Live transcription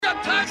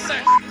Time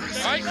set. All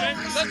right,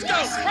 let's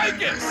go.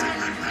 Crank it.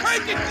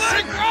 Crank it,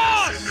 Glenn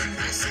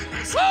Ross.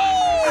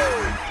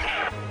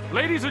 Woo!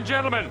 Ladies and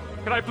gentlemen,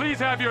 can I please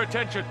have your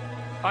attention?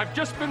 I've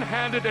just been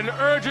handed an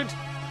urgent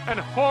and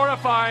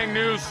horrifying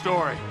news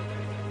story.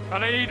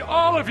 And I need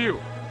all of you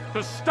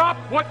to stop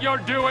what you're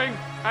doing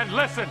and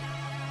listen.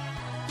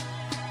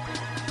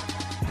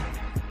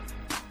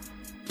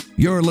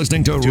 You're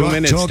listening to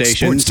Rock Talk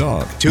Sports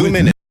Talk. 2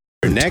 minutes.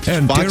 Next,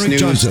 and Fox Derek News.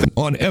 Johnson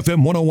on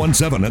FM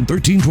 1017 and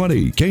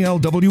 1320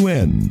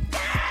 KLWN.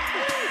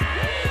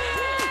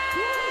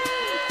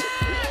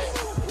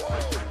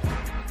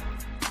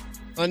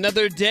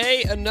 Another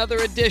day, another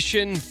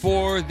edition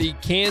for the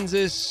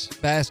Kansas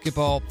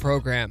basketball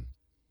program.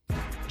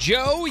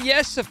 Joe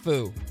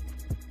Yesufu.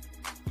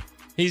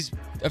 He's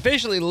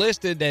officially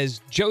listed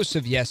as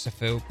Joseph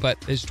Yesufu,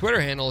 but his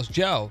Twitter handle is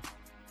Joe.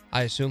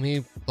 I assume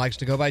he likes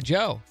to go by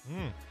Joe.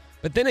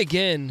 But then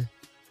again,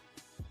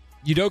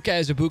 Udoka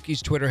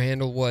Azubuike's Twitter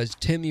handle was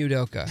Tim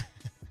Udoka.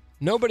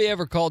 Nobody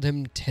ever called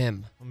him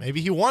Tim. Well,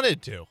 maybe he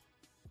wanted to.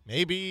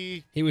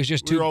 Maybe he was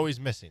just we were always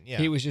missing. Yeah,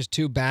 he was just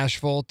too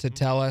bashful to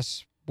tell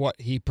us what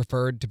he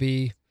preferred to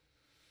be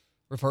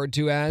referred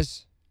to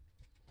as.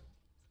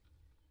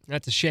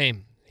 That's a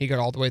shame. He got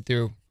all the way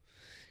through.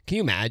 Can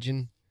you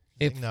imagine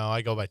if no,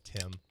 I go by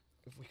Tim.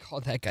 If we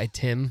called that guy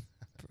Tim,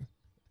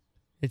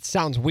 it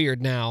sounds weird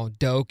now.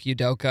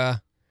 Udoka,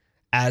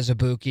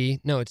 Azubuike.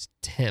 No, it's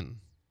Tim.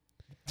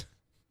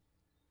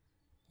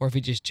 Or if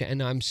he just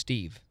no, I'm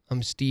Steve.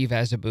 I'm Steve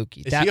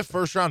Azubuike. Is he a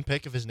first-round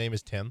pick if his name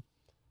is Tim?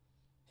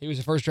 He was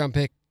a first-round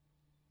pick.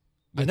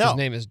 I know. His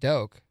name is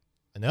Doak.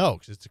 I know,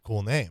 because it's a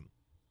cool name.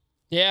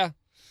 Yeah.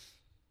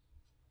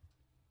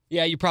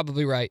 Yeah, you're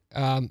probably right.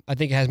 I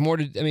think it has more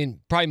to,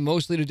 probably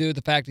mostly to do with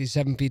the fact he's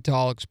 7 feet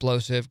tall,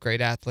 explosive,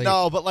 great athlete.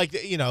 No, but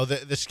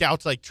the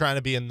scout's like trying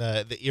to be in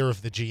the ear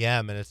of the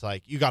GM, and it's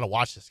like, you got to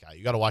watch this guy.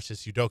 You got to watch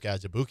this Udoka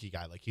Azubuike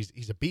guy. Like,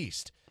 he's a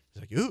beast.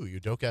 He's like, ooh,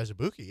 Udoka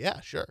Azubuike?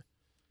 Yeah, sure.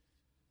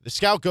 The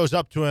scout goes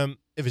up to him.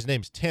 If his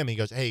name's Tim, he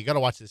goes, hey, you got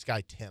to watch this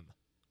guy, Tim.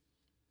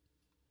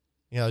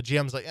 The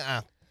GM's like,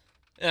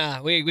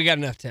 we got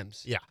enough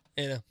Tims. Yeah.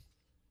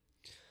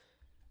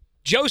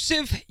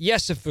 Joseph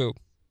Yesufu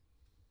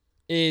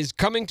is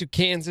coming to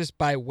Kansas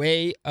by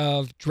way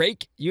of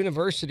Drake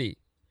University.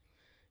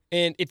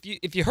 And if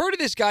you heard of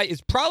this guy, it's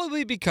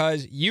probably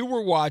because you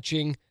were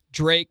watching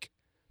Drake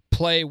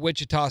play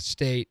Wichita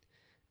State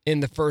in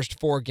the first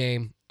 4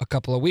 game a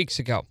couple of weeks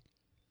ago.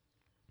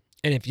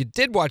 And if you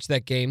did watch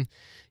that game,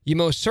 you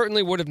most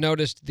certainly would have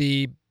noticed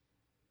the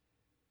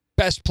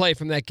best play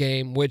from that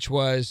game, which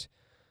was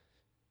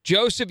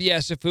Joseph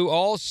Yesufu,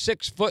 all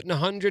 6 foot and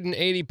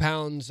 180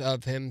 pounds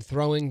of him,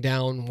 throwing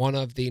down one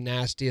of the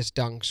nastiest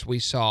dunks we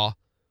saw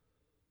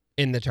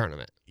in the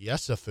tournament.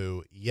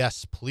 Yesufu,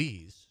 yes,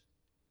 please.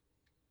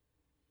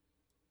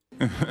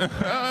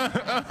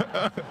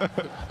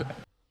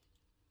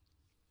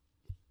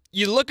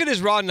 You look at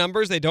his raw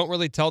numbers, they don't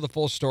really tell the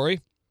full story.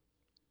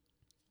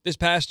 This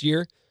past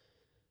year,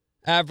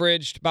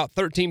 averaged about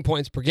 13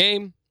 points per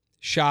game,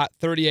 shot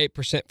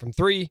 38% from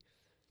 3.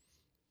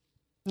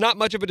 Not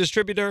much of a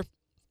distributor,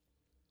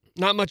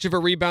 not much of a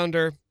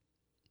rebounder.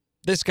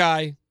 This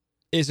guy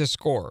is a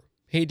scorer.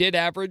 He did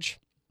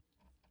average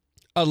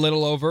a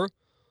little over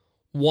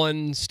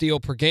 1 steal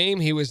per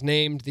game. He was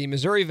named the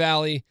Missouri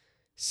Valley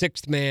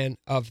 6th Man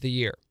of the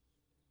Year.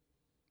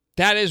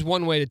 That is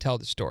one way to tell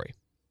the story.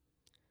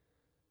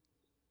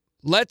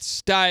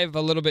 Let's dive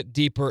a little bit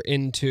deeper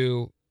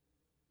into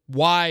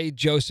why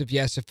Joseph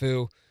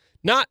Yesufu,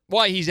 not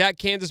why he's at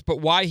Kansas,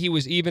 but why he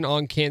was even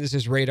on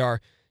Kansas's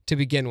radar to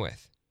begin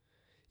with.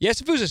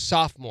 Yesufu's a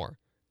sophomore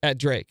at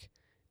Drake.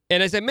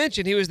 And as I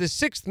mentioned, he was the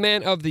 6th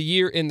Man of the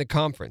Year in the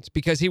conference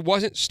because he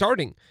wasn't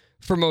starting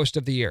for most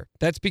of the year.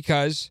 That's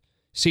because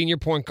senior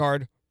point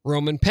guard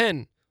Roman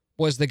Penn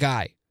was the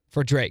guy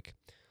for Drake.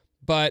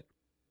 But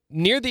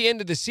near the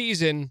end of the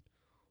season,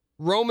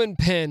 Roman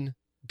Penn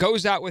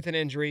goes out with an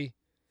injury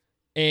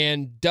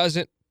and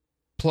doesn't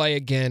play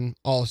again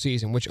all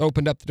season, which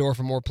opened up the door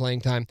for more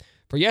playing time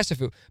for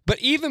Yesufu. But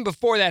even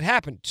before that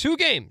happened, 2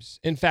 games,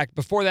 in fact,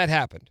 before that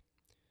happened,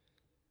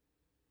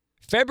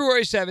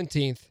 February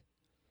 17th,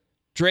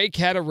 Drake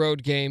had a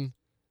road game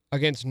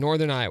against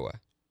Northern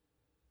Iowa.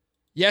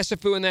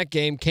 Yesufu in that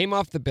game came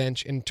off the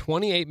bench in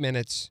 28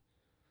 minutes,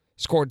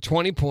 scored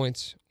 20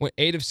 points, went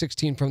 8 of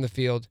 16 from the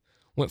field,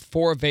 went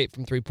 4 of 8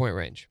 from three-point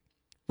range.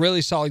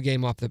 Really solid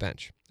game off the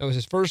bench. It was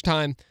his first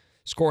time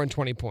scoring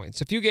 20 points.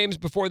 A few games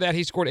before that,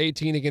 he scored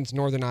 18 against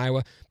Northern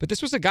Iowa, but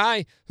this was a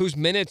guy whose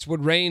minutes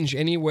would range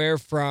anywhere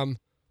from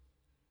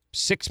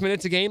 6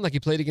 minutes a game, like he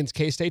played against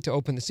K-State to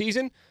open the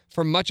season.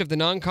 For much of the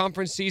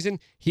non-conference season,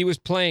 he was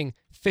playing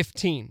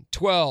 15,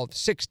 12,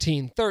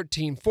 16,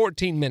 13,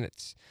 14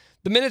 minutes.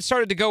 The minutes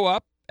started to go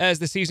up as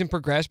the season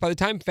progressed. By the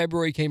time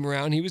February came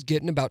around, he was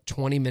getting about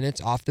 20 minutes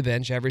off the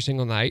bench every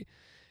single night.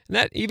 And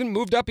that even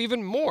moved up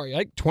even more,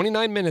 like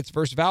 29 minutes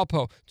versus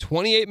Valpo,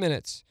 28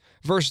 minutes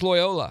versus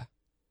Loyola.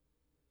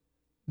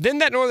 Then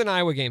that Northern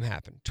Iowa game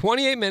happened.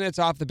 28 minutes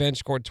off the bench,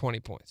 scored 20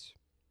 points.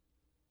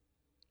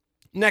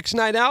 Next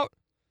night out,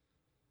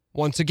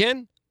 Once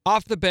again,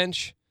 off the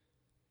bench,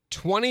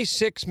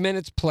 26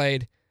 minutes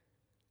played.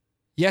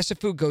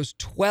 Yesufu goes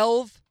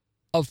 12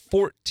 of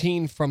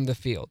 14 from the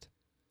field.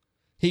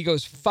 He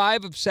goes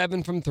 5 of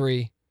 7 from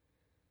 3,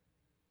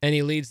 and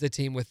he leads the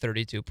team with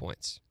 32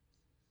 points.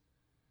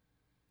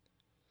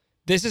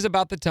 This is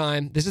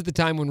the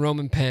time when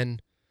Roman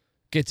Penn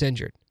gets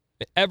injured.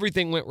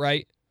 Everything went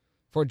right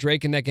for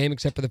Drake in that game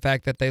except for the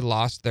fact that they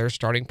lost their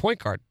starting point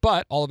guard.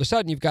 But all of a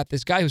sudden, you've got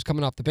this guy who's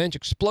coming off the bench,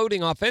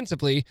 exploding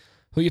offensively,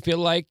 who you feel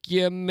like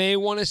you may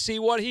want to see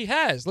what he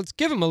has. Let's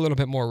give him a little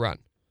bit more run.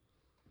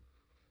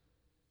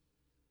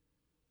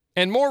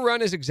 And more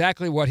run is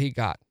exactly what he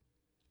got.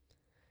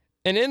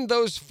 And in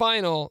those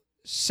final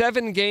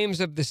 7 games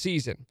of the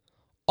season,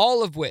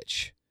 all of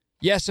which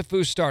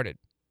Yesufu started,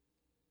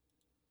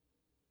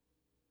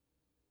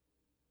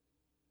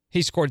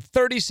 he scored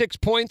 36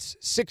 points,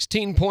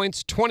 16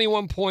 points,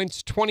 21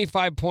 points,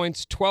 25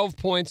 points, 12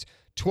 points,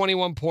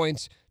 21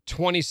 points,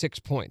 26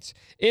 points.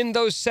 In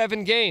those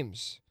 7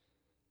 games,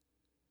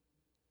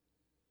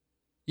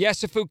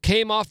 Yesufu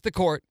came off the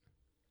court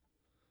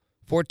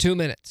for 2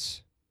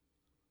 minutes.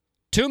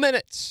 2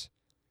 minutes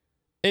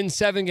in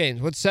 7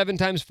 games. What's 7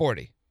 times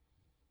 40?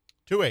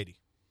 280.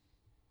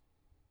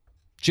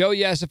 Joe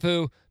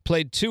Yesufu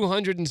played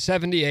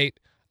 278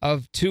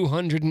 of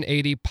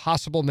 280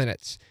 possible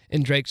minutes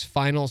in Drake's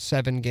final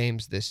 7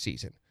 games this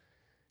season.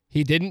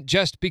 He didn't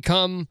just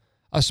become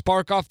a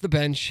spark off the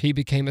bench, he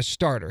became a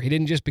starter. He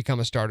didn't just become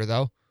a starter,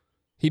 though.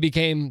 He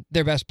became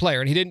their best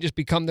player. And he didn't just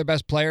become their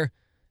best player,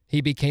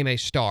 he became a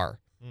star.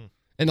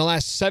 In the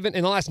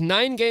last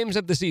 9 games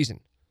of the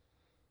season,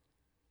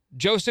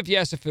 Joseph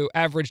Yesufu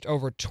averaged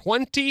over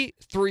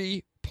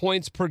 23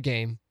 points per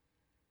game.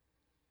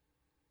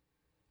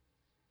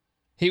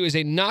 He was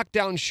a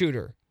knockdown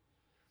shooter.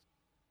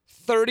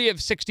 30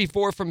 of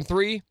 64 from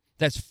 3,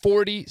 that's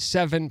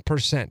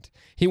 47%.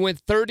 He went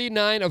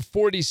 39 of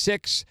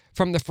 46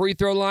 from the free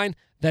throw line,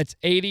 that's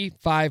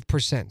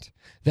 85%.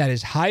 That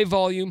is high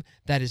volume,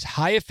 that is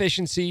high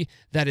efficiency,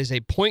 that is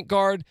a point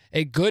guard,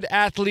 a good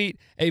athlete,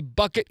 a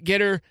bucket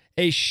getter,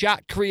 a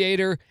shot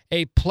creator,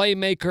 a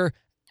playmaker,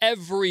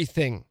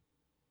 everything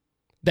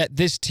that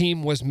this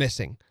team was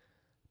missing.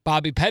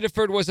 Bobby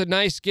Pettiford was a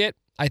nice get.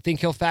 I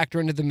think he'll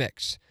factor into the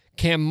mix.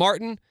 Cam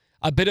Martin,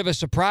 a bit of a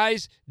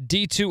surprise,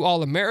 D2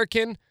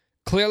 All-American.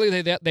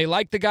 Clearly, they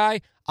like the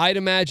guy. I'd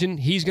imagine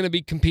he's going to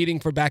be competing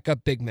for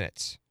backup big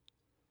minutes.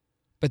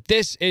 But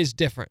this is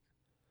different.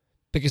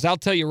 Because I'll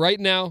tell you right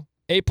now,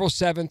 April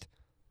 7th,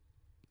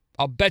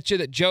 I'll bet you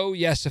that Joe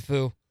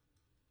Yesufu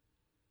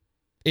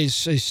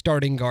is a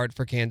starting guard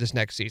for Kansas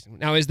next season.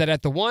 Now, is that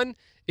at the 1?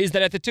 Is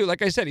that at the 2?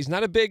 Like I said, he's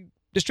not a big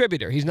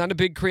distributor. He's not a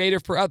big creator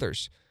for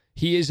others.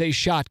 He is a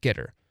shot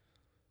getter.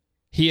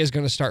 He is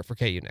going to start for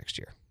KU next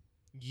year.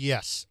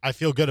 Yes, I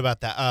feel good about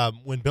that.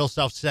 When Bill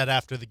Self said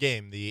after the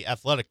game, the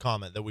athletic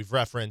comment that we've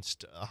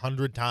referenced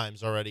 100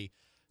 times already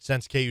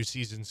since KU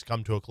season's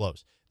come to a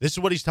close. This is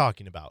what he's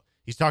talking about.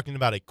 He's talking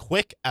about a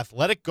quick,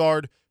 athletic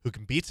guard who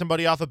can beat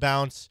somebody off a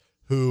bounce,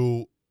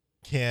 who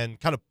can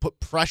kind of put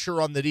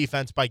pressure on the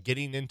defense by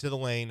getting into the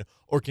lane,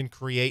 or can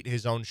create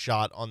his own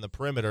shot on the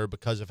perimeter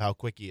because of how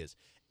quick he is.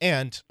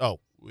 And,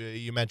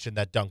 you mentioned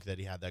that dunk that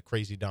he had, that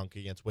crazy dunk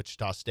against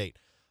Wichita State.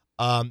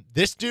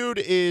 This dude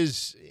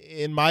is,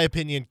 in my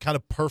opinion, kind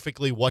of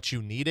perfectly what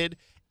you needed,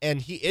 and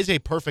he is a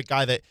perfect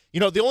guy that,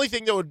 the only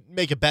thing that would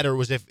make it better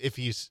was if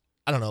he's,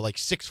 I don't know, like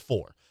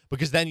 6'4",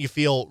 because then you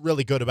feel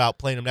really good about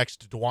playing him next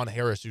to DeJuan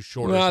Harris, who's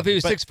shorter. Well, if he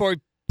was 6'4",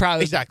 he'd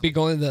probably exactly be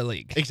going to the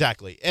league.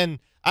 Exactly. And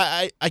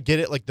I get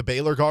it, like the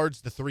Baylor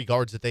guards, the 3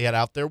 guards that they had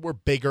out there were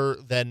bigger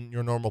than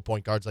your normal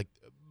point guards,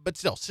 but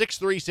still,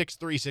 6'3", 6'3",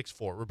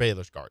 6'4" were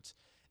Baylor's guards.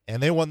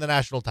 And they won the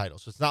national title.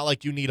 So it's not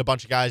like you need a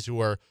bunch of guys who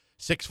are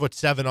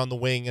 6'7" on the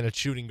wing and a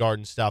shooting guard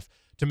and stuff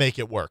to make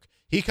it work.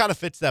 He kind of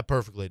fits that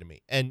perfectly to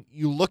me. And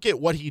you look at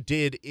what he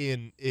did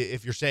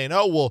if you're saying,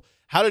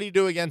 how did he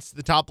do against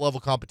the top level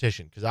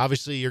competition? Because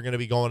obviously you're going to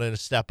be going in a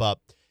step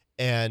up.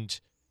 And,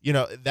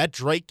 that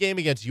Drake game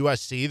against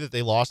USC that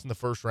they lost in the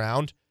first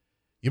round,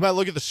 you might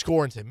look at the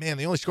score and say, man,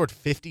 they only scored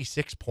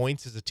 56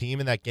 points as a team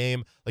in that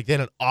game. Like, they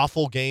had an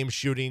awful game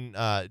shooting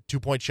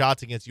 2-point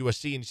shots against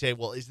USC. And you say,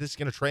 well, is this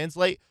going to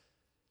translate?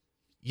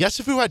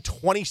 Yesufu had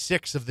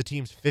 26 of the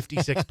team's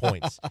 56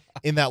 points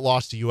in that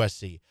loss to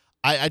USC.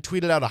 I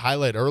tweeted out a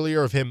highlight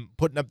earlier of him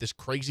putting up this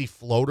crazy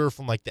floater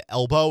from like the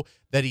elbow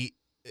that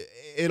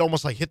it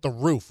almost like hit the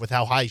roof with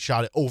how high he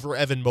shot it over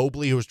Evan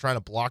Mobley, who was trying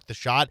to block the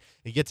shot.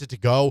 He gets it to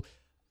go.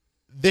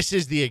 This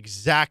is the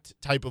exact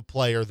type of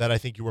player that I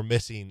think you were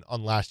missing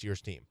on last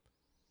year's team.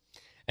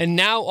 And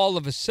now all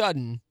of a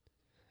sudden,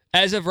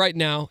 as of right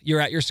now,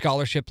 you're at your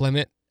scholarship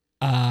limit.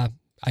 I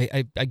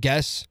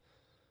guess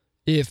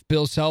if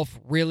Bill Self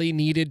really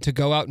needed to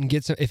go out and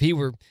get some, if he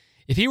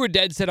were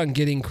dead set on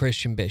getting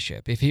Christian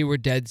Bishop, if he were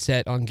dead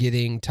set on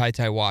getting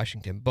Ty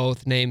Washington,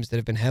 both names that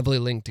have been heavily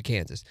linked to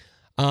Kansas,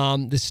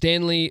 the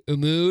Stanley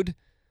Umud,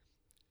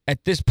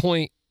 at this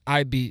point,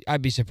 I'd be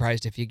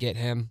surprised if you get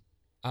him.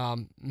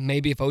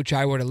 Maybe if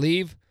Ochai were to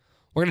leave.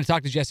 We're going to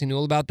talk to Jesse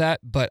Newell about that,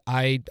 but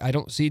I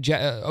don't see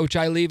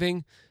Ochai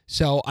leaving.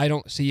 So I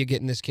don't see you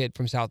getting this kid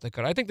from South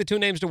Dakota. I think the two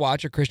names to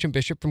watch are Christian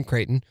Bishop from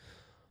Creighton,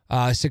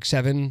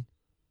 6'7",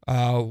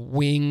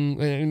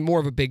 wing, more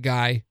of a big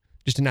guy,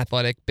 just an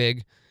athletic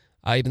big,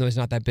 even though he's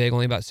not that big,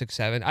 only about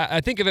 6'7".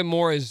 I think of him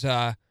more as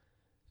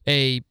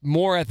a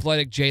more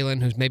athletic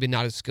Jalen who's maybe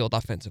not as skilled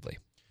offensively.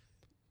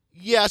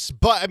 Yes,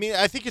 but I mean,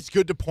 I think it's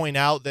good to point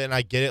out that, and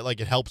I get it,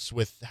 like it helps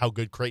with how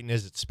good Creighton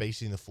is at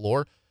spacing the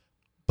floor,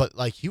 but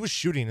like he was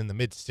shooting in the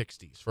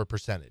mid-60s for a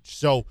percentage.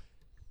 So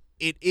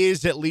it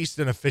is at least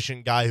an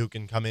efficient guy who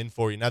can come in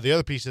for you. Now, the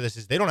other piece of this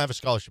is they don't have a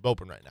scholarship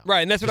open right now.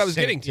 Right, and that's what I was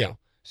getting to. Yeah.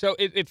 So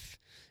if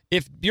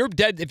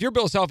you're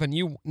Bill Self and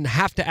you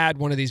have to add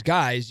one of these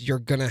guys, you're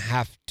going to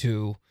have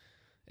to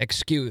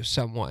excuse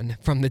someone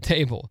from the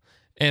table.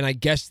 And I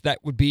guess that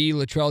would be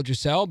Latrell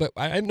Giselle, but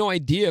I have no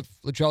idea if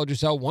Latrell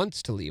Giselle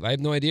wants to leave. I have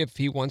no idea if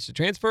he wants to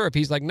transfer, if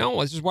he's like,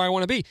 no, this is where I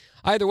want to be.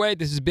 Either way,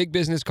 this is big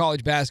business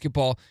college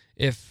basketball.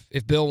 If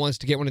Bill wants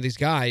to get one of these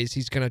guys,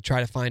 he's going to try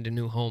to find a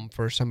new home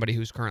for somebody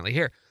who's currently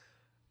here.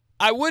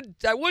 I would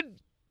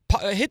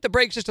hit the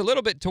brakes just a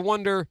little bit to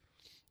wonder,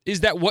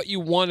 is that what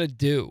you want to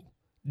do?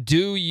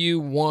 Do you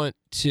want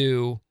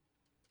to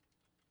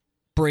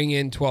bring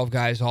in 12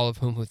 guys, all of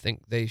whom who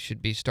think they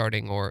should be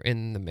starting or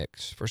in the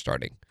mix for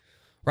starting?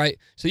 Right?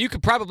 So you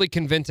could probably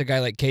convince a guy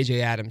like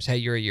KJ Adams, hey,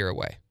 you're a year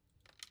away.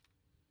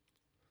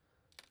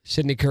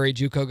 Sidney Curry,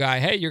 JUCO guy,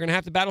 hey, you're going to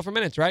have to battle for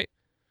minutes, right?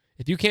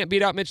 If you can't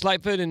beat out Mitch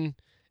Lightfoot and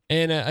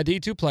a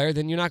D2 player,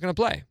 then you're not going to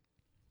play.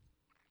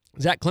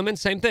 Zach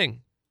Clemens, same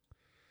thing.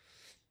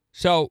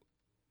 So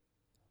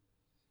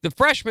the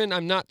freshmen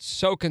I'm not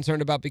so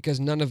concerned about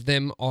because none of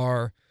them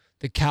are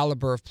the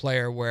caliber of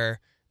player where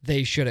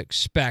they should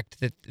expect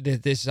that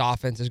this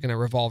offense is going to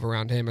revolve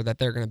around him or that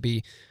they're going to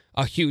be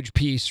a huge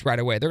piece right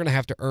away. They're going to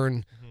have to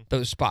earn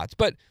those spots.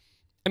 But,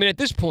 I mean, at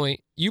this point,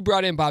 you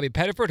brought in Bobby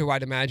Pettiford, who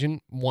I'd imagine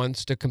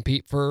wants to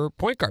compete for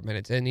point guard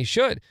minutes, and he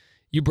should.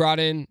 You brought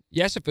in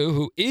Yesufu,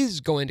 who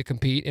is going to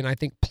compete and I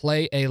think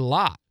play a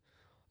lot.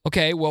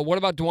 Okay, well, what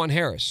about DeJuan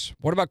Harris?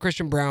 What about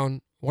Christian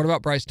Brown? What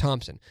about Bryce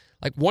Thompson?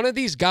 Like, one of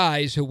these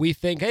guys who we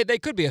think, hey, they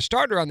could be a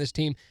starter on this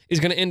team is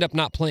going to end up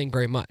not playing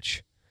very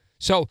much.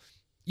 So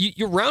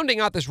you're rounding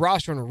out this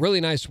roster in a really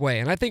nice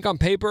way. And I think on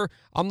paper,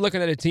 I'm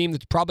looking at a team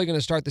that's probably going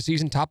to start the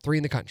season top 3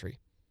 in the country,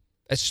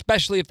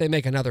 especially if they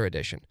make another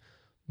addition.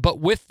 But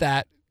with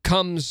that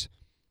comes,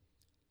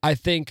 I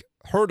think,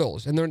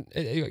 hurdles. And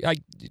I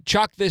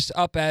chalk this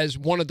up as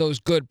one of those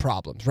good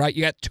problems, right?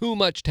 You got too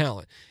much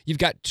talent. You've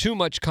got too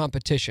much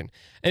competition.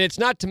 And it's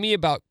not to me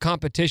about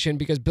competition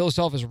because Bill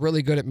Self is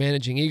really good at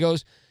managing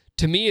egos.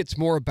 To me, it's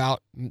more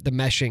about the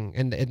meshing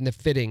and the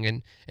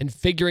fitting and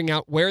figuring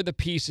out where the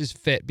pieces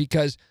fit,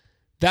 because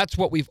that's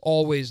what we've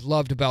always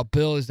loved about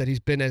Bill, is that he's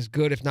been as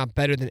good, if not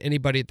better, than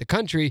anybody at the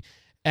country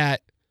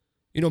at,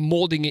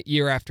 molding it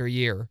year after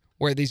year,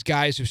 where these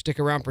guys who stick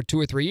around for 2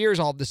 or 3 years,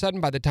 all of a sudden,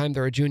 by the time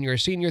they're a junior or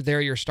senior,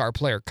 they're your star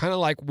player. Kind of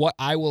like what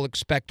I will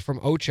expect from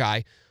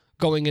Ochai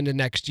going into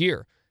next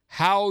year.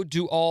 How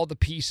do all the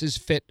pieces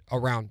fit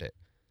around it?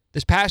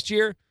 This past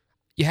year,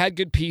 you had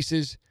good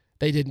pieces.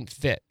 They didn't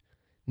fit.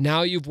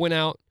 Now you've went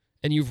out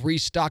and you've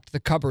restocked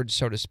the cupboard,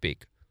 so to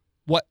speak.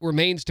 What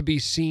remains to be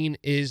seen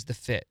is the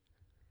fit.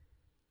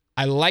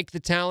 I like the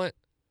talent.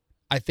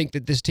 I think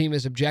that this team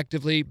is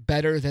objectively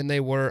better than they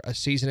were a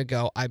season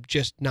ago. I'm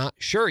just not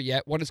sure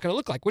yet what it's going to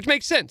look like, which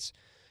makes sense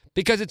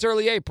because it's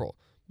early April.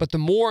 But the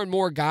more and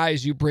more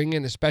guys you bring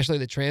in, especially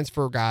the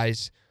transfer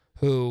guys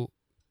who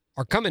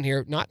are coming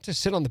here not to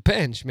sit on the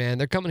bench, man,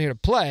 they're coming here to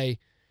play,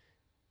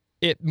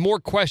 more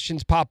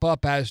questions pop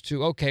up as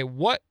to, okay,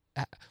 what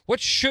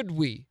should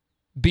we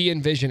be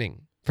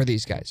envisioning for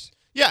these guys?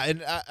 Yeah,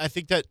 and I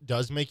think that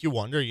does make you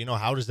wonder,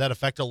 how does that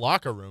affect a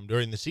locker room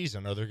during the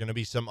season? Are there going to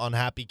be some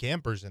unhappy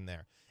campers in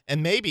there?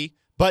 And maybe,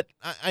 but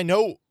I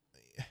know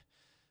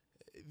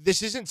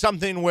this isn't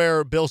something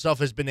where Bill Self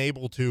has been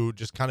able to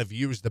just kind of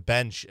use the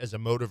bench as a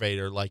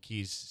motivator like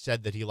he's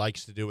said that he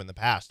likes to do in the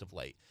past of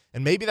late.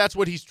 And maybe that's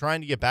what he's trying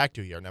to get back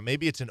to here. Now,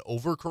 maybe it's an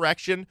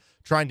overcorrection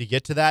trying to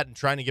get to that and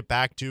trying to get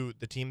back to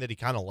the team that he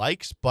kind of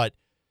likes, but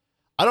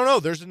I don't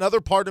know. There's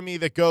another part of me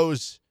that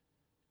goes,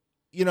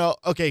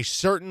 okay,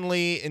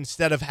 certainly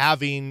instead of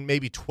having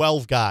maybe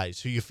 12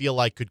 guys who you feel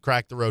like could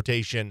crack the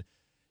rotation,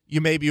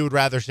 you would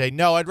rather say,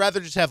 no, I'd rather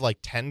just have like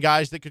 10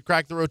 guys that could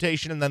crack the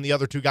rotation, and then the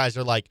other 2 guys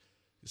are like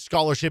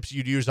scholarships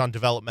you'd use on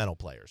developmental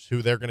players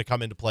who they're going to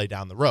come into play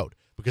down the road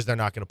because they're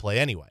not going to play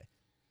anyway.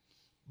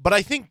 But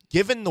I think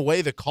given the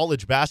way that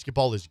college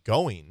basketball is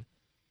going,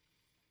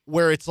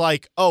 where it's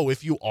like, oh,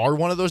 if you are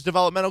one of those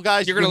developmental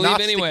guys, you're going to leave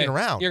anyway. Sticking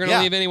around. You're going to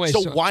leave anyway.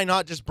 So why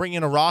not just bring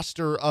in a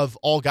roster of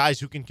all guys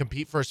who can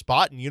compete for a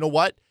spot? And you know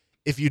what?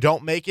 If you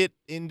don't make it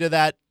into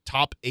that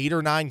top 8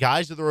 or 9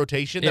 guys of the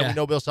rotation that we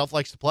know Bill Self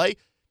likes to play,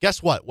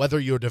 guess what? Whether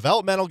you're a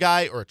developmental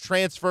guy or a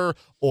transfer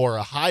or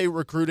a high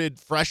recruited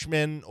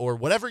freshman or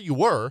whatever you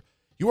were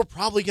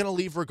probably going to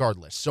leave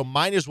regardless. So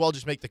might as well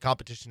just make the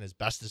competition as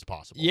best as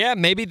possible. Yeah,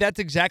 maybe that's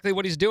exactly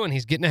what he's doing.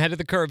 He's getting ahead of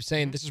the curve,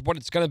 saying this is what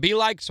it's going to be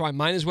like, so I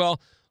might as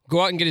well go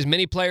out and get as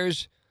many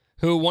players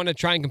who want to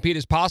try and compete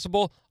as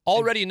possible,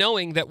 already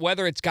knowing that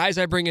whether it's guys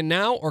I bring in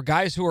now or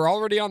guys who are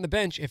already on the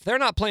bench, if they're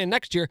not playing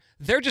next year,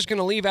 they're just going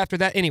to leave after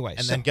that anyway.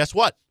 And then guess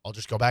what? I'll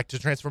just go back to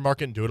the transfer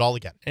market and do it all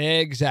again.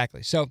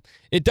 Exactly. So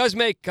it does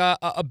make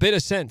a bit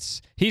of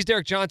sense. He's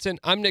Derek Johnson.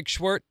 I'm Nick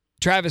Schwerdt.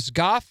 Travis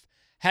Goff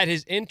had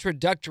his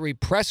introductory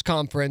press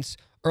conference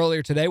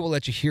earlier today. We'll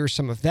let you hear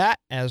some of that,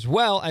 as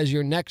well as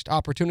your next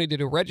opportunity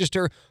to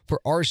register for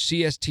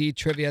RCST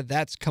Trivia.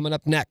 That's coming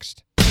up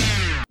next.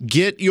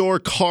 Get your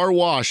car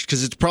washed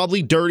because it's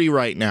probably dirty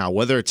right now.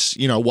 Whether it's,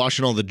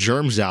 washing all the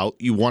germs out,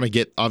 you want to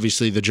get,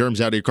 obviously, the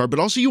germs out of your car, but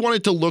also you want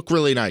it to look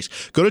really nice.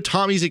 Go to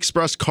Tommy's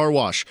Express Car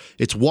Wash.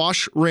 It's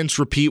wash, rinse,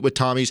 repeat with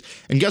Tommy's.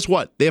 And guess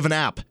what? They have an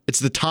app. It's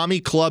the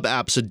Tommy Club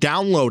app, so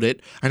download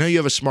it. I know you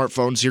have a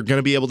smartphone, so you're going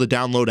to be able to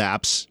download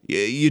apps.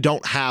 You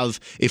don't have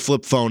a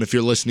flip phone if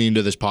you're listening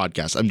to this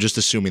podcast. I'm just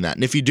assuming that.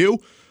 And if you do,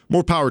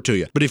 more power to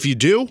you. But if you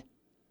do,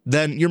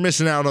 then you're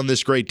missing out on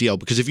this great deal,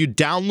 because if you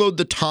download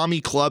the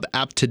Tommy Club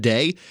app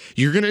today,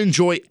 you're going to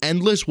enjoy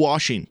endless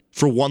washing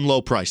for one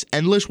low price.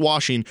 Endless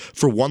washing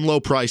for one low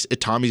price at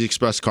Tommy's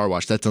Express Car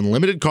Wash. That's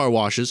unlimited car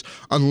washes,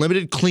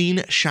 unlimited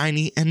clean,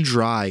 shiny, and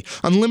dry,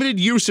 unlimited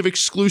use of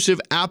exclusive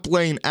app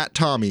lane at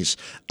Tommy's,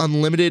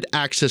 unlimited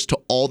access to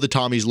all the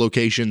Tommy's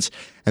locations,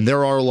 and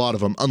there are a lot of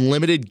them,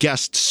 unlimited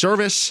guest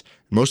service,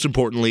 most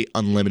importantly,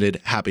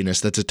 unlimited happiness.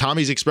 That's at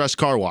Tommy's Express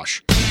Car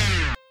Wash.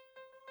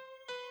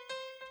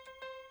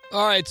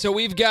 All right, so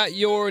we've got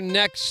your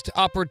next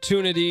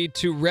opportunity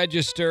to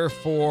register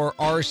for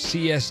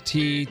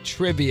RCST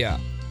Trivia.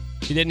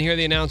 If you didn't hear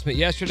the announcement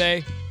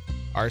yesterday,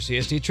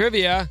 RCST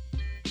Trivia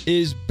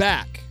is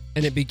back,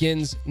 and it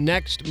begins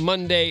next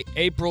Monday,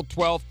 April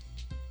 12th.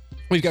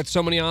 We've got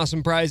so many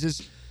awesome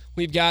prizes.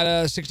 We've got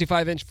a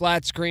 65-inch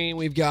flat screen.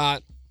 We've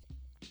got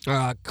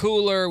a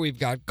cooler. We've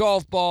got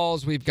golf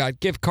balls. We've got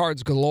gift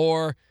cards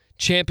galore,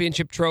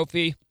 championship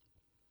trophy,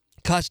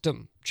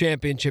 custom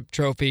championship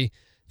trophy,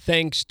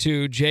 thanks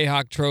to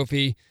Jayhawk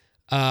Trophy,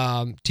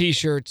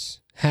 T-shirts,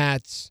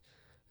 hats,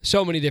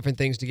 so many different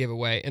things to give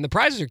away. And the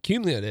prizes are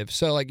cumulative,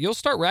 so you'll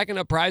start racking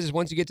up prizes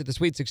once you get to the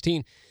Sweet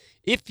 16.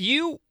 If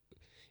you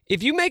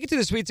make it to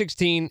the Sweet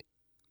 16,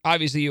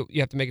 obviously you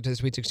have to make it to the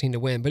Sweet 16 to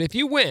win. But if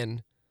you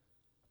win,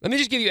 let me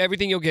just give you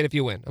everything you'll get if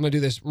you win. I'm going to do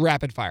this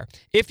rapid fire.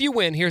 If you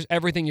win, here's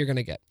everything you're going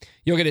to get.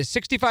 You'll get a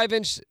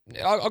 65-inch,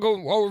 I'll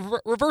go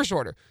reverse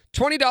order,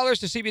 $20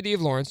 to CBD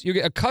of Lawrence. You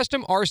get a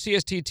custom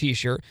RCST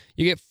t-shirt.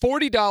 You get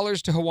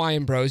 $40 to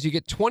Hawaiian Bros. You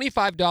get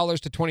 $25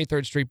 to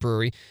 23rd Street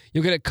Brewery.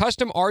 You'll get a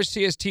custom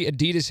RCST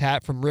Adidas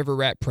hat from River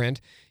Rat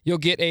Print. You'll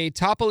get a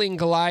Toppling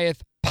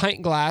Goliath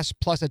pint glass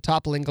plus a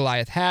Toppling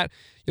Goliath hat.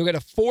 You'll get a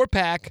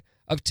 4-pack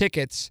of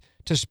tickets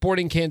to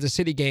Sporting Kansas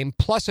City game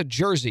plus a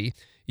jersey.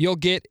 You'll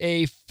get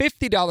a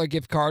 $50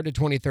 gift card to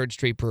 23rd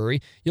Street Brewery.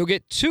 You'll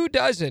get 2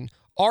 dozen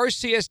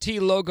RCST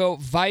logo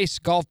Vice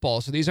golf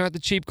balls. So these aren't the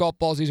cheap golf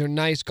balls. These are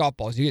nice golf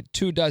balls. You get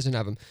 2 dozen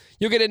of them.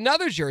 You'll get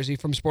another jersey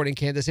from Sporting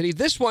Kansas City.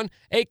 This one,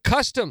 a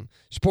custom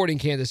Sporting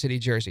Kansas City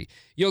jersey.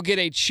 You'll get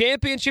a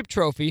championship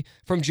trophy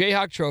from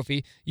Jayhawk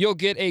Trophy. You'll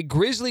get a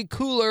Grizzly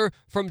cooler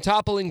from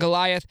Toppling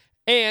Goliath.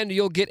 And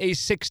you'll get a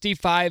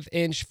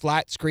 65-inch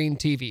flat screen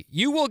TV.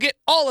 You will get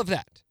all of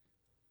that.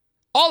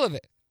 All of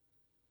it.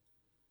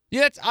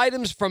 Yeah, that's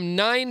items from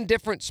 9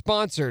 different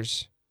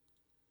sponsors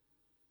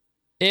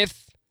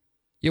if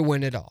you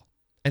win it all.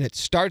 And it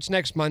starts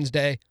next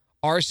Monday,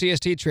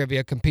 RCST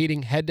Trivia,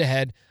 competing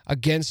head-to-head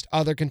against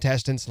other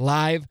contestants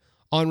live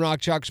on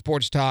Rock Chalk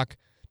Sports Talk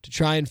to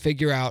try and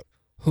figure out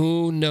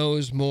who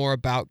knows more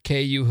about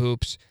KU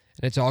hoops.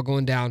 And it's all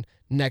going down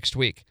next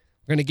week.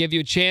 We're going to give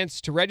you a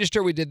chance to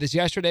register. We did this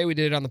yesterday. We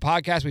did it on the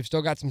podcast. We've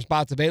still got some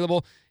spots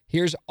available.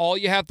 Here's all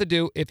you have to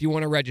do if you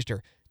want to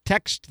register.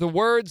 Text the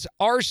words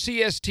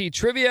RCST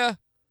Trivia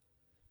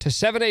to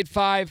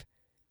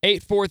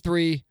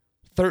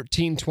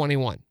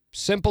 785-843-1321.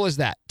 Simple as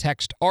that.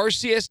 Text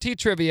RCST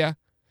Trivia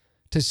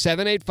to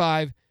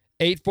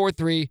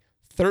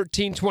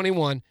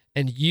 785-843-1321,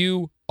 and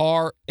you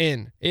are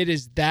in. It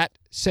is that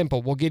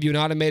simple. We'll give you an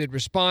automated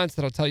response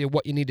that'll tell you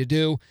what you need to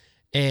do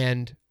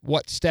and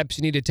what steps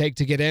you need to take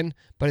to get in,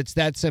 but it's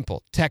that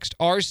simple. Text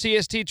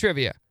RCST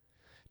Trivia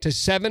to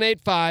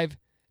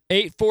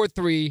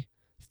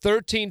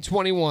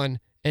 785-843-1321,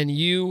 and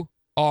you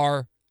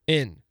are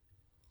in.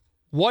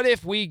 What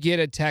if we get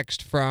a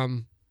text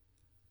from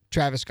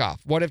Travis Goff?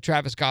 What if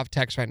Travis Goff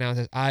texts right now and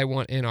says, I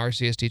want in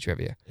RCST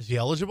Trivia? Is he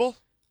eligible?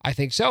 I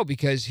think so,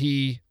 because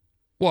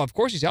of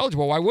course he's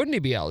eligible. Why wouldn't he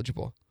be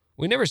eligible?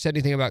 We never said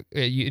anything about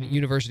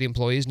university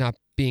employees not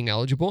being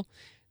eligible.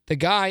 The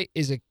guy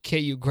is a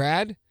KU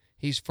grad.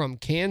 He's from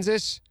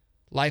Kansas,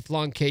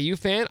 lifelong KU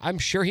fan. I'm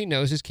sure he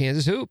knows his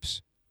Kansas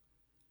hoops.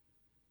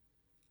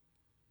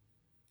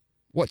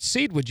 What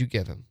seed would you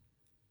give him?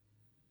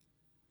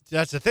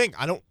 That's the thing.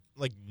 I don't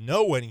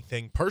know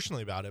anything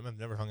personally about him. I've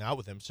never hung out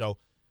with him, so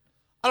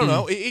I don't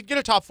know. He'd get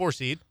a top 4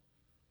 seed.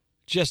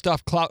 Just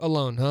off clout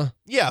alone, huh?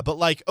 Yeah, but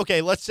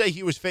okay, let's say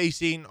he was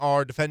facing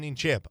our defending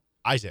champ,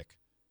 Isaac.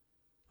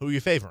 Who are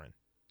you favoring?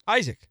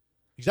 Isaac.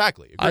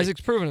 Exactly. Agreed.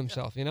 Isaac's proven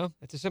himself,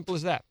 It's as simple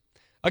as that.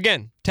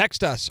 Again,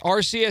 text us,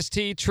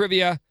 RCST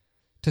Trivia,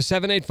 to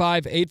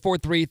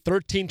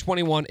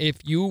 785-843-1321 if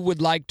you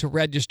would like to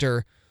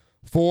register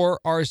for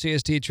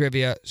RCST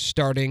Trivia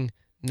starting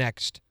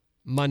next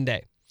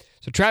Monday.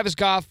 So Travis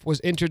Goff was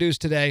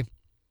introduced today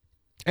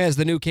as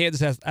the new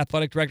Kansas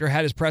athletic director,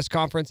 had his press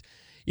conference.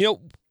 You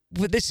know,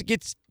 this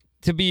gets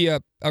to be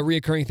a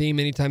reoccurring theme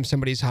anytime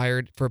somebody's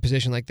hired for a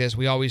position like this.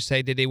 We always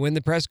say, did they win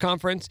the press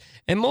conference?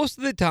 And most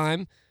of the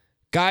time,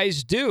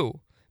 guys do.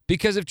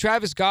 Because if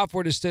Travis Goff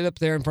were to sit up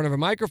there in front of a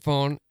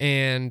microphone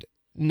and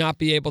not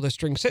be able to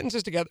string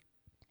sentences together,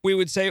 we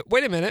would say,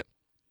 wait a minute,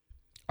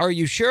 are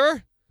you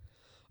sure?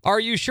 Are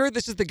you sure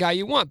this is the guy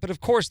you want? But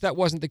of course, that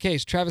wasn't the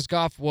case. Travis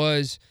Goff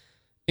was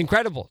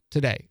incredible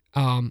today.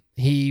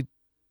 He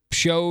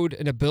showed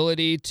an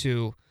ability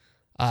to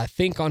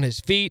think on his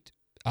feet.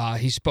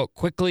 He spoke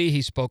quickly.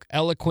 He spoke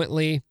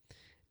eloquently.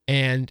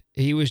 And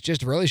he was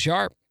just really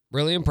sharp,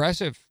 really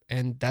impressive.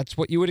 And that's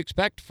what you would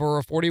expect for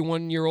a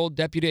 41-year-old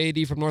deputy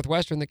AD from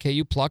Northwestern that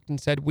KU plucked and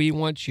said, we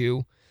want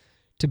you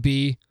to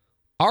be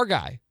our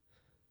guy.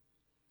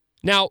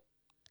 Now,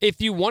 if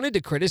you wanted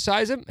to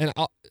criticize him, and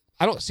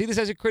I don't see this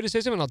as a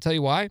criticism, and I'll tell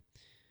you why,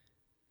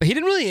 but he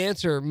didn't really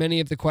answer many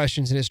of the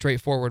questions in a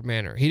straightforward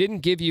manner. He didn't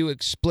give you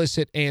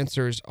explicit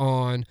answers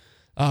on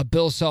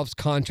Bill Self's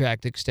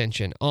contract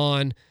extension,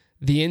 on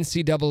the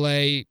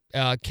NCAA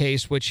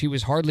case, which he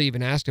was hardly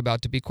even asked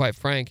about, to be quite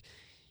frank.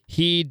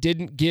 He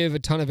didn't give a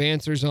ton of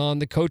answers on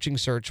the coaching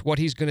search, what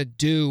he's going to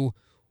do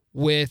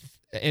with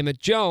Emmett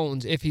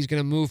Jones, if he's going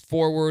to move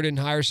forward and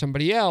hire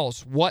somebody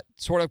else, what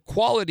sort of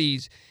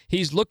qualities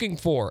he's looking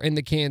for in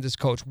the Kansas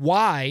coach,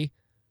 why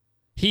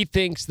he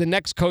thinks the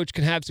next coach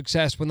can have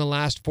success when the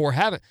last four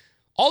haven't.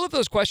 All of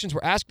those questions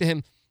were asked to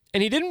him,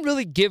 and he didn't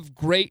really give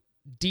great,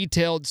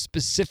 detailed,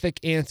 specific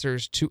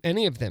answers to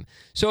any of them.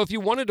 So if you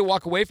wanted to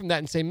walk away from that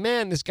and say,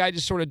 man, this guy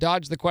just sort of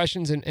dodged the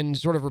questions and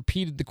sort of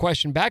repeated the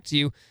question back to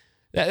you,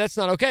 that's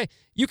not okay.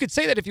 You could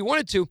say that if you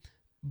wanted to,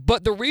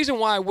 but the reason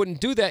why I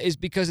wouldn't do that is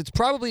because it's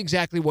probably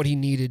exactly what he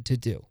needed to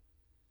do.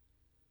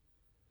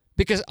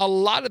 Because a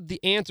lot of the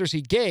answers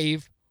he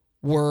gave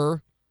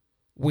were,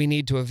 we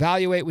need to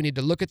evaluate, we need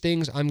to look at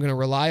things, I'm going to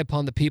rely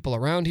upon the people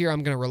around here,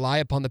 I'm going to rely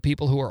upon the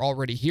people who are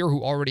already here,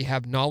 who already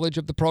have knowledge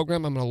of the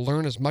program, I'm going to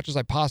learn as much as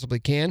I possibly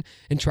can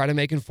and try to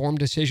make informed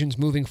decisions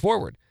moving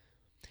forward.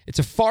 It's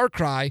a far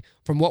cry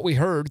from what we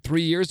heard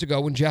 3 years ago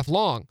when Jeff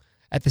Long,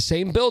 at the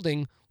same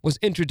building, was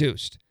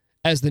introduced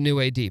as the new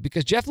AD,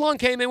 because Jeff Long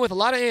came in with a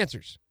lot of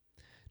answers.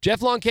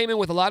 Jeff Long came in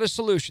with a lot of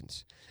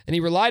solutions, and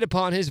he relied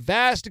upon his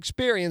vast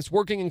experience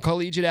working in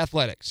collegiate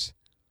athletics,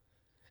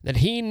 that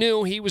he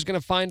knew he was going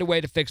to find a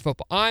way to fix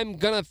football. I'm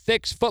going to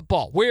fix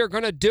football. We're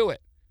going to do it.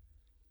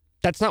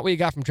 That's not what you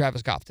got from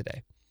Travis Goff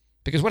today.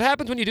 Because what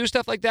happens when you do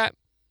stuff like that?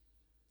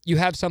 You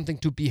have something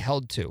to be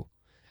held to.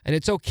 And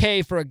it's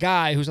okay for a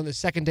guy who's on the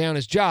second day on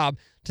his job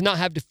to not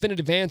have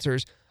definitive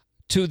answers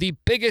to the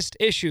biggest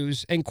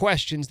issues and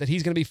questions that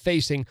he's going to be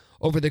facing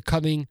over the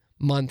coming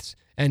months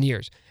and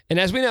years. And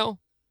as we know,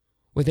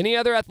 with any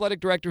other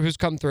athletic director who's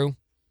come through,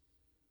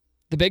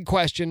 the big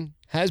question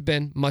has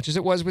been, much as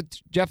it was with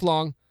Jeff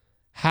Long,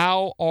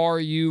 how are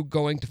you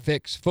going to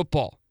fix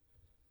football?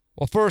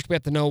 Well, first we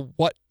have to know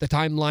what the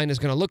timeline is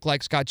going to look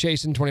like. Scott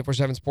Chasen,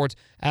 24/7 Sports,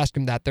 asked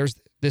him that. There's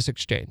this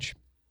exchange.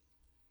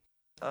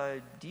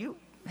 Do you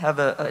have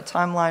a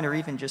timeline or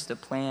even just a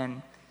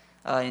plan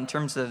in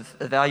terms of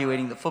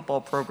evaluating the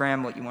football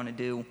program, what you want to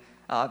do?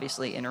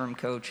 Obviously, interim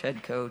coach,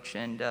 head coach,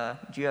 and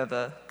do you have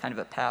a kind of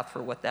a path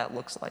for what that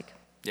looks like?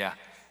 Yeah,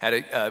 had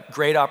a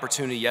great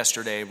opportunity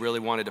yesterday.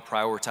 Really wanted to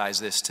prioritize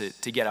this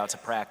to get out to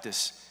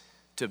practice,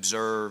 to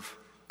observe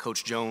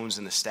Coach Jones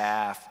and the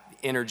staff.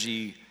 The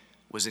energy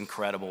was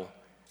incredible.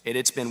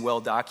 It's been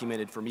well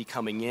documented for me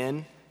coming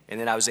in, and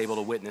then I was able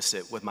to witness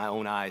it with my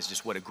own eyes,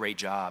 just what a great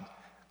job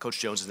Coach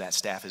Jones and that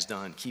staff has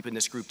done, keeping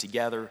this group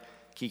together,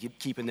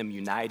 keeping them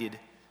united,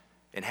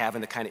 and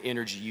having the kind of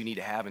energy you need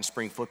to have in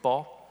spring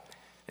football.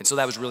 And so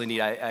that was really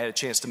neat. I had a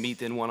chance to meet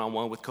then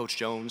one-on-one with Coach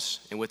Jones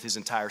and with his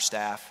entire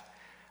staff.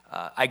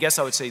 I guess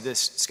I would say this,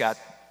 Scott,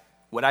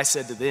 what I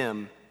said to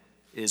them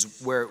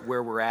is where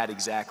we're at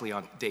exactly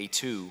on day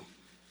 2.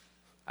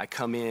 I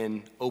come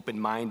in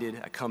open-minded.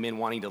 I come in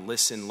wanting to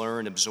listen,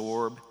 learn,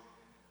 absorb,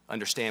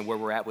 understand where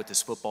we're at with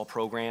this football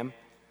program.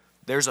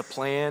 There's a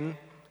plan,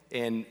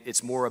 and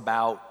it's more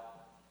about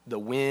the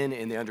when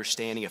and the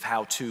understanding of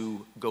how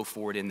to go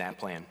forward in that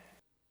plan.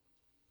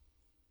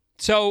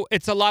 So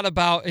it's a lot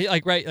about,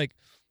 like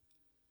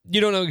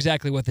you don't know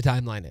exactly what the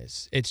timeline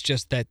is. It's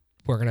just that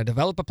we're going to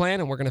develop a plan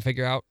and we're going to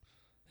figure out,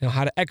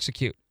 how to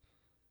execute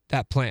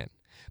that plan.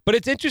 But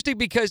it's interesting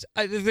because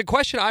the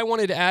question I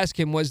wanted to ask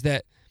him was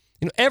that,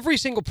 every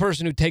single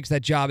person who takes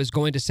that job is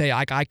going to say,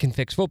 I can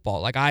fix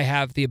football. Like, I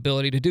have the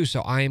ability to do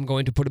so. I am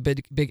going to put a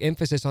big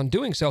emphasis on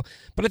doing so.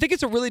 But I think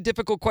it's a really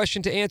difficult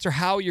question to answer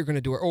how you're going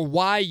to do it, or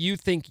why you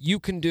think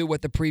you can do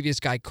what the previous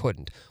guy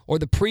couldn't, or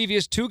the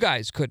previous 2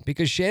 guys couldn't.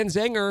 Because Shan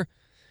Zenger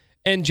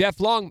and Jeff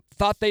Long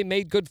thought they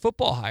made good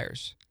football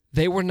hires.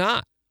 They were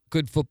not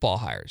good football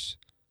hires.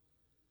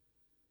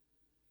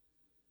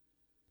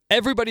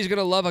 Everybody's going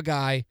to love a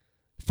guy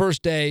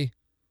first day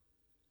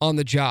on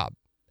the job.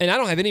 And I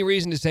don't have any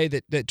reason to say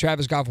that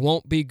Travis Goff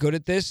won't be good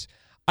at this.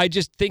 I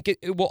just think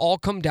it will all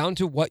come down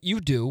to what you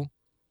do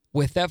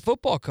with that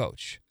football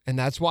coach. And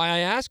that's why I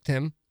asked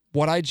him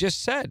what I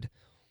just said.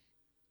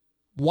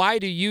 Why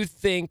do you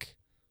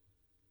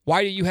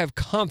have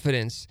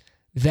confidence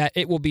that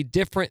it will be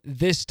different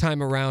this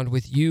time around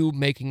with you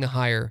making the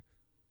hire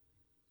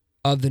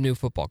of the new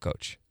football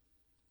coach?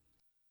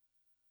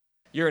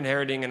 You're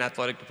inheriting an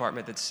athletic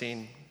department that's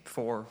seen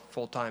 4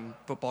 full-time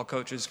football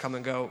coaches come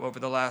and go over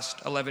the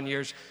last 11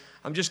 years.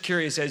 I'm just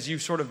curious, as you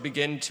sort of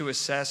begin to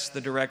assess the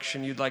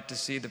direction you'd like to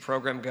see the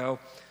program go,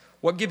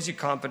 what gives you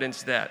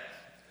confidence that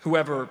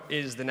whoever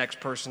is the next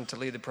person to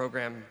lead the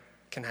program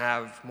can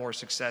have more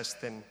success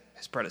than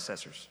his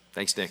predecessors?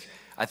 Thanks, Nick.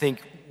 I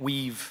think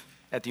we've,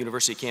 at the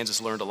University of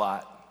Kansas, learned a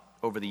lot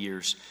over the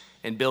years.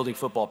 And building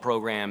football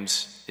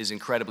programs is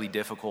incredibly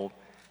difficult.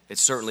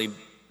 It's certainly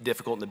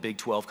difficult in the Big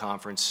 12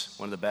 Conference,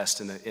 one of the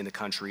best in the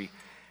country.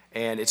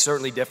 And it's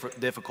certainly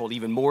difficult,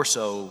 even more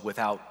so,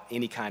 without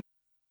any kind of...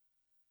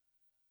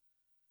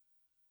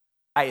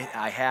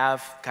 I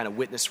have kind of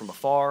witnessed from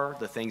afar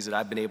the things that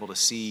I've been able to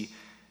see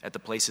at the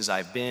places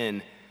I've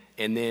been,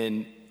 and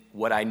then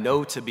what I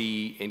know to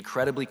be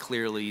incredibly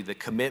clearly the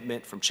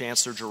commitment from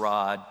Chancellor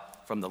Girard,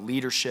 from the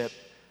leadership,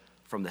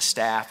 from the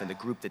staff and the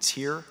group that's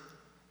here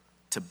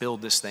to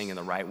build this thing in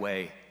the right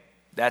way.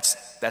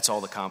 That's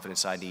all the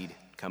confidence I need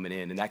coming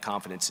in, and that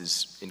confidence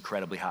is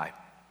incredibly high.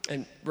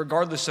 And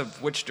regardless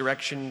of which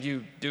direction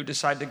you do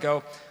decide to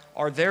go,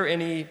 are there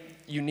any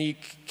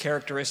unique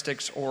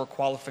characteristics or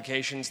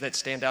qualifications that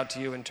stand out to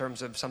you in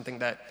terms of something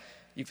that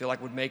you feel like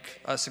would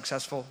make a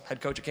successful head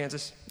coach at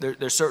Kansas?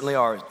 There certainly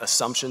are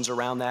assumptions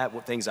around that,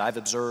 what things I've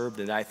observed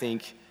that I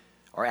think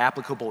are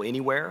applicable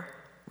anywhere,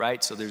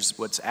 right? So there's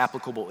what's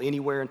applicable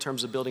anywhere in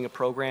terms of building a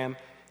program,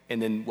 and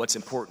then what's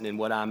important and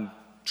what I'm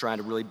trying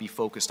to really be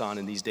focused on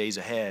in these days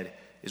ahead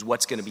is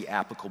what's going to be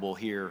applicable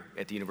here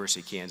at the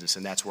University of Kansas,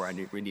 and that's where I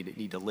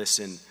need to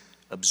listen,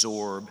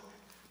 absorb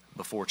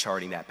before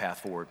charting that path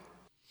forward.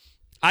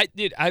 I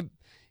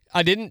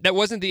didn't. That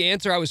wasn't the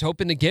answer I was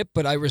hoping to get,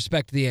 but I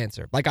respect the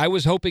answer. Like, I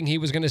was hoping he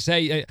was going to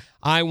say,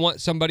 I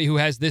want somebody who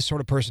has this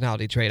sort of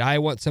personality trait. I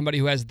want somebody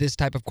who has this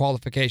type of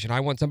qualification. I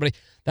want somebody.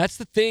 That's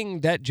the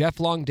thing that Jeff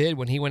Long did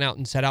when he went out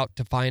and set out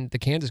to find the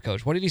Kansas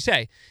coach. What did he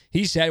say?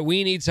 He said,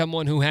 we need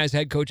someone who has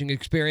head coaching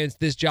experience.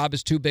 This job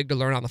is too big to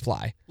learn on the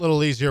fly. A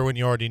little easier when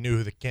you already knew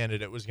who the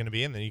candidate was going to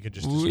be, and then you could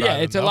just describe Yeah,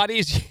 it's them, a lot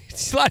easier.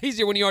 It's a lot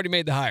easier when you already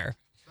made the hire.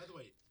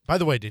 By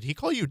the way, did he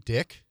call you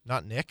Dick,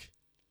 not Nick?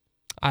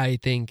 I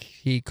think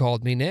he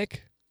called me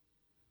Nick.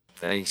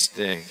 Thanks,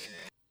 Dick.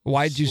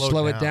 Why'd you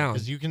slow it down?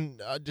 Because you can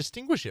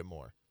distinguish it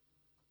more.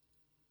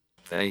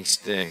 Thanks,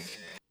 Dick.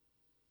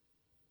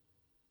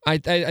 I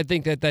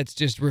think that's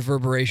just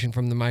reverberation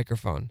from the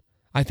microphone.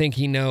 I think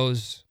he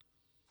knows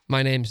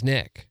my name's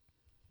Nick.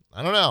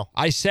 I don't know.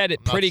 I said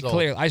it pretty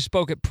clearly. I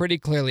spoke it pretty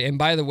clearly. And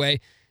by the way,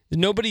 there's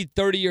nobody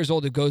 30 years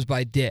old who goes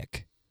by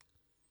Dick.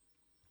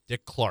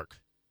 Dick Clark.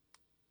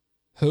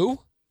 Who?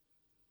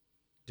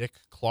 Dick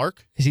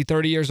Clark? Is he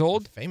 30 years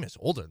old? Famous,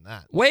 older than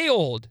that. Way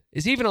old.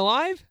 Is he even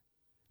alive?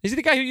 Is he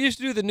the guy who used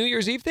to do the New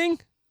Year's Eve thing?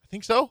 I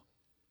think so.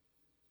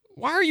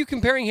 Why are you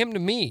comparing him to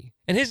me?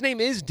 And his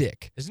name is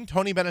Dick. Isn't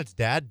Tony Bennett's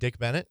dad Dick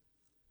Bennett?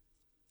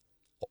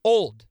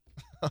 Old.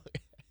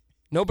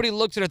 Nobody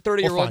looks at a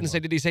 30-year-old and one. say,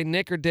 did he say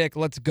Nick or Dick?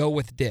 Let's go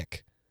with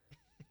Dick.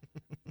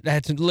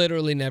 That's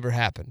literally never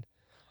happened.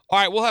 All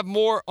right, we'll have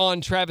more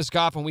on Travis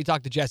Goff when we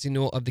talk to Jesse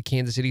Newell of the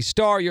Kansas City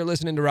Star. You're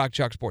listening to Rock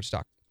Chalk Sports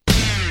Talk.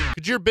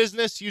 Could your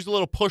business use a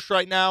little push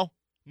right now?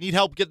 Need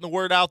help getting the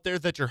word out there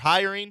that you're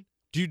hiring?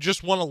 Do you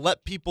just want to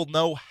let people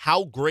know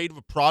how great of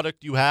a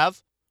product you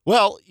have?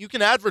 Well, you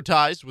can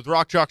advertise with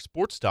Rock Chalk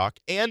Sports Talk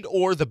and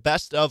or the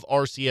Best of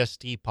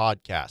RCST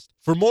podcast.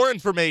 For more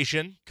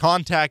information,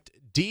 contact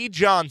D.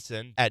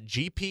 Johnson at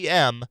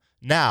gpmnow.com.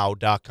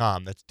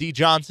 That's D.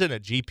 Johnson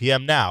at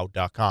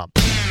gpmnow.com.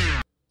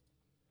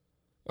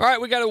 All right,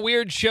 we got a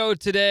weird show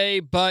today,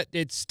 but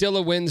it's still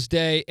a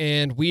Wednesday,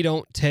 and we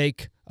don't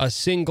take a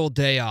single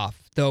day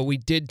off, though we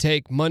did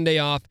take Monday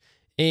off,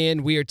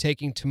 and we are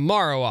taking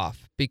tomorrow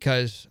off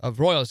because of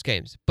Royals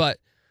games. But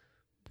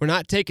we're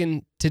not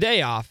taking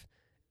today off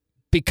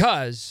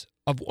because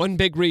of one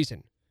big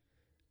reason,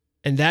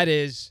 and that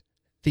is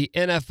the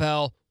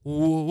NFL whip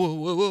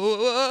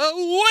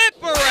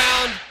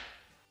around.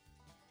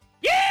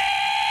 Yeah!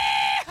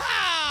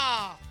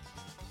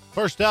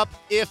 First up,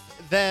 if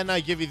then. I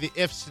give you the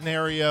if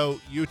scenario.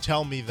 You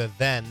tell me the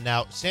then.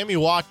 Now, Sammy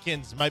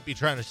Watkins might be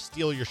trying to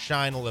steal your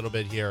shine a little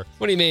bit here.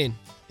 What do you mean?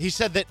 He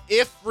said that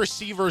if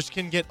receivers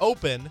can get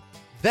open,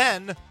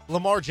 then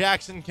Lamar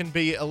Jackson can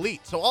be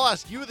elite. So I'll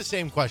ask you the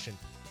same question.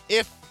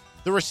 If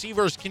the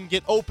receivers can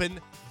get open,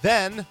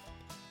 then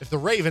if the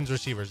Ravens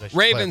receivers, I should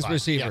Ravens clarify.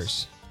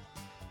 receivers.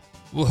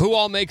 Yes. Well, who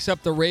all makes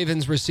up the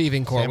Ravens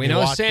receiving core? We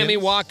know Sammy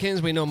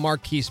Watkins. We know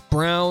Marquise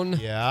Brown.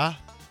 Yeah.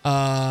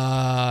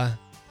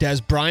 Des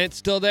Bryant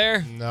still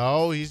there?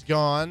 No, he's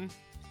gone.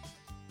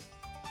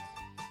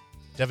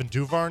 Devin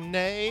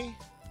Duvernay.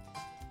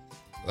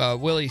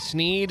 Willie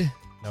Snead.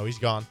 No, he's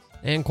gone.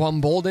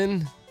 Anquan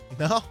Bolden.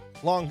 No,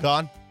 long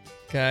gone.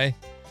 Okay.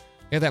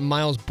 You got that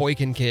Miles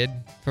Boykin kid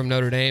from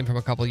Notre Dame from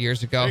a couple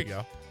years ago. There you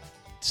go.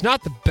 It's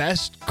not the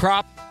best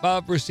crop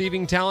of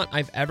receiving talent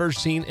I've ever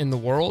seen in the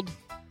world.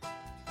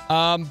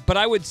 But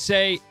I would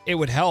say it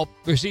would help.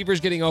 Receivers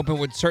getting open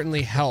would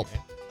certainly help.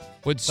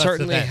 That's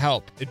the then.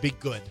 Help. It'd be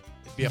good.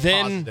 It'd be a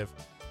Then positive.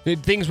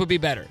 things would be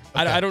better.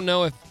 Okay. I don't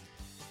know if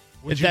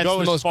Would you that's go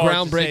the as most far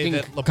as to say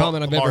groundbreaking that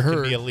comment I've Lamar ever can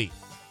heard. be elite?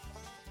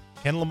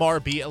 Can Lamar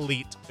be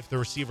elite if the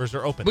receivers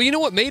are open? Well, you know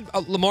what made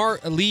Lamar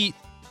elite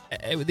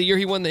the year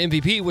he won the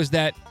MVP was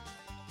that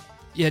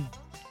you had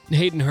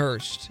Hayden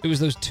Hurst. It was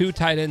those two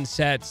tight end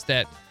sets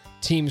that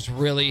teams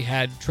really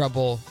had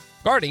trouble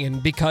guarding.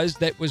 And because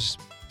that was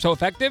so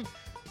effective,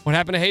 what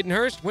happened to Hayden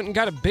Hurst? Went and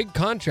got a big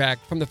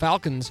contract from the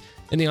Falcons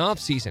in the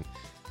offseason.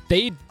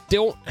 They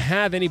don't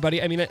have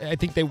anybody. I mean, I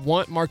think they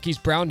want Marquise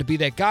Brown to be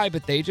that guy,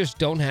 but they just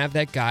don't have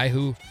that guy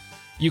who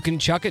you can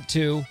chuck it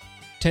to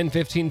 10,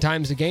 15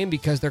 times a game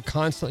because they're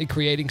constantly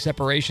creating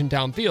separation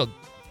downfield.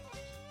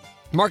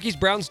 Marquise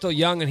Brown's still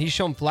young, and he's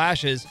shown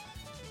flashes.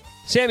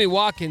 Sammy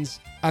Watkins,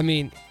 I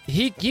mean,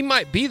 he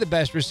might be the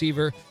best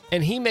receiver,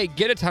 and he may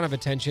get a ton of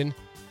attention,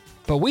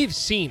 but we've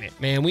seen it,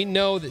 man. We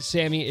know that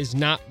Sammy is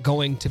not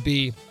going to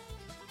be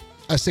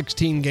a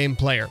 16-game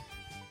player.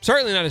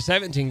 Certainly not a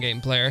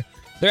 17-game player.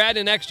 They're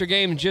adding an extra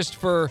game just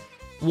for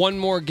one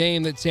more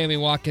game that Sammy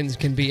Watkins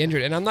can be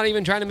injured. And I'm not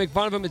even trying to make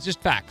fun of him. It's just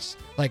facts.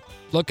 Like,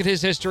 look at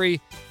his history.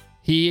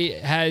 He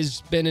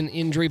has been an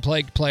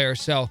injury-plagued player.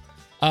 So,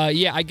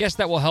 yeah, I guess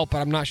that will help, but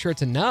I'm not sure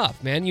it's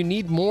enough, man. You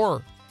need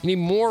more. You need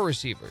more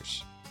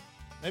receivers.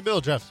 Maybe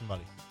they'll draft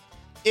somebody.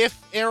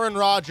 If Aaron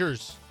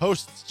Rodgers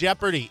hosts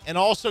Jeopardy and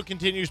also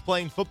continues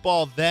playing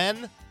football,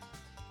 then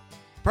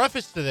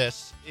preface to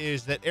this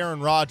is that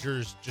Aaron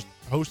Rodgers just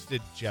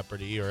hosted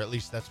Jeopardy, or at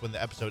least that's when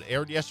the episode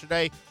aired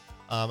yesterday.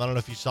 I don't know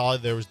if you saw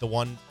it. There was the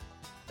one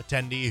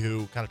attendee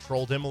who kind of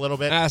trolled him a little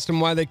bit. Asked him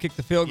why they kicked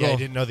the field goal. Yeah, he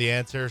didn't know the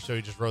answer, so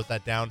he just wrote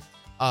that down.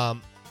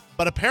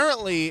 But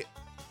apparently,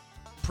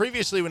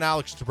 previously when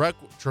Alex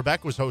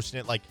Trebek was hosting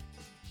it, like,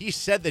 he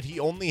said that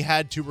he only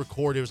had to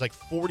record, it was like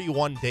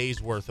 41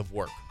 days worth of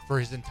work for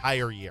his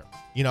entire year.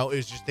 You know, it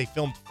was just, they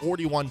filmed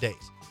 41 days.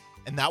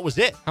 And that was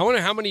it. I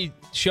wonder how many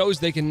shows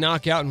they can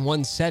knock out in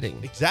one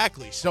setting.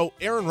 Exactly. So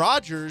Aaron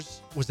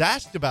Rodgers was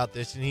asked about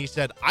this, and he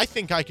said, I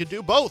think I could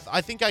do both. I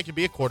think I could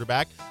be a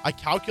quarterback. I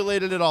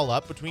calculated it all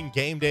up between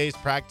game days,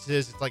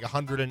 practices. It's like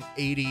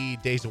 180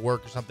 days of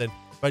work or something.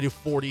 If I do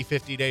 40,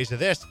 50 days of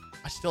this,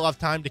 I still have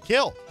time to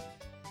kill.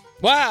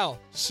 Wow.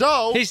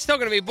 So he's still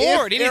going to be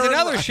bored. He needs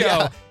another show.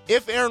 Yeah,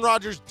 if Aaron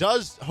Rodgers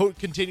does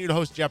continue to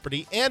host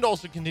Jeopardy and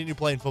also continue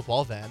playing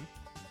football, then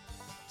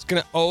it's going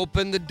to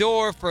open the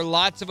door for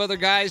lots of other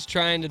guys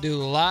trying to do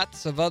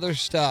lots of other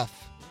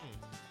stuff.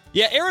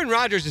 Yeah, Aaron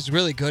Rodgers is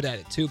really good at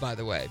it too, by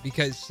the way,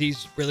 because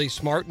he's really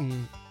smart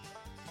and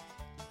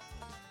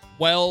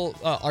well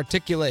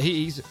articulate.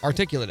 He's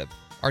articulative.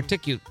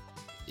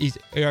 He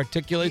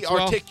articulates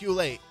well.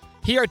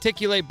 He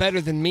articulate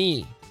better than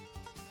me.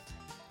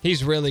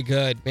 He's really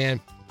good, man.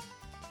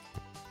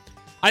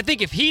 I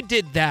think if he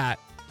did that,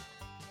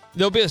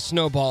 there'll be a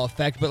snowball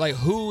effect, but like,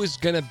 who is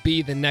going to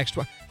be the next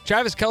one?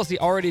 Travis Kelce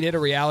already did a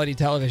reality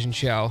television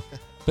show,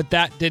 but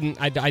that didn't,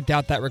 I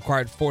doubt that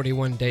required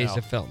 41 days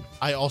of film.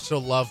 I also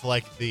love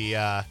like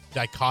the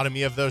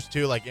dichotomy of those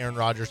two, like Aaron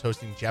Rodgers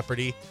hosting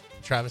Jeopardy,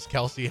 Travis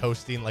Kelce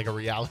hosting like a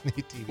reality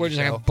TV Where just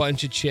show. like a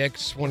bunch of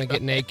chicks want to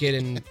get naked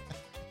and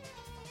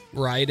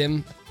ride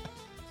him.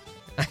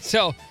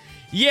 So,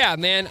 yeah,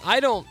 man, I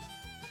don't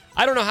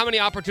know how many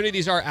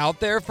opportunities are out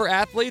there for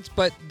athletes,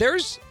 but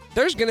there's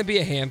going to be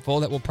a handful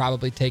that will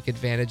probably take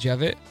advantage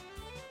of it.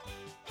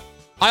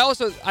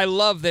 I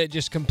love that it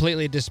just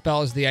completely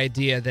dispels the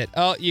idea that,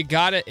 oh, you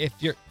got it if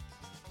you're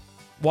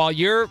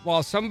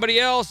while somebody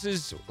else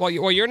is while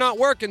you're not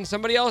working,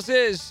 somebody else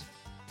is,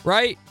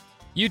 right?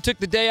 You took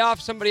the day off,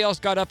 somebody else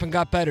got up and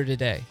got better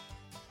today.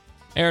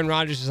 Aaron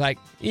Rodgers is like,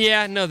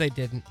 yeah, no, they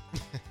didn't.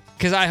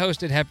 Because I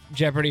hosted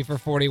Jeopardy for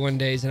 41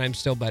 days and I'm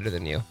still better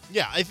than you.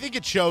 Yeah, I think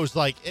it shows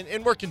like,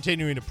 and we're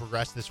continuing to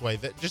progress this way,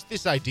 that just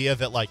this idea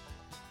that like,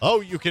 oh,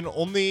 you can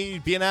only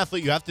be an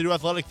athlete, you have to do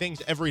athletic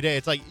things every day.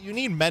 It's like, you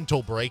need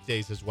mental break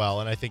days as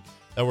well, and I think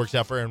that works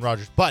out for Aaron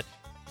Rodgers. But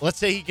let's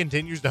say he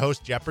continues to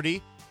host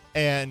Jeopardy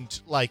and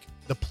like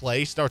the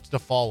play starts to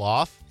fall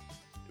off.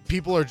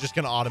 People are just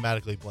going to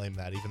automatically blame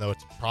that, even though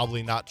it's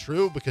probably not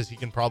true because he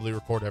can probably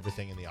record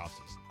everything in the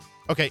offseason.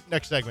 Okay,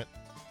 next segment.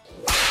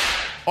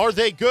 Are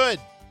they good?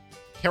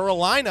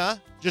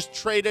 Carolina just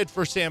traded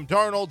for Sam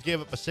Darnold,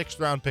 gave up a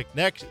 6th-round pick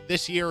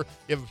this year,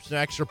 gave up some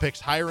extra picks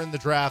higher in the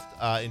draft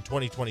in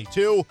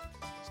 2022.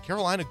 Is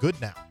Carolina good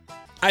now?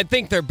 I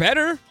think they're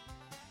better,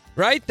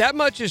 right? That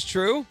much is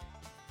true.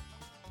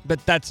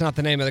 But that's not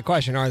the name of the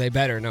question. Are they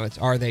better? No, it's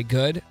are they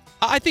good?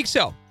 I think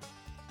so.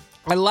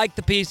 I like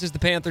the pieces the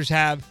Panthers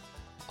have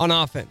on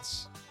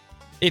offense.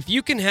 If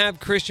you can have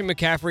Christian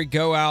McCaffrey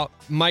go out,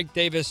 Mike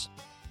Davis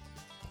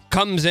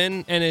comes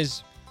in and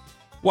is,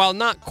 while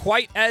not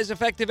quite as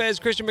effective as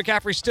Christian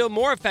McCaffrey, still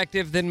more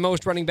effective than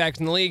most running backs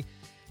in the league.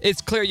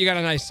 it's clear you got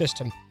a nice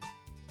system.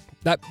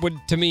 That would,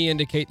 to me,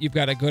 indicate you've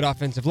got a good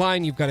offensive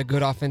line. You've got a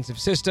good offensive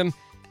system.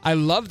 I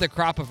love the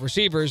crop of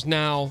receivers.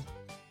 Now,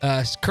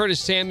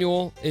 Curtis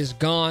Samuel is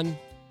gone.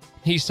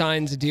 He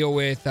signs a deal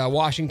with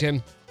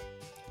Washington.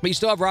 But you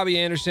still have Robbie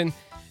Anderson,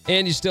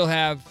 and you still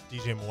have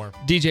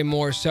DJ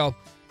Moore. So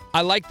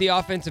I like the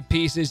offensive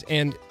pieces.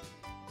 And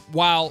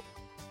while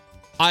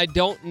I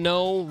don't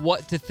know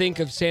what to think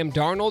of Sam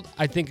Darnold,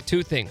 I think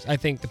two things. I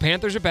think the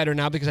Panthers are better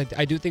now because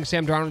I do think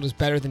Sam Darnold is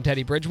better than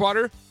Teddy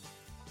Bridgewater.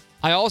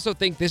 I also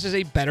think this is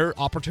a better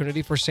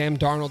opportunity for Sam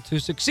Darnold to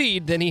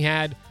succeed than he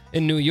had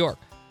in New York.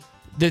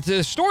 The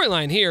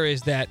storyline here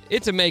is that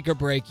it's a make or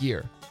break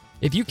year.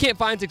 If you can't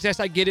find success,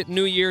 I get it,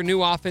 new year,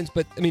 new offense,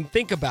 but I mean,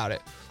 think about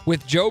it.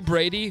 With Joe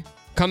Brady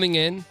coming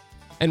in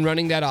and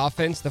running that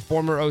offense, the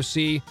former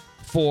OC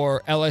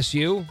for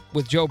LSU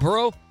with Joe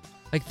Burrow,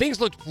 like things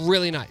looked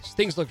really nice.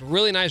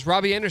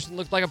 Robbie Anderson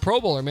looked like a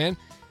Pro Bowler, man.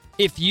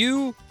 If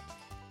you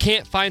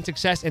can't find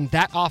success in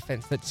that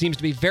offense that seems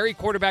to be very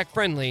quarterback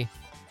friendly,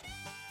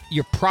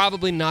 you're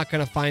probably not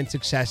going to find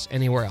success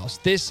anywhere else.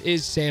 This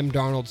is Sam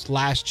Darnold's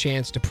last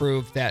chance to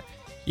prove that,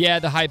 yeah,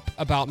 the hype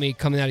about me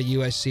coming out of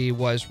USC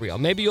was real.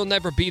 Maybe you'll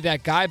never be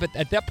that guy, but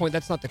at that point,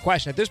 that's not the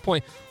question. At this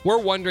point, we're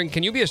wondering,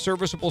 can you be a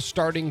serviceable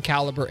starting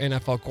caliber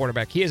NFL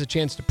quarterback? He has a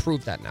chance to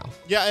prove that now.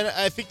 Yeah, and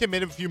I think they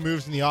made a few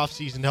moves in the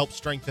offseason to help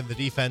strengthen the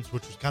defense,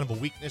 which was kind of a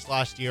weakness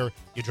last year.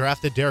 You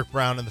drafted Derek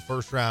Brown in the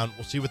first round.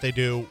 We'll see what they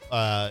do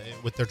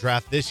with their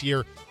draft this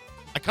year.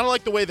 I kind of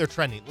like the way they're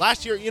trending.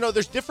 Last year,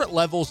 there's different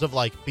levels of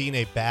like being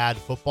a bad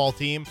football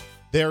team.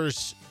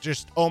 There's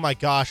just, oh my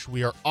gosh,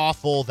 we are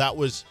awful. That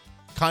was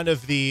kind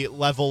of the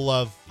level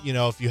of,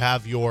 if you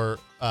have your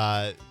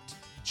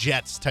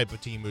Jets type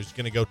of team who's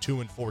going to go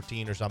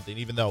 2-14 or something,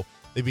 even though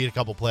they beat a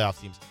couple playoff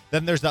teams.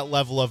 Then there's that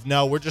level of,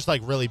 no, we're just like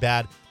really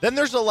bad. Then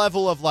there's a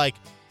level of like,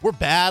 we're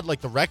bad,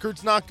 like the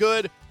record's not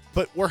good,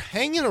 but we're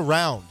hanging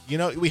around.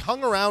 We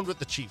hung around with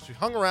the Chiefs. We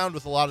hung around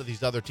with a lot of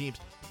these other teams.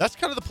 That's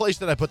kind of the place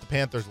that I put the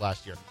Panthers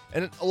last year.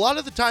 And a lot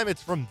of the time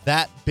it's from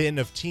that bin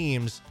of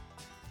teams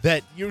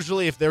that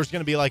usually if there's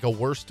going to be like a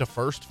worst to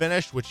first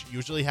finish, which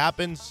usually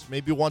happens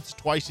maybe once,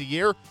 twice a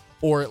year,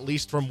 or at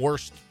least from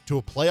worst to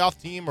a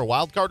playoff team or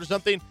wild card or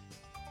something,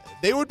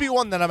 they would be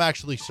one that I'm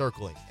actually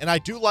circling. And I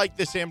do like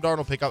this Sam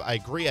Darnold pickup. I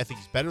agree. I think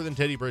he's better than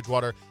Teddy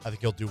Bridgewater. I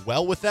think he'll do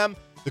well with them.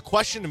 The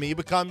question to me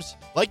becomes,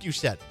 like you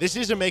said, this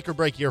is a make or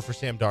break year for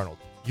Sam Darnold.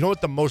 You know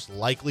what the most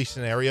likely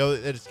scenario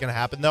that it's going to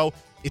happen, though?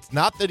 It's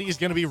not that he's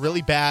going to be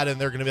really bad and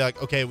they're going to be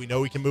like, okay, we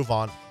know we can move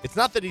on. It's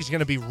not that he's going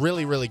to be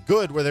really, really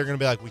good where they're going to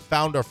be like, we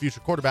found our future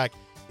quarterback.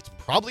 It's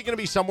probably going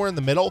to be somewhere in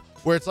the middle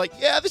where it's like,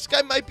 yeah, this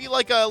guy might be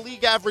like a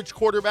league average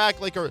quarterback,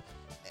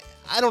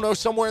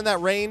 somewhere in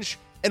that range.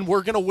 And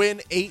we're going to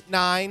win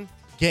 8-9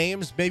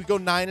 games, maybe go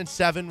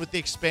 9-7 with the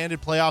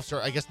expanded playoffs,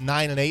 or I guess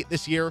 9-8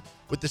 this year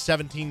with the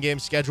 17-game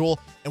schedule.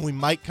 And we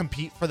might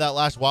compete for that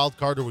last wild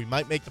card, or we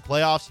might make the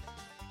playoffs.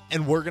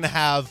 And we're going to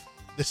have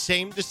the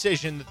same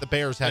decision that the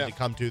Bears had to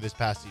come to this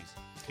past season.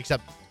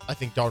 Except I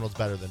think Darnold's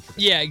better than Trubisky.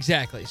 Yeah,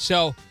 exactly.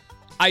 So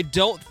I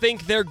don't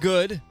think they're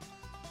good,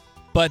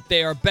 but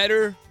they are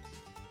better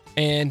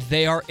and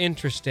they are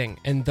interesting.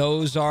 And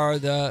those are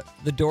the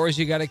doors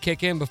you got to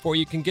kick in before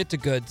you can get to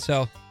good.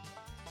 So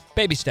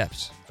baby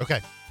steps.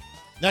 Okay.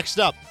 Next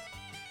up,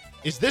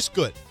 is this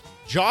good?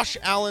 Josh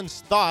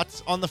Allen's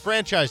thoughts on the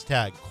franchise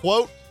tag.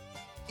 Quote,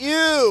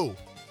 ew.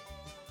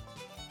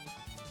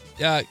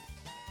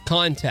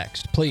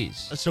 Context,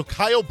 please. So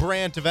Kyle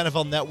Brandt of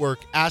NFL Network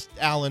asked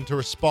Allen to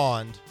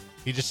respond.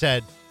 He just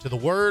said, to the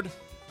word,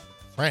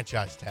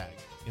 franchise tag.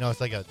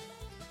 It's like a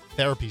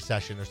therapy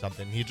session or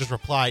something. He just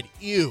replied,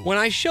 ew. When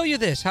I show you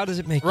this, how does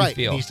it make you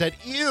feel? And he said,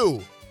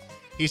 ew.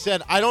 He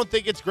said, I don't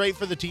think it's great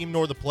for the team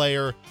nor the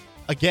player.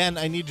 Again,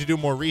 I need to do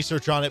more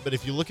research on it, but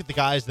if you look at the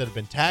guys that have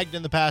been tagged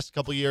in the past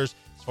couple years,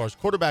 as far as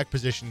quarterback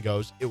position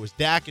goes, it was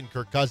Dak and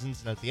Kirk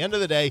Cousins, and at the end of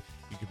the day,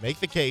 you could make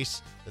the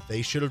case that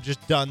they should have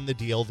just done the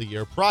deal the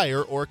year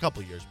prior or a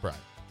couple years prior.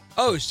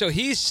 Oh, so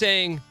he's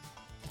saying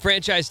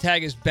franchise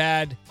tag is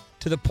bad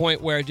to the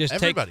point where just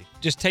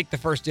take the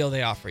first deal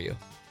they offer you.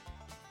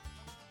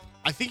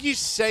 I think he's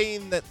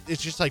saying that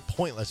it's just like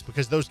pointless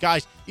because those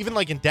guys, even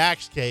like in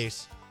Dak's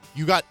case,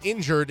 you got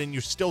injured and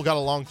you still got a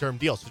long-term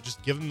deal. So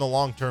just give them the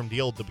long-term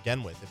deal to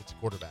begin with if it's a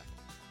quarterback.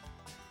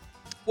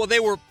 Well, they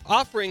were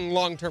offering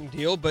long-term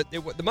deal, but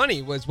the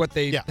money was what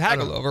they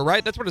haggled over,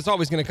 right? That's what it's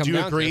always going to come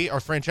down to. Do you agree? Are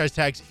franchise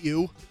tags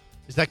ew?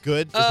 Is that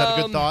good? Is that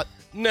a good thought?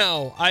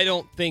 No, I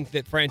don't think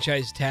that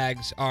franchise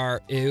tags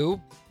are ew.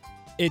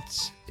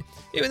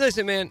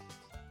 Listen, man,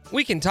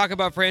 we can talk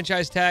about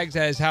franchise tags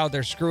as how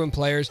they're screwing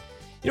players.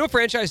 You know what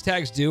franchise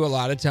tags do a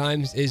lot of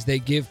times is they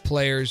give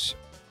players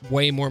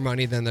way more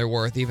money than they're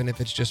worth, even if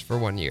it's just for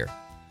 1 year.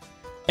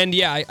 And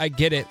yeah, I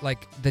get it.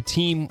 Like the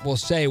team will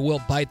say,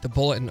 we'll bite the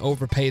bullet and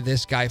overpay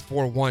this guy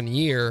for 1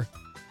 year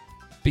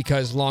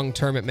because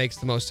long-term it makes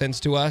the most sense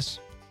to us.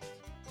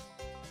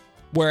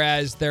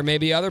 Whereas there may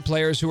be other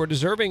players who are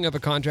deserving of a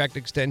contract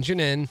extension,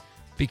 and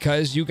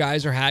because you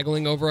guys are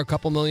haggling over a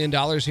couple $1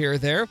 million here or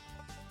there,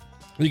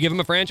 You give him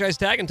a franchise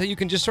tag until you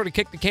can just sort of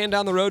kick the can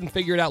down the road and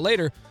figure it out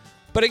later.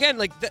 But again,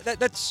 like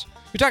that's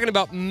you're talking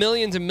about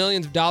millions and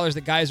millions of dollars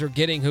that guys are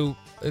getting who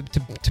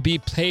to be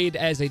paid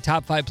as a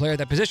top 5 player at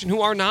that position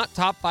who are not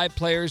top 5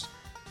 players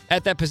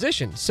at that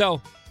position.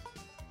 So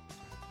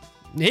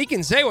he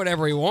can say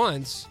whatever he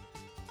wants.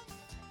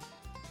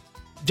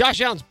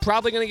 Josh Allen's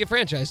probably going to get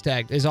franchise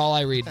tagged is all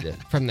I read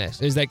from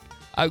this. Is like,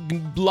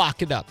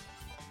 lock it up.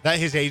 That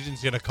his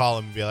agent's going to call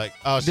him and be like,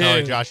 oh,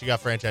 sorry, Dude. Josh, you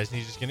got franchised. And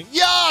he's just going to,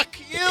 yuck,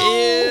 ew.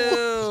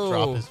 Just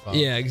drop his phone.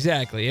 Yeah,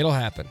 exactly. It'll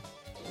happen.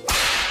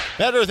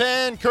 Better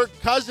than Kirk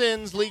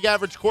Cousins, league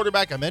average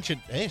quarterback. I mentioned,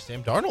 hey,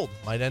 Sam Darnold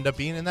might end up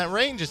being in that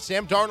range. Is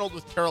Sam Darnold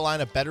with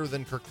Carolina better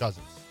than Kirk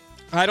Cousins?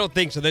 I don't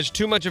think so. There's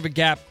too much of a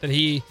gap that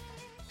he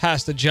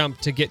has to jump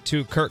to get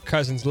to Kirk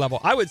Cousins' level.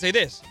 I would say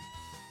this.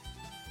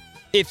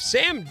 If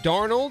Sam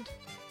Darnold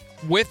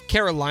with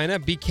Carolina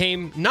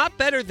became not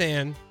better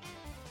than,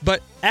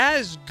 but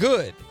as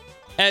good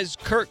as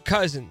Kirk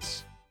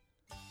Cousins,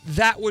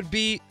 that would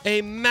be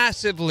a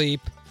massive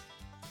leap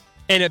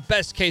and a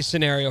best-case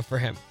scenario for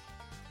him.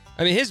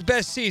 I mean, his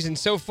best season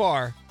so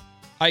far,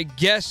 I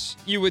guess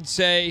you would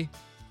say,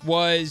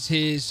 was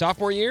his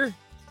sophomore year.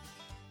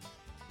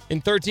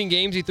 In 13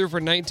 games, he threw for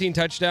 19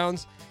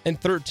 touchdowns and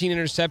 13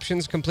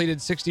 interceptions, completed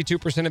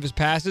 62% of his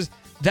passes.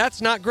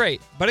 That's not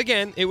great. But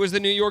again, it was the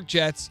New York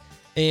Jets,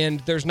 and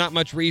there's not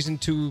much reason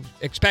to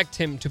expect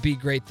him to be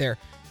great there.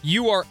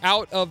 You are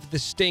out of the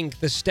stench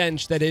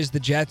that is the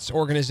Jets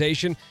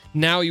organization.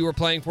 Now you are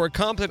playing for a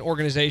competent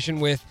organization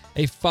with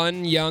a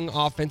fun, young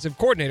offensive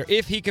coordinator.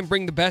 If he can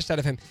bring the best out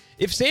of him.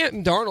 If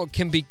Sam Darnold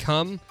can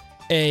become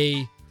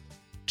a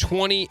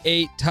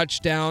 28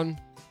 touchdown,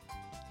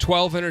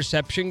 12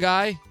 interception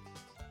guy,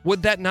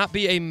 would that not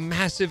be a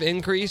massive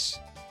increase?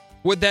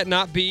 Would that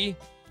not be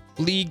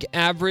league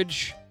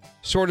average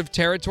sort of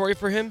territory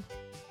for him?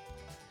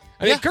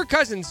 I mean, Kirk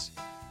Cousins,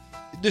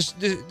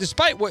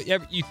 despite what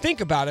you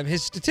think about him,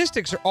 his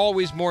statistics are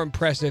always more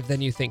impressive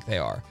than you think they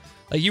are.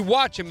 Like, you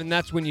watch him, and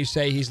that's when you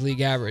say he's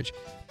league average.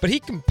 But he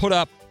can put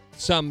up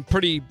some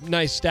pretty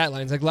nice stat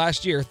lines. Like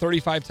last year,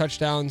 35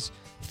 touchdowns,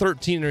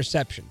 13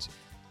 interceptions.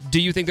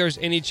 Do you think there's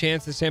any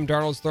chance that Sam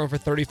Darnold's thrown for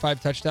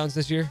 35 touchdowns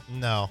this year?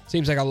 No.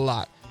 Seems like a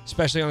lot,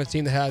 especially on a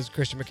team that has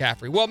Christian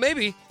McCaffrey. Well,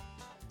 maybe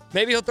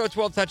he'll throw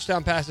 12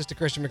 touchdown passes to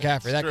Christian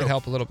McCaffrey. That could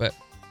help a little bit.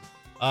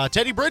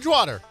 Teddy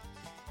Bridgewater.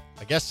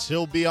 I guess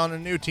he'll be on a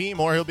new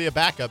team or he'll be a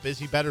backup. Is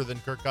he better than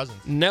Kirk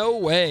Cousins? No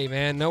way,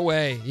 man. No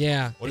way.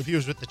 Yeah. What if he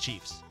was with the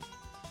Chiefs?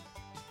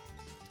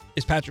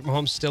 Is Patrick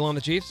Mahomes still on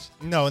the Chiefs?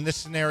 No, in this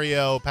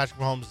scenario, Patrick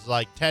Mahomes is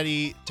like,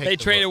 Teddy, they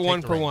traded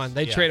one for one.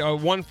 They trade a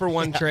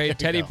 1-for-1 trade.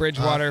 Teddy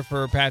Bridgewater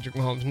for Patrick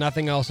Mahomes.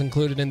 Nothing else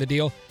included in the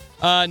deal.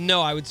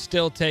 No, I would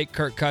still take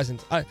Kirk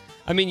Cousins. I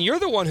mean, you're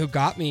the one who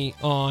got me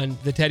on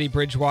the Teddy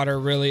Bridgewater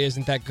really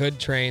isn't that good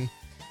train.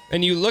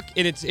 And you look,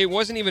 and it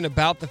wasn't even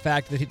about the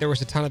fact that there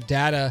was a ton of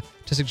data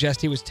to suggest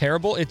he was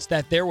terrible. It's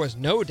that there was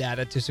no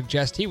data to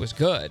suggest he was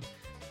good,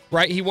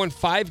 right? He won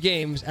 5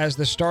 games as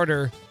the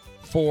starter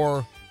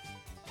for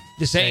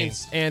the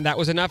Saints, and that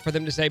was enough for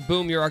them to say,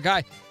 boom, you're our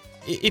guy.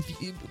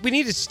 We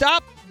need to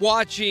stop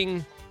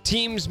watching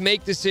teams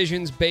make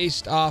decisions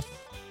based off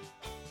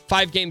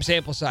 5-game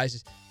sample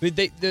sizes.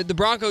 The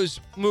Broncos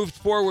moved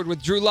forward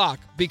with Drew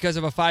Lock because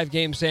of a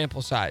 5-game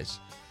sample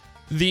size.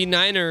 The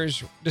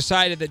Niners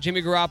decided that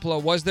Jimmy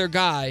Garoppolo was their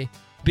guy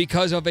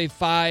because of a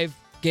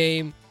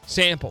 5-game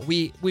sample.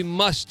 We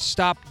must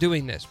stop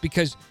doing this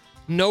because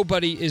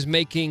nobody is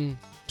making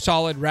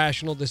solid,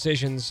 rational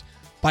decisions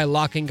by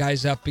locking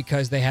guys up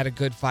because they had a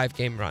good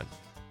 5-game run.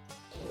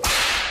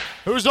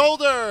 Who's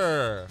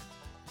older?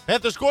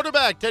 Panthers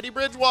quarterback, Teddy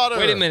Bridgewater.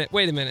 Wait a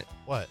minute.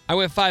 What? I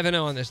went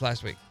 5-0 on this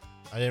last week.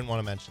 I didn't want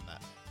to mention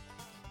that.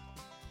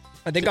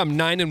 I think I'm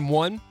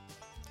 9-1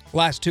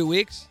 last 2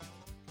 weeks.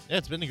 Yeah,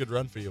 it's been a good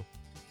run for you.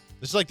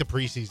 This is like the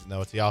preseason,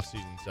 though. It's the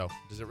offseason, so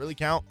does it really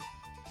count?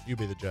 You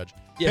be the judge.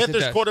 Yes,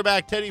 Panthers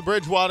quarterback Teddy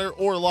Bridgewater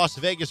or Las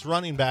Vegas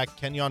running back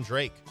Kenyon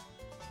Drake?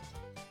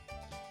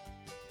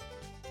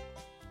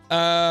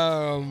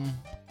 I'll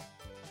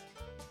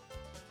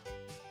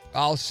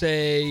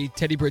say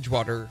Teddy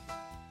Bridgewater.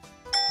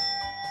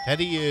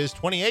 Teddy is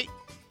 28.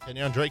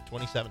 Kenyon Drake,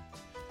 27.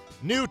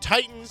 New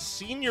Titans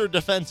senior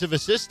defensive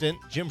assistant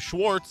Jim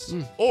Schwartz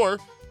or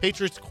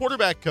Patriots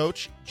quarterback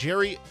coach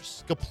Jerry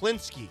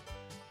Skuplinski.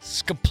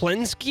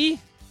 Skuplinski?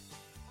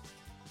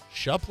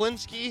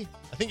 Shuplinski?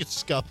 I think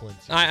it's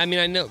Skuplinski. I mean,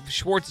 I know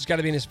Schwartz has got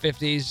to be in his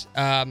 50s.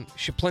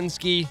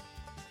 Shuplinski,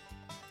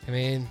 I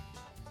mean,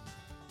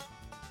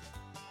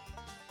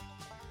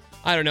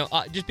 I don't know.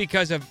 Just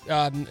because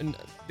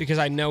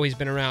I know he's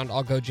been around,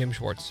 I'll go Jim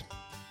Schwartz.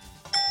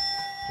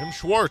 Jim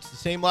Schwartz, the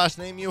same last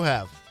name you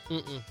have.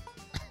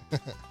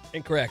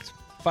 Incorrect.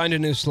 Find a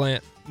new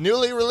slant.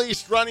 Newly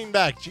released running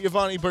back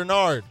Giovanni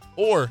Bernard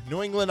or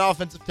New England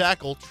offensive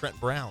tackle Trent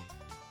Brown.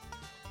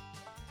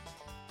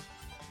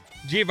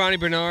 Giovanni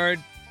Bernard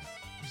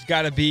has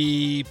got to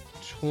be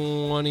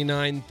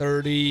 29,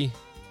 30.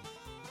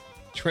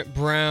 Trent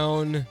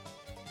Brown.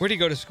 Where'd he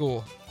go to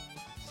school?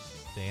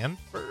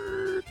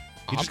 Stanford.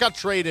 He just got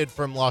traded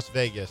from Las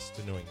Vegas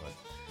to New England.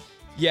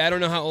 Yeah, I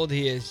don't know how old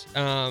he is.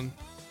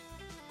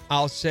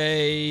 I'll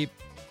say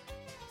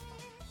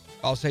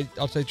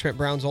Trent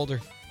Brown's older.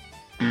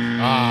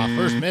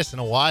 First miss in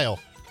a while.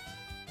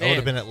 That would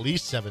have Man. been at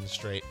least 7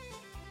 straight.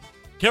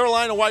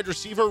 Carolina wide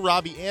receiver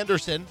Robbie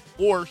Anderson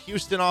or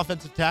Houston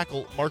offensive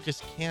tackle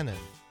Marcus Cannon.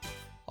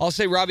 I'll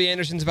say Robbie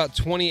Anderson's about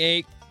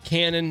 28.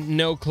 Cannon,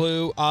 no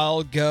clue.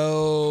 I'll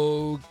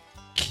go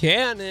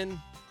Cannon.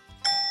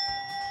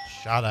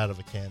 Shot out of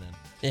a cannon.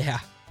 Yeah.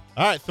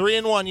 All right,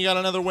 3-1. You got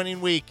another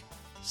winning week.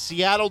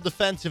 Seattle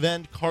defensive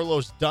end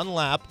Carlos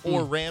Dunlap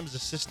or Rams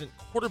assistant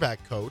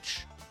quarterback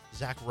coach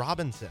Zach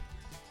Robinson.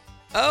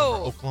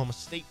 Oh. Oklahoma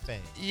State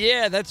fame.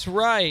 Yeah, that's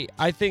right.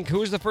 I think,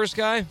 who was the first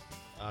guy?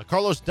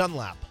 Carlos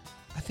Dunlap.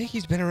 I think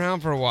he's been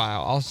around for a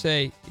while. I'll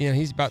say,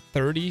 he's about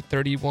 30,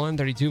 31,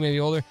 32, maybe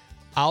older.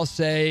 I'll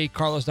say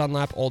Carlos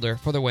Dunlap older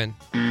for the win.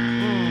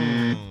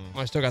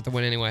 I still got the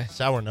win anyway.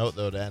 Sour note,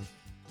 though, Dan.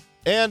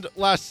 And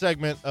last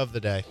segment of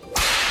the day.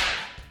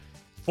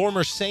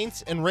 Former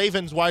Saints and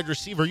Ravens wide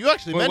receiver. You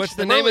actually mentioned what's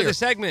the him name earlier. of the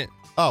segment?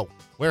 Oh,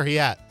 where he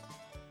at?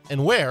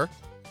 And where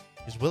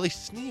is Willie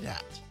Snead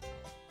at?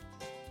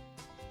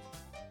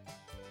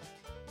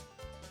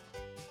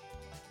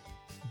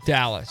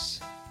 Dallas.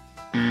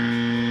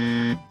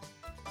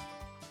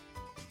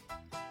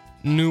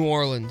 New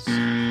Orleans.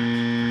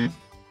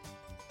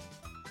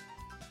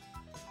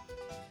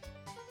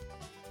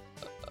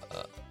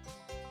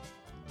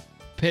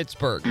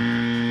 Pittsburgh.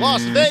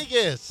 Las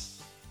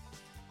Vegas.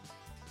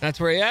 That's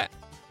where he at?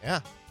 Yeah.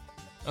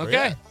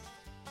 Okay.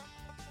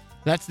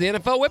 That's the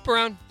NFL Whip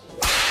Around.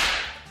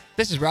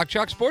 This is Rock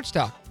Chalk Sports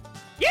Talk.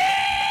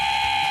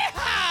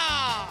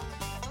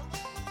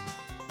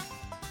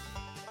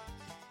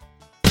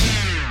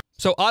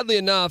 So oddly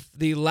enough,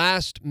 the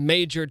last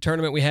major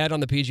tournament we had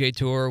on the PGA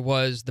Tour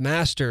was the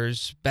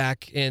Masters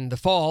back in the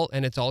fall,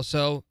 and it's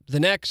also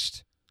the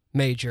next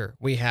major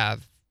we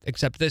have,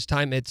 except this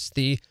time it's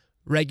the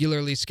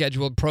regularly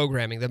scheduled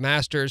programming. The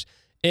Masters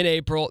in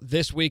April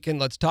this weekend.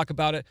 Let's talk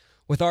about it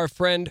with our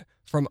friend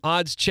from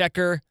Odds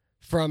Checker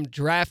from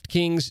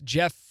DraftKings.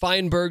 Jeff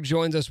Feinberg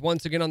joins us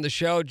once again on the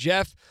show.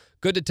 Jeff,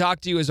 good to talk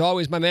to you as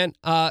always, my man.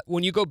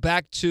 When you go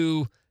back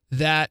to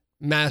that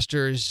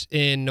Masters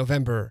in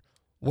November,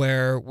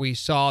 where we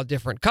saw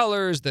different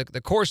colors,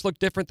 the course looked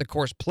different, the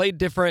course played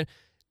different,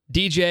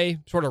 DJ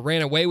sort of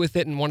ran away with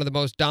it in one of the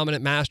most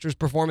dominant Masters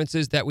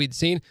performances that we'd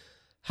seen.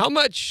 How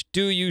much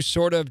do you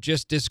sort of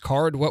just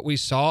discard what we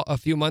saw a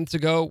few months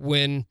ago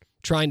when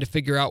trying to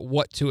figure out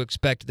what to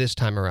expect this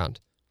time around?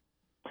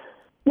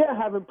 Yeah, I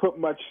haven't put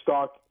much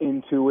stock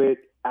into it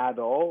at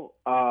all.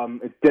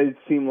 It did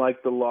seem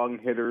like the long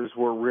hitters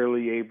were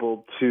really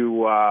able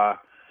to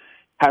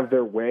have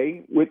their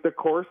way with the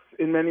course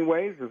in many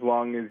ways, as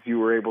long as you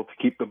were able to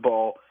keep the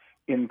ball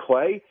in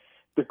play.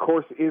 The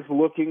course is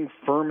looking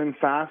firm and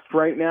fast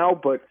right now,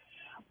 but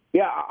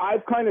yeah,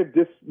 I've kind of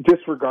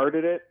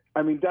disregarded it.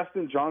 I mean,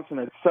 Dustin Johnson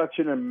had such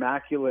an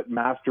immaculate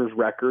Masters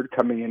record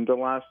coming into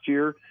last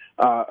year,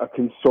 a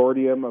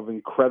consortium of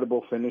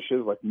incredible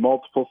finishes, like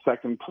multiple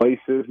second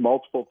places,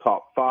 multiple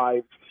top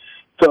fives.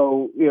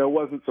 So, it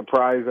wasn't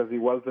surprised as he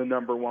was the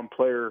number one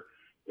player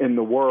in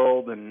the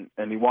world and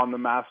he won the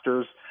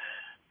Masters.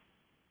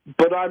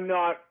 But I'm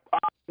not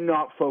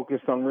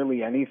focused on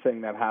really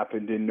anything that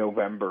happened in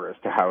November as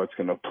to how it's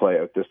going to play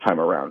out this time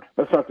around.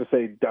 That's not to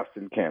say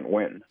Dustin can't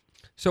win.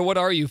 So what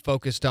are you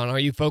focused on? Are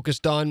you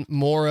focused on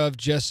more of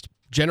just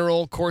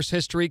general course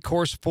history,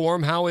 course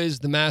form? How is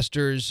the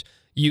Masters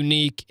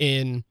unique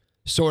in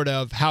sort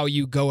of how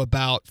you go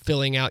about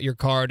filling out your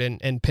card and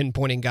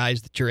pinpointing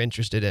guys that you're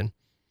interested in?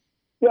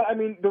 Yeah, I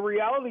mean, the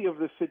reality of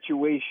the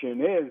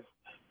situation is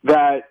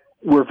that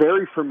we're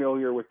very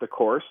familiar with the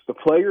course. The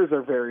players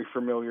are very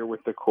familiar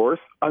with the course.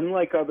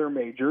 Unlike other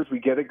majors, we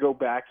get to go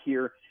back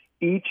here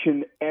each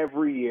and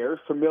every year.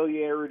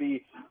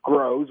 Familiarity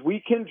grows.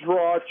 We can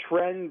draw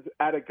trends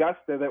at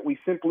Augusta that we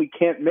simply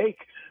can't make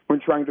when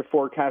trying to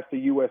forecast a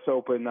U.S.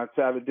 Open that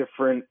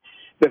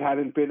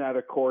hadn't been at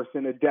a course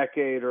in a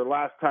decade, or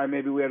last time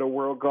maybe we had a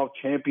World Golf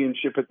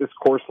Championship at this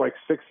course like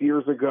 6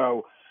 years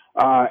ago,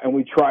 and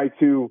we try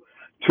to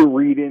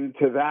read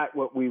into that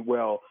what we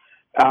will.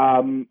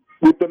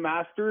 With the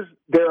Masters,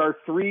 there are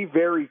three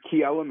very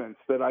key elements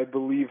that I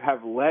believe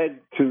have led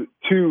to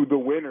the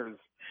winners,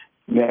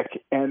 Nick,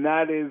 and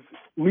that is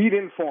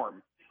lead-in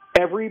form.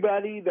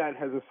 Everybody that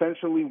has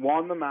essentially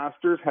won the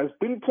Masters has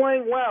been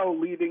playing well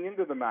leading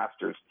into the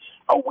Masters.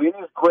 A win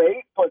is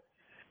great, but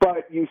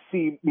you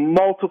see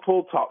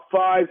multiple top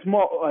fives,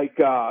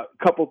 a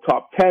couple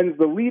top tens.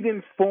 The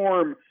lead-in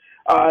form,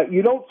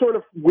 you don't sort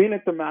of win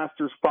at the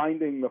Masters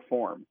finding the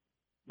form.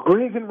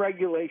 Greens and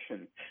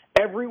regulation.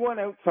 Everyone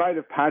outside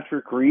of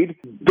Patrick Reed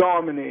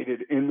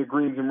dominated in the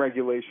greens and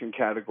regulation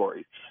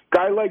category.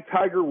 Guy like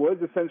Tiger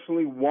Woods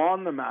essentially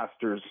won the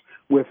Masters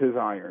with his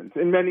irons.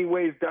 In many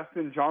ways,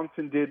 Dustin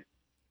Johnson did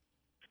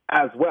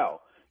as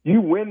well.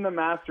 You win the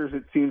Masters,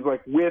 it seems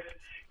like, with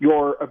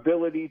your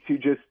ability to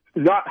just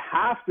not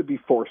have to be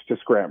forced to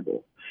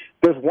scramble.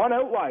 There's one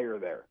outlier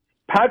there.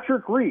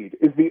 Patrick Reed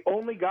is the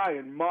only guy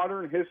in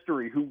modern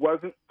history who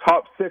wasn't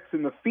top six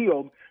in the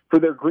field for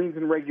their greens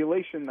in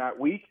regulation that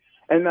week.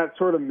 And that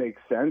sort of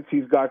makes sense.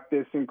 He's got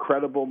this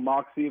incredible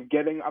moxie of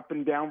getting up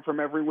and down from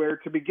everywhere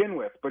to begin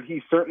with, but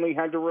he certainly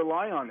had to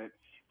rely on it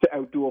to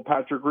outduel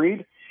Patrick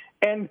Reed.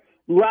 And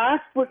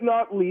last but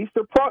not least,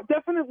 or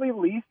definitely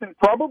least and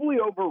probably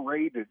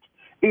overrated,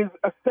 is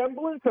a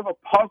semblance of a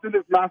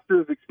positive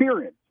Masters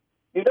experience.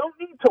 You don't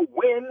need to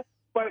win,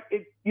 but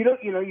you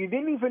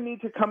didn't even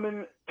need to come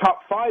in top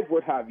 5,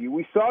 what have you.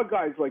 We saw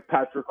guys like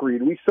Patrick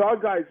Reed. We saw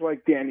guys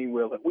like Danny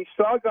Willett. We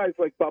saw guys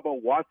like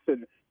Bubba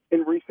Watson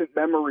in recent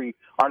memory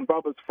on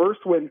Bubba's first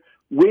win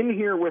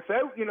here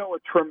without, a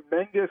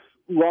tremendous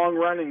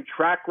long-running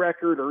track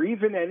record or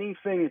even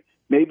anything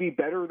maybe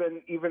better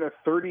than even a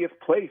 30th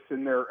place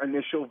in their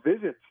initial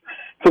visits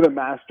to the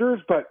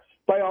Masters. But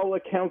by all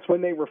accounts,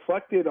 when they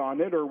reflected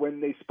on it or when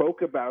they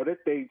spoke about it,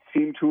 they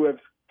seem to have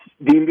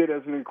deemed it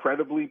as an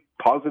incredibly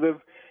positive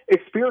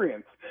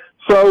experience.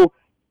 So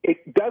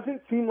it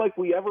doesn't seem like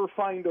we ever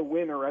find a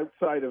winner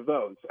outside of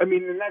those. I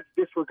mean, and that's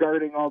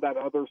disregarding all that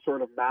other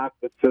sort of math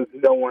that says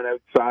no one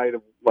outside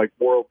of like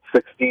World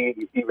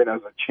 16 even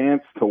has a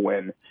chance to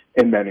win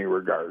in many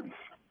regards.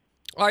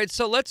 All right,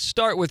 so let's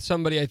start with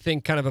somebody I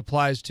think kind of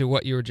applies to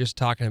what you were just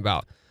talking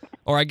about.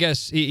 Or I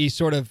guess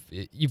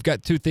you've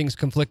got two things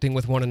conflicting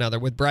with one another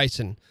with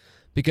Bryson,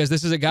 because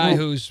this is a guy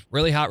who's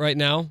really hot right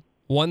now,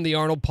 won the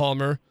Arnold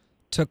Palmer,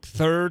 took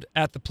third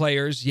at the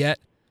Players, yet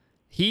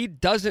he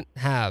doesn't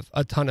have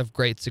a ton of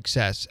great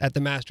success at the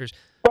Masters.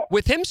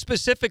 With him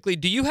specifically,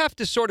 do you have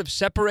to sort of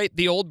separate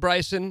the old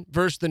Bryson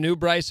versus the new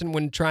Bryson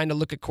when trying to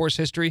look at course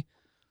history?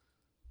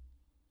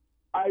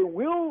 I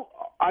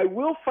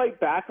will fight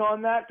back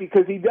on that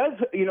because he does,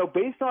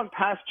 based on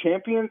past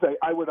champions,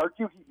 I would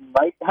argue he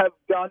might have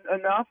done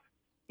enough.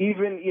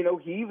 Even,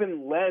 he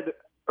even led,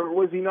 or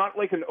was he not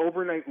like an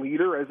overnight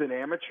leader as an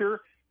amateur?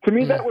 To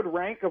me, that would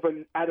rank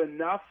at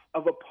enough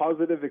of a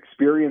positive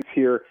experience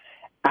here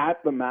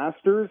at the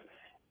Masters.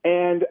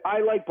 And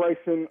I like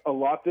Bryson a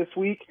lot this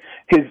week.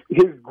 His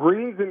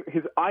greens and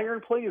his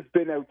iron play has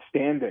been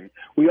outstanding.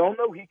 We all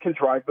know he can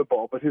drive the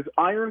ball, but his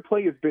iron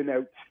play has been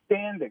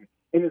outstanding.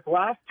 In his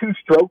last 2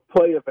 stroke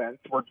play events,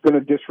 we're going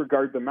to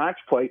disregard the match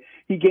play,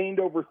 he gained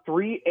over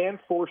 3 and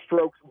 4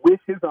 strokes with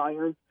his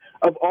irons.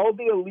 Of all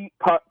the elite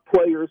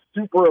players,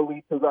 super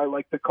elites as I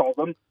like to call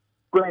them,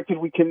 granted,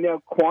 we can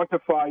now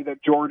quantify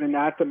that Jordan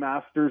at the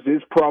Masters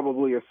is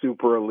probably a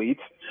super elite.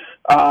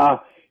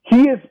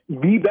 He is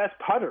the best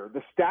putter.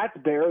 The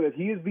stats bear that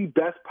he is the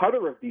best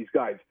putter of these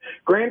guys.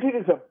 Granted,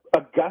 his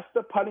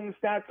Augusta putting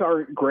stats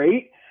aren't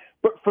great,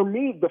 but for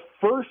me, the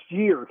first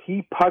year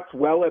he putts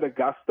well at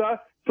Augusta,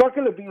 it's not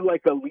going to be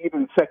like a lead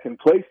in second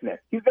place,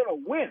 Nick. He's going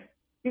to win.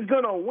 He's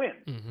going to win.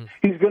 Mm-hmm.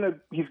 He's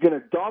going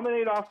to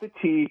dominate off the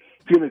tee.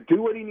 He's going to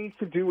do what he needs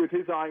to do with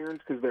his irons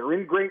because they're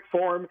in great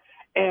form,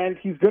 and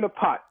he's going to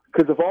putt.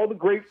 Because of all the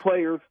great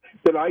players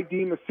that I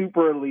deem a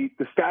super elite,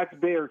 the stats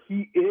bear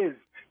he is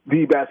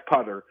the best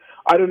putter.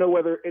 I don't know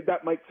whether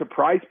that might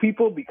surprise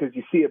people because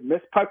you see him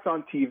miss putts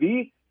on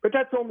TV, but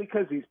that's only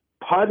because he's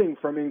putting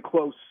from in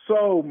close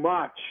so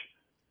much.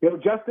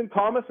 Justin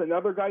Thomas,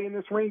 another guy in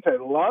this range I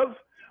love,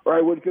 or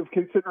I would have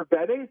considered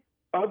betting,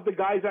 of the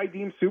guys I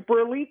deem super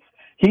elites,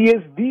 he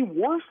is the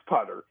worst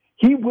putter.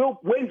 He will,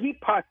 when he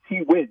putts,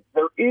 he wins.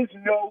 There is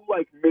no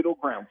middle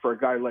ground for a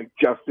guy like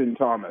Justin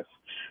Thomas.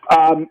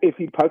 If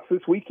he putts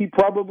this week, he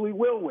probably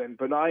will win,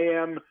 but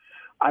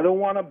I don't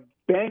want to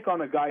bank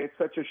on a guy at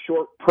such a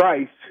short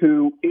price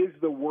who is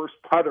the worst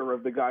putter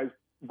of the guys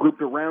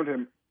grouped around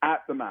him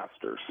at the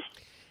Masters.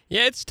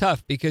 Yeah, it's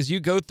tough because you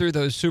go through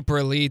those super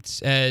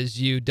elites,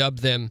 as you dub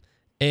them,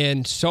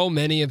 and so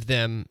many of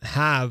them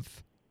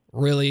have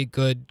really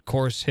good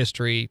course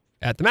history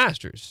at the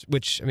Masters,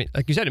 which, I mean,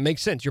 like you said, it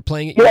makes sense. You're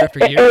playing it year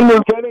after year. And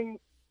we're getting,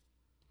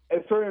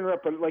 sorry to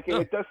interrupt, but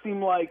it does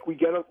seem like we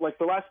get,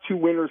 the last 2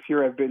 winners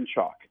here have been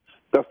chalk.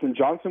 Dustin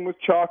Johnson was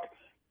chalk.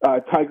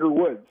 Tiger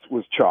Woods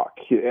was chalk.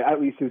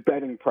 At least his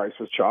betting price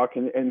was chalk,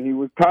 and he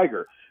was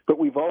Tiger. But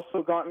we've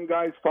also gotten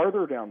guys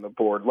farther down the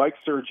board, like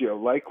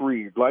Sergio, like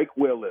Reed, like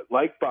Willett,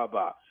 like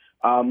Bubba.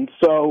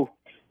 So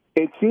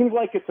it seems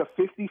like it's a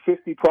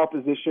 50-50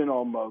 proposition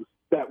almost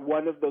that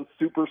one of those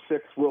Super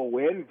Six will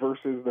win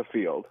versus the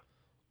field.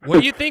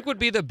 What do you think would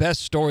be the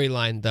best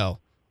storyline, though?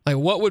 Like,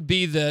 what would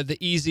be the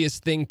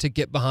easiest thing to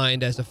get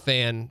behind as a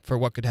fan for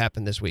what could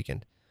happen this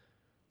weekend?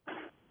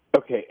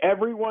 Okay,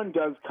 everyone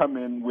does come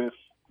in with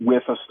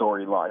a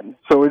storyline.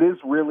 So it is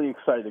really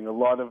exciting, a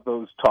lot of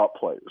those top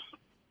players.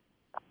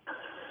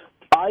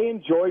 I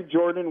enjoyed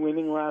Jordan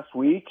winning last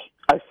week.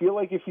 I feel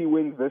like if he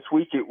wins this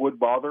week, it would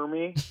bother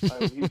me.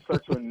 He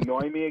starts to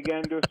annoy me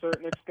again to a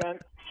certain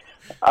extent.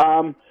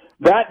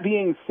 That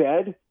being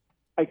said,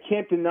 I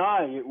can't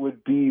deny it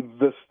would be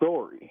the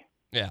story.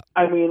 Yeah.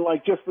 I mean,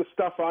 just the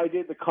stuff I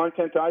did, the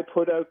content I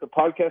put out, the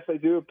podcast I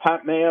do with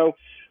Pat Mayo,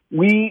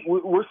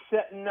 we're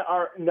setting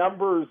our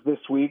numbers this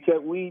week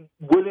that we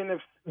wouldn't have.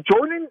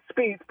 Jordan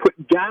Spieth put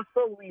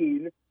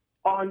gasoline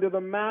onto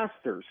the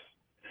Masters,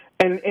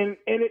 and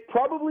it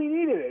probably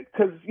needed it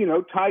because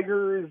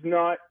Tiger is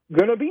not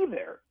going to be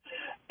there,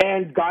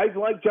 And guys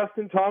like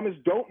Justin Thomas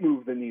don't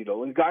move the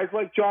needle, and guys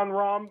like John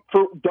Rahm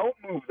don't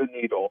move the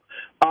needle.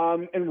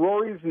 And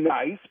Rory's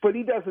nice, but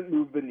he doesn't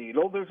move the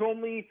needle. There's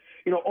only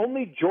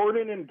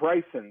Jordan and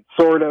Bryson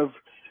sort of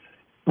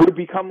would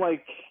become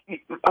like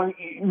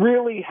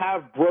really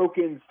have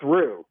broken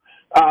through.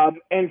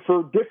 And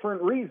for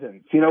different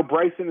reasons.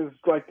 Bryson is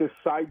like this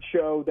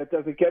sideshow that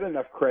doesn't get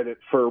enough credit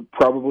for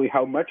probably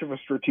how much of a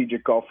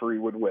strategic golfer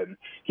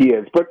he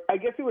is. But I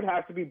guess it would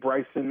have to be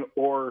Bryson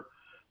or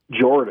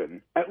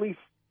Jordan, at least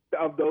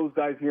of those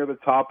guys near the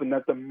top, and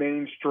that the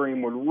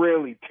mainstream would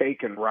really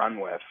take and run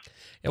with.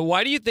 And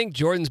why do you think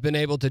Jordan's been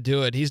able to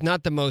do it? He's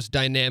not the most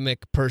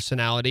dynamic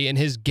personality, and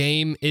his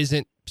game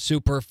isn't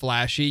super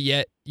flashy,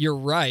 yet you're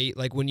right.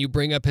 Like, when you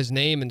bring up his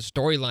name and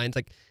storylines,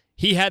 like,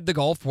 he had the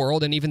golf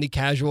world and even the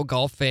casual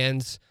golf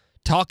fans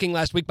talking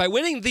last week by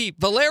winning the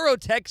Valero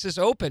Texas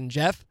Open,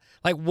 Jeff.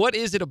 Like, what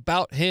is it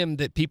about him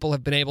that people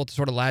have been able to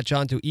sort of latch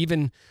on to,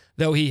 even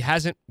though he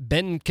hasn't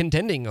been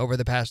contending over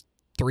the past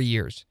 3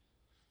 years?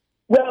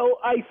 Well,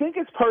 I think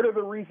it's part of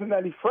the reason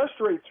that he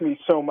frustrates me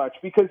so much,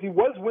 because he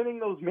was winning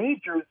those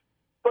majors,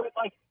 but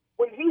like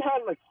when he had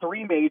like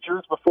 3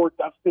 majors before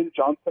Dustin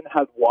Johnson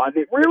had one,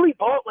 it really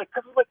bought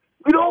because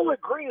we'd all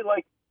agree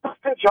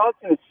Dustin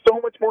Johnson is so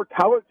much more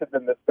talented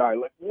than this guy.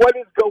 Like, what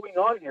is going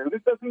on here?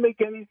 This doesn't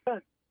make any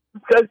sense.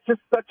 This guy's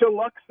just such a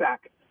luck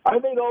sack. I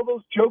made all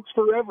those jokes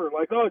forever,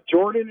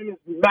 Jordan and his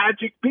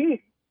magic bean,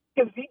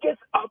 because he gets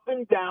up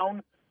and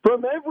down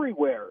from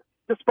everywhere.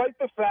 Despite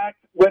the fact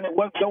when it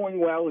was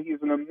going well,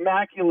 he's an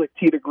immaculate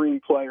tee to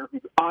green player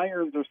whose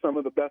irons are some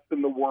of the best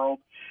in the world.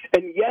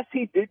 And yes,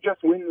 he did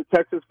just win the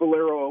Texas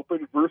Valero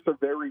Open versus a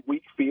very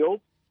weak field,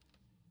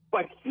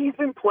 but he's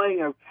been playing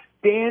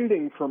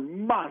outstanding for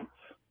months.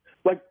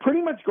 Like,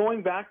 pretty much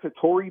going back to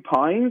Torrey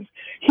Pines,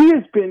 he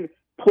has been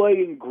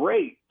playing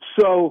great.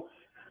 So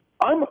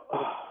I'm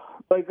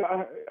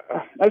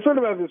I sort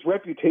of have this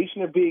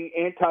reputation of being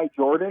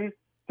anti-Jordan,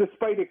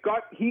 despite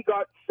he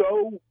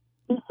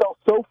fell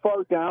so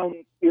far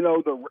down,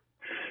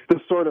 the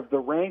sort of the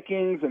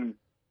rankings, and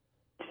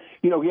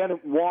he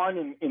hadn't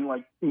won in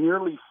like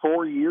nearly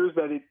 4 years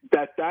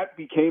that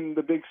became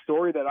the big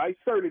story that I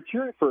started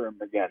cheering for him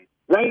again.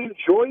 And I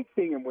enjoyed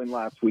seeing him win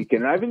last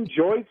weekend. I've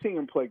enjoyed seeing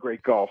him play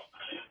great golf.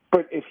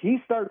 But if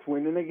he starts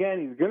winning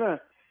again, he's gonna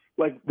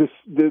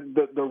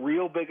the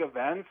real big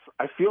events.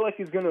 I feel like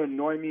he's gonna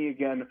annoy me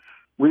again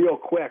real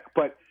quick.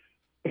 But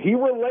he's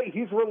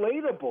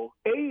relatable.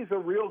 He's a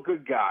real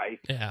good guy.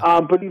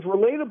 Yeah. But he's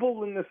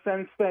relatable in the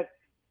sense that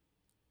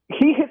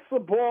he hits the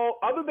ball,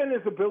 other than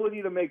his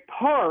ability to make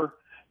par,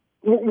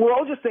 we're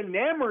all just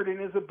enamored in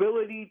his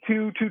ability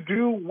to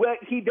do what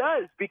he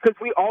does, because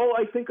we all,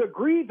 I think,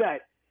 agree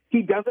that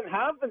he doesn't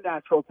have the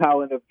natural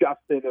talent of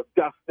Justin,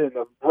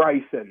 of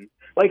Bryson.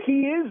 Like,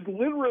 he is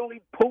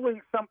literally pulling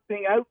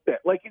something out there.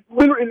 Like, it's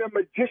literally in a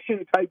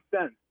magician type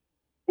sense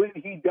when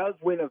he does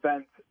win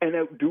events and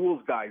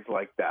outduels guys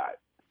like that.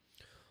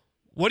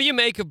 What do you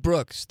make of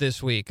Brooks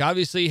this week?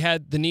 Obviously, he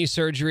had the knee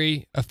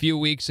surgery a few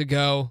weeks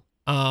ago.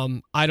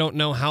 I don't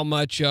know how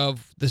much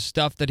of the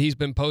stuff that he's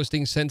been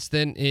posting since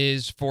then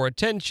is for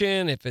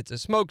attention, if it's a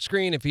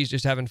smokescreen, if he's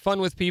just having fun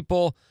with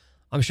people.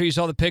 I'm sure you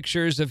saw the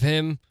pictures of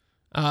him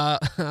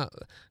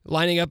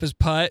lining up his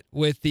putt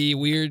with the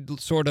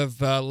weird sort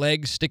of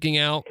legs sticking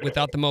out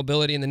without the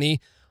mobility in the knee.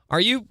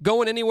 Are you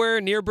going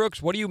anywhere near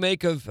Brooks? What do you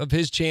make of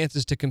his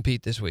chances to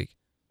compete this week?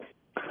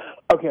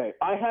 Okay,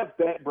 I have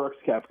bet Brooks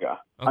Koepka.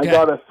 Okay. I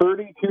got a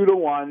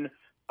 32-1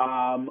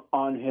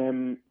 on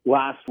him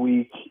last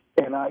week,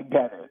 and I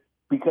get it.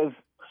 Because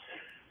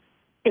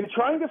in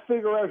trying to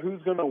figure out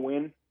who's going to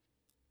win,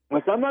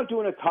 like, I'm not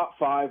doing a top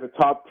 5, a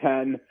top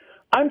 10.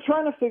 I'm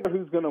trying to figure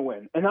who's going to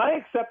win. And I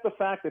accept the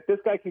fact that this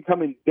guy can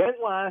come in dead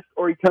last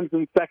or he comes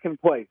in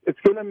second place. It's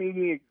going to mean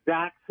the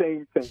exact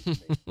same thing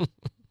to me.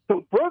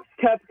 So Brooks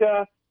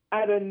Koepka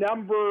at a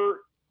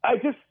number, I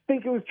just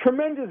think it was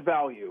tremendous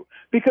value,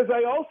 because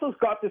I also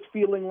got this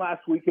feeling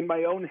last week in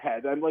my own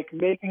head. I'm like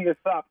making this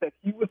up, that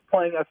he was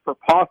playing us for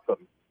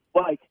possum.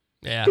 Like,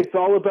 yeah. It's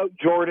all about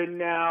Jordan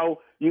now.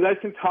 You guys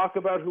can talk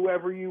about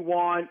whoever you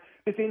want.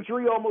 This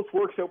injury almost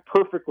works out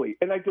perfectly.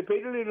 And I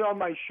debated it on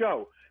my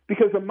show,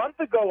 because a month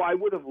ago I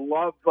would have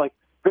loved, like,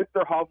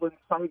 Victor Hovland,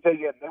 Sung Jae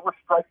In. They were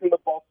striking the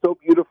ball so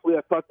beautifully.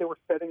 I thought they were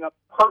setting up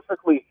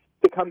perfectly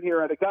to come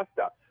here at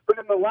Augusta. But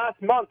in the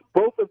last month,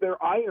 both of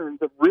their irons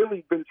have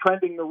really been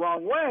trending the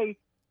wrong way.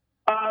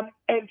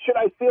 And should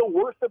I feel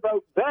worse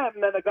about them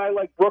than a guy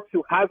like Brooks,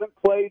 who hasn't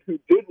played, who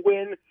did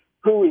win,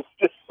 who is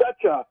just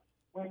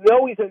we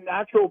know he's a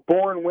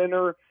natural-born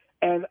winner.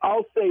 And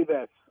I'll say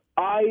this.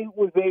 I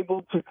was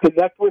able to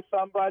connect with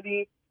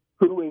somebody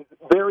who is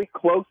very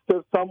close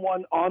to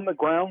someone on the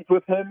grounds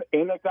with him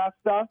in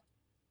Augusta.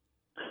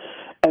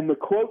 And the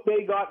quote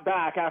they got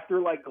back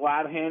after, like,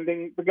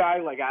 glad-handing the guy,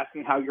 like,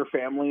 asking how your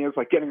family is,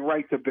 like, getting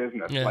right to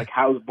business, like,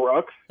 how's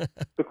Brooks?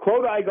 The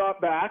quote I got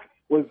back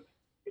was,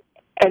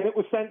 and it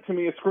was sent to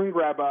me, a screen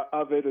grab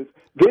of it, is,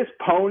 "This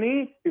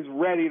pony is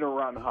ready to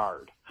run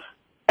hard."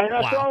 And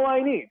that's all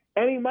I need.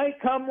 And he might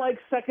come, like,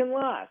 second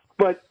last.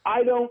 but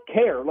I don't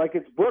care. Like,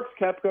 it's Brooks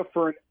Koepka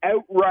for an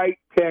outright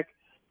pick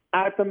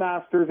at the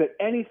Masters at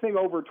anything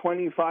over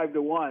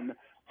 25-1.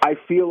 I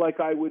feel like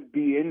I would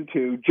be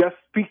into just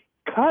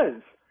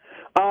because.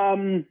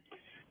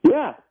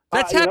 Yeah.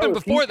 That's happened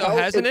before, though,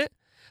 hasn't it?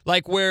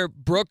 Like where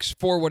Brooks,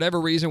 for whatever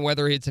reason,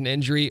 whether it's an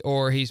injury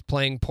or he's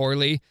playing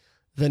poorly,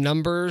 the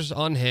numbers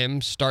on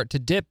him start to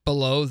dip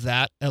below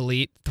that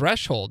elite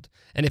threshold.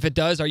 And if it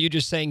does, are you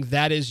just saying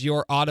that is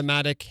your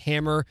automatic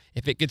hammer?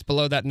 If it gets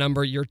below that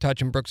number, you're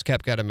touching Brooks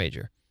Koepka at a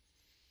major?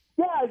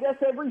 Yeah, I guess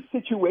every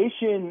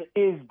situation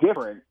is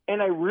different.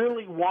 And I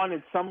really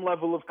wanted some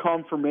level of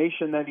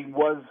confirmation that he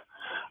was,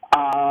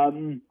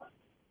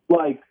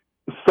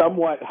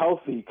 somewhat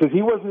healthy, because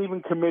he wasn't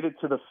even committed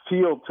to the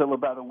field till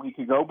about a week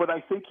ago. But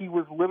I think he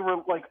was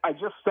literally, I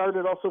just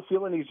started also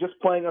feeling he's just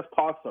playing us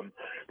possum.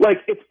 Like,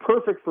 it's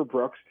perfect for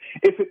Brooks.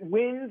 If it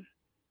wins,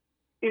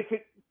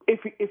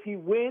 if he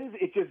wins,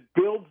 it just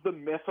builds the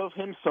myth of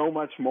him so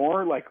much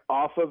more,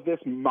 off of this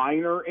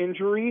minor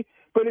injury.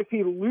 But if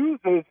he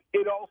loses,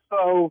 it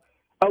also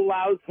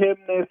allows him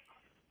this,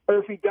 or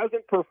if he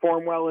doesn't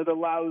perform well, it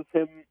allows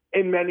him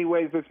in many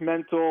ways this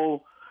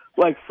mental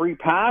free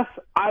pass.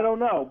 I don't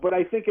know, but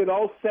I think it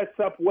all sets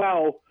up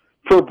well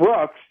for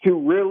Brooks to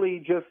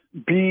really just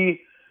be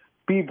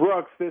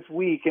Brooks this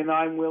week, and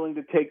I'm willing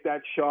to take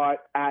that shot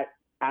at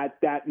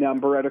that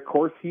number at a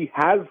course he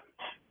has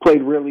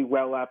played really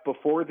well at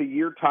before. The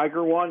year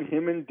Tiger won,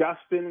 him and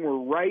Dustin were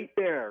right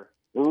there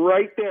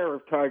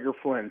if Tiger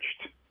flinched.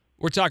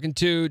 We're talking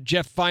to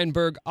Jeff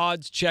Feinberg,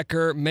 odds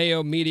checker,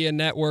 Mayo Media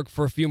Network,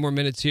 for a few more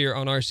minutes here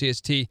on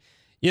RCST.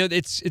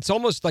 It's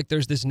almost like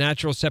there's this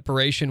natural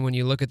separation when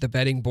you look at the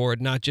betting board,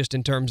 not just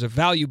in terms of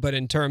value, but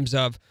in terms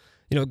of,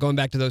 going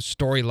back to those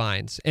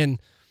storylines.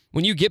 And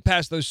when you get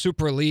past those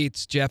super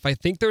elites, Jeff, I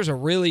think there's a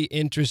really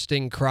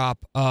interesting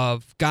crop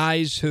of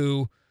guys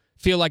who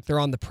feel like they're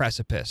on the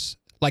precipice,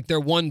 like they're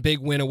one big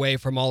win away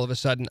from all of a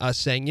sudden us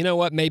saying, you know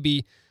what,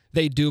 maybe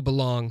they do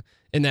belong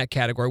in that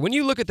category. When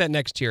you look at that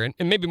next year,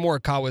 and maybe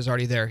Morikawa's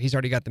already there, he's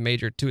already got the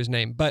major to his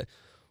name, but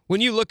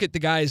when you look at the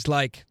guys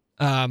like,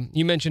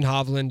 you mentioned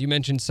Hovland, you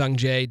mentioned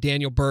Sungjae,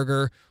 Daniel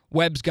Berger.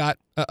 Webb's got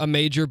a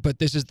major, but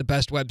this is the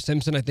best Webb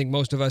Simpson I think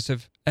most of us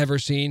have ever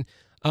seen.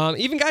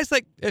 Even guys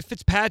like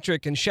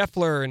Fitzpatrick and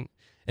Scheffler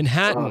and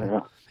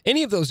Hatton,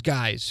 any of those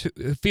guys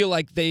who feel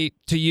like they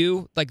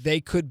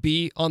could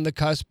be on the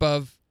cusp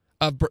of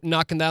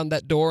knocking down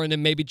that door and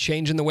then maybe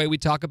changing the way we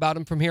talk about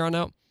them from here on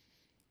out?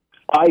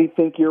 I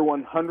think you're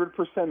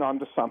 100%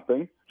 onto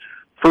something.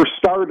 For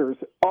starters,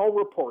 all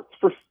reports.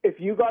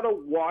 If you got to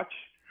watch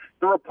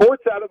the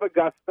reports out of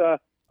Augusta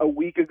a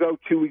week ago,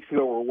 2 weeks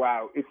ago were,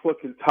 wow, it's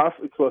looking tough,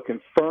 it's looking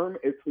firm,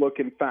 it's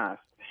looking fast.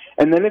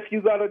 And then if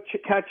you got to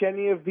catch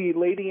any of the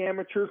lady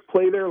amateurs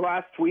play there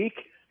last week,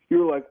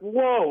 you're like,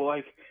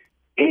 whoa,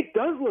 it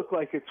does look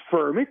like it's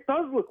firm. It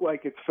does look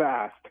like it's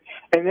fast.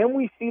 And then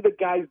we see the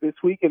guys this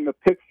week in the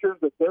pictures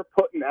that they're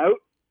putting out,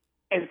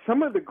 and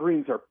some of the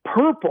greens are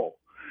purple.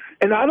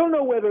 And I don't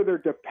know whether they're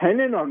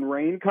dependent on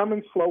rain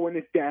coming, slowing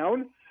it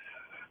down,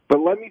 but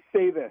let me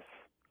say this.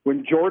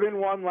 When Jordan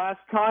won last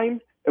time,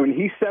 and when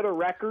he set a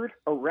record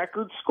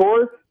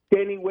score,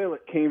 Danny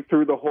Willett came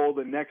through the hole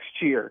the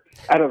next year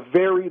at a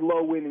very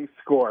low winning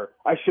score.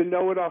 I should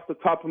know it off the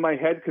top of my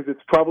head because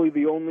it's probably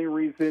the only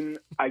reason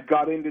I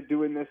got into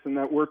doing this and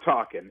that we're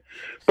talking.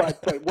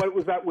 But what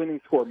was that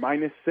winning score?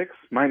 -6,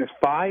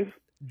 -5?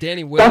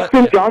 Danny Willett.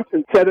 Dustin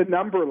Johnson set a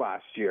number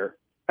last year,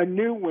 a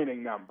new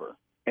winning number,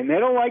 and they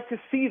don't like to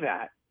see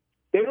that.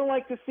 They don't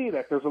like to see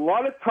that. There's a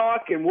lot of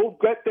talk, and we'll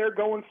get there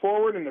going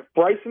forward. And if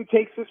Bryson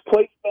takes his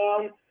place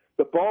down,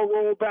 the ball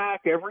roll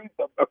back, the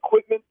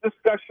equipment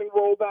discussion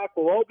roll back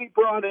will all be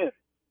brought in.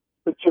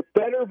 But you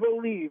better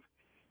believe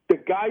the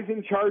guys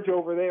in charge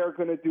over there are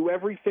going to do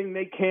everything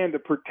they can to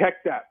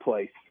protect that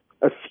place,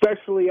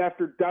 especially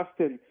after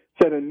Dustin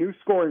set a new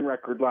scoring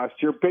record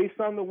last year based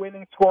on the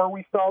winning score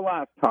we saw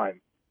last time.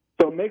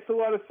 So it makes a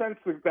lot of sense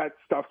that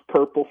stuff's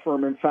purple,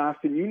 firm, and fast.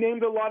 And you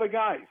named a lot of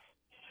guys.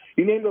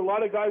 You named a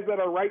lot of guys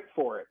that are right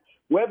for it.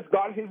 Webb's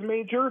got his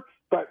major,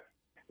 but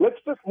let's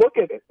just look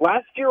at it.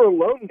 Last year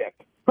alone, Nick,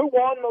 who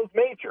won those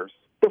majors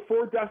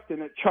before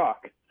Dustin at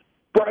Chalk?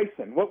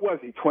 Bryson, what was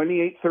he,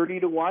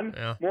 28-30-1?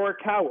 Yeah.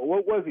 Morikawa,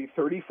 what was he,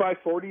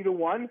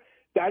 35-40-1?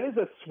 That is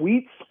a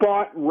sweet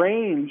spot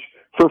range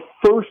for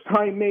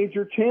first-time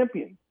major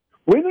champions.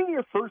 Winning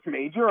your first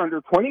major under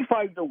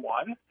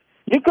 25-1,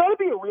 you've got to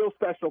be a real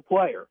special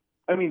player.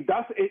 I mean,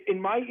 in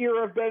my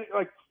era of betting,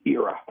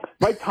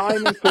 my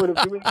time in sort of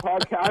doing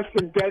podcasts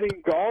and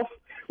betting golf,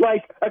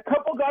 a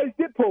couple guys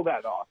did pull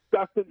that off.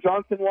 Dustin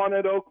Johnson won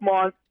at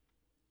Oakmont.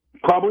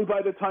 Probably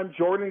by the time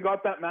Jordan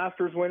got that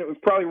Masters win, it was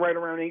probably right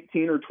around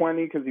 18 or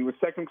 20 because he was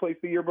second place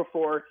the year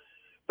before.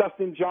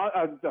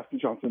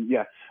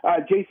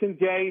 Jason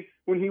Day,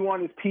 when he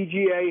won his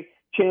PGA,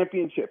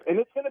 championship. And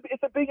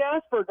it's a big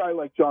ask for a guy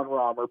like John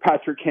Rahm or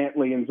Patrick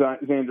Cantley and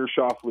Xander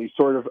Schauffele,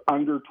 sort of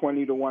under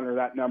 20-1 or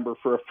that number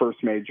for a first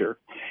major.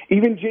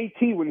 Even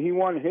JT, when he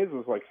won his,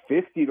 was like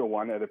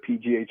 50-1 at a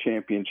PGA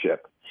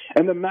championship.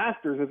 And the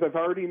Masters, as I've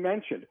already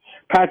mentioned,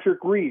 Patrick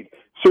Reed,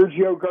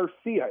 Sergio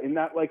Garcia in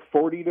that like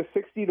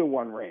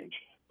 40-60-1 range.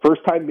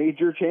 First-time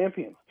major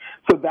champions.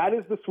 So that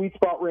is the sweet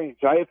spot range.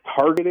 I have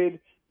targeted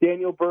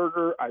Daniel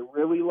Berger. I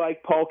really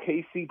like Paul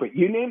Casey, but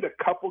you named a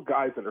couple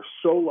guys that are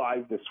so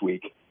live this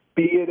week,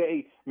 be it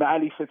a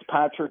Matty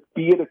Fitzpatrick,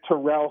 be it a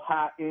Tyrrell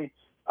Hatton.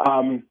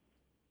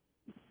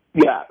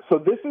 So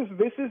this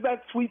is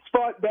that sweet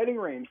spot betting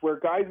range where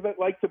guys that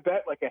like to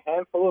bet, like a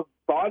handful of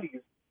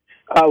bodies,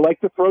 like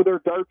to throw their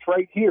darts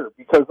right here,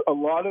 because a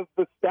lot of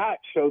the stats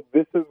show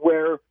this is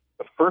where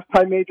the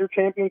first-time major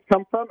champions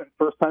come from and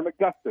first-time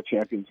Augusta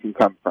champions can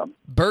come from.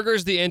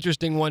 Berger's the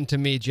interesting one to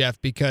me,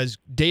 Jeff, because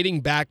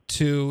dating back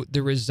to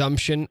the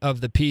resumption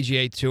of the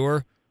PGA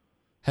Tour,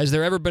 has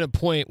there ever been a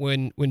point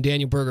when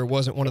Daniel Berger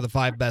wasn't one of the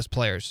 5 best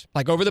players?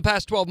 Like over the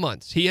past 12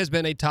 months, he has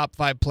been a top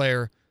 5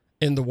 player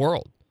in the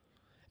world.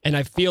 And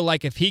I feel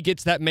like if he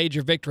gets that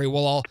major victory,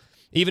 we'll all,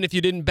 even if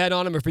you didn't bet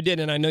on him or if you did,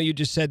 and I know you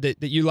just said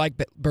that you like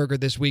Berger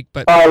this week,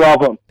 but I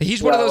love him.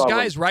 He's one of those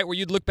guys, right, where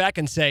you'd look back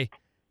and say,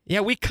 yeah,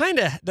 we kind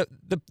of,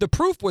 the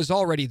proof was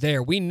already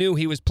there. We knew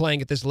he was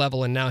playing at this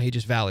level, and now he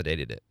just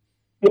validated it.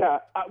 Yeah,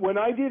 when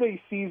I did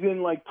a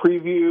season like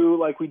preview,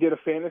 like we did a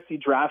fantasy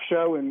draft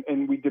show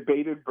and we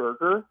debated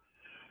Berger,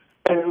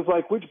 and it was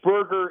like, which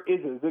Berger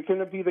is it? Is it going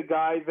to be the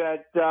guy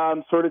that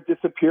sort of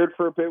disappeared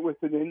for a bit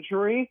with an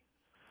injury?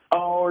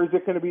 Or is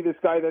it going to be this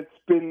guy that's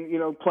been,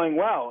 playing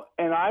well?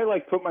 And I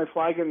put my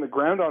flag in the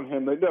ground on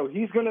him that no,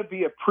 he's going to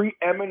be a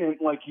preeminent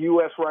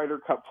U.S. Ryder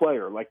Cup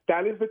player.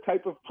 That is the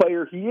type of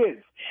player he is.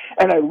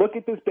 And I look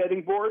at this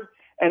betting board,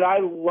 and I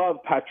love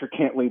Patrick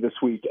Cantley this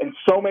week. And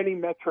so many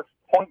metrics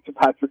point to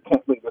Patrick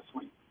Cantley this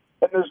week.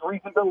 And there's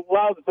reason to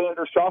love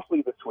Xander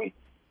Schauffele this week.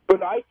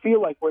 But I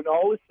feel like when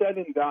all is said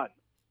and done,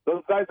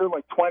 those guys are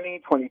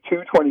 20,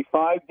 22,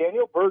 25.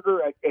 Daniel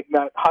Berger at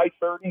that high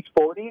 30s,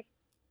 40s.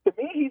 To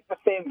me, he's the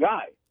same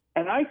guy.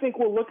 And I think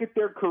we'll look at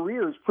their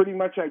careers pretty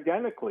much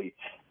identically.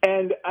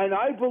 And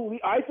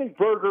I think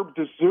Berger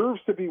deserves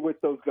to be with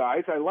those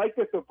guys. I like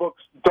that the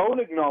books don't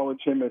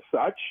acknowledge him as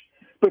such,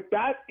 but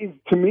that is,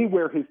 to me,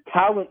 where his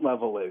talent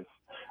level is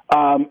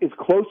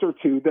closer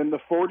to than the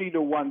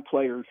 40-1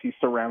 players he's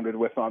surrounded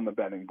with on the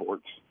betting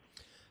boards.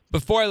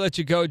 Before I let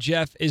you go,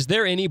 Jeff, is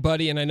there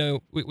anybody, and I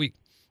know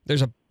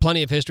there's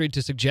plenty of history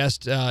to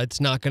suggest it's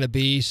not going to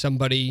be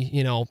somebody,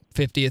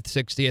 50th,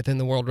 60th in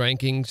the world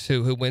rankings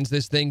who wins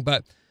this thing.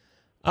 But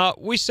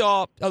we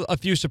saw a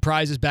few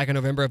surprises back in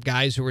November of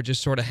guys who were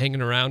just sort of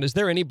hanging around. Is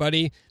there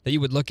anybody that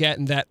you would look at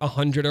in that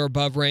 100 or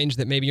above range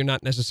that maybe you're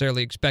not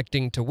necessarily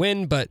expecting to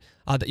win, but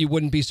that you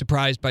wouldn't be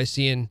surprised by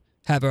seeing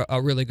have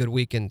a really good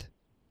weekend?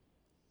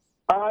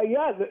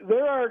 Yeah,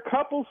 there are a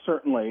couple,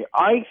 certainly.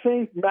 I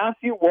think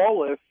Matthew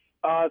Wallace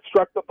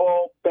struck the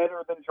ball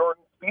better than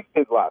Jordan Spieth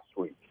did last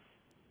week.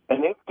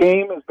 And his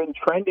game has been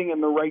trending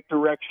in the right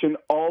direction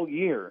all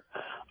year.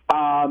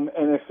 And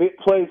if it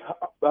plays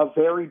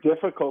very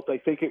difficult, I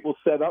think it will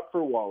set up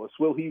for Wallace.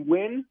 Will he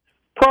win?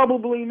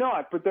 Probably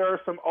not. But there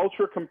are some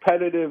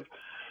ultra-competitive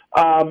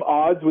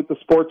odds with the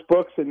sports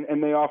books,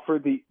 and they offer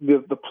the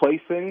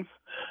placings.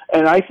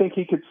 And I think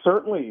he could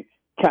certainly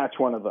catch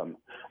one of them.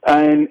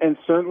 And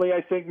certainly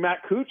I think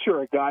Matt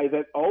Kuchar, a guy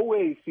that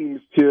always seems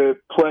to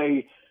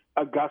play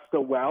Augusta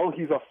well.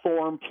 He's a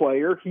form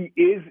player. He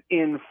is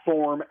in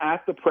form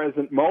at the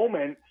present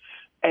moment,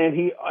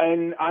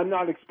 and I'm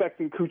not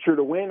expecting Kuchar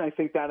to win. I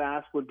think that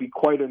ask would be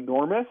quite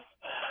enormous,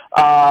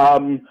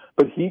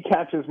 but he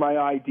catches my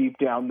eye deep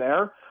down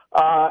there.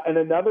 And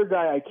another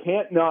guy I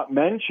can't not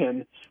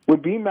mention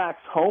would be Max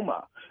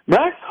Homa.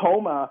 Max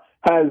Homa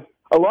has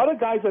a lot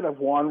of guys that have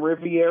won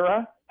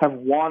Riviera have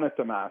won at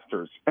the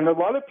Masters, and a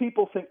lot of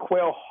people think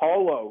Quail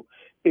Hollow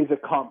is a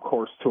comp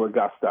course to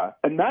Augusta.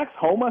 And Max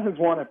Homa has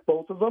won at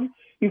both of them.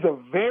 He's a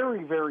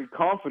very, very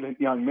confident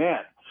young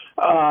man.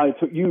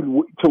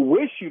 To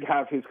wish you'd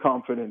have his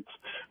confidence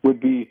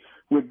would be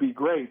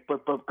great.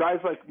 But guys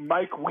like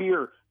Mike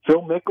Weir,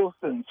 Phil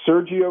Mickelson,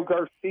 Sergio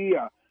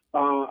Garcia,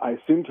 I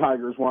assume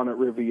Tiger's won at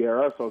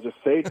Riviera, so I'll just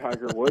say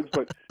Tiger Woods,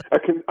 but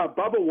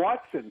Bubba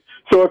Watson.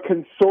 So a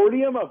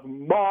consortium of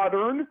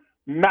modern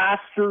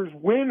Masters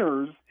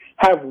winners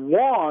have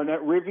won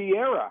at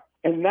Riviera.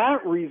 And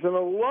that reason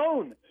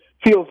alone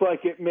feels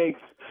like it makes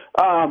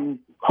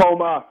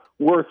Homa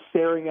worth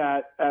staring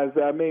at as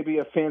maybe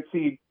a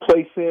fancy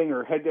placing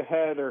or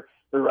head-to-head or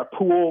a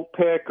pool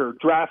pick or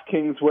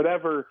DraftKings,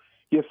 whatever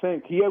you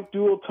think. He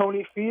outdueled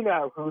Tony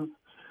Finau, who's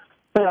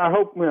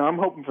I'm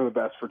hoping for the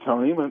best for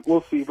Tony, but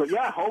we'll see. But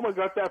yeah, Homa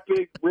got that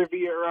big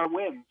Riviera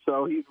win,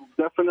 so he's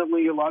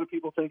definitely, a lot of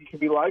people think he can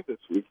be live this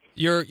week.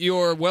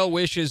 Your well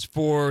wishes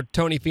for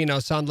Tony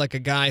Finau sound like a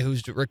guy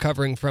who's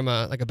recovering from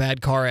a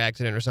bad car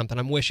accident or something.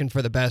 I'm wishing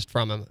for the best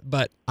from him,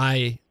 but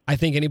I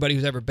think anybody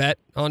who's ever bet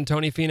on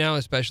Tony Finau,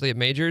 especially at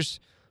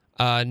majors,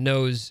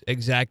 knows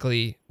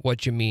exactly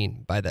what you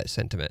mean by that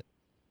sentiment.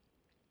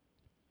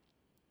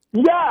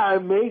 Yeah,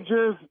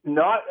 majors,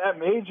 not at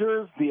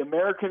majors, the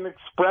American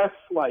Express,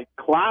 like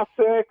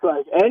classic,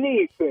 like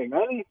anything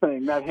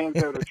that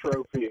hands out a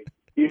trophy.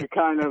 You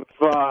kind of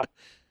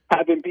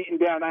have been beaten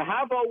down. I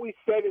have always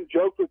said and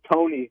joked with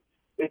Tony,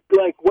 it's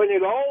like when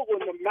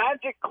the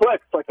magic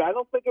clicks, like I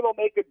don't think it'll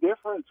make a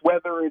difference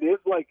whether it is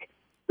like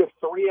the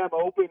 3M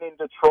Open in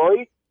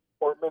Detroit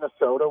or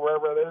Minnesota,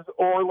 wherever it is,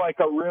 or like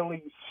a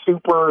really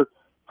super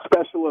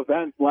special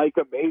event like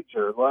a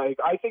major. Like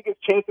I think his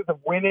chances of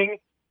winning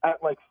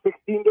at like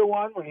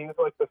 16-1 when he was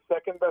like the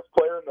second best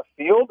player in the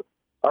field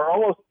are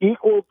almost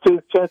equal to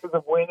his chances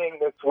of winning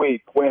this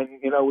week when,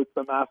 it's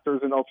the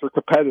Masters and ultra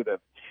competitive.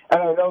 And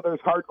I know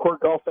there's hardcore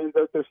golf fans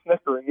out there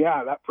snickering.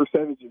 Yeah, that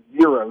percentage is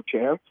 0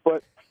 chance,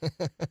 but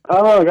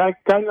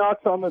guy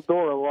knocks on the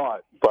door a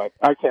lot, but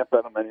I can't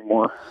bet him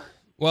anymore.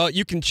 Well,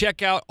 you can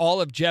check out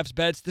all of Jeff's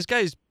bets. This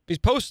guy's he's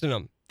posting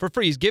them for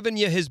free. He's giving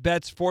you his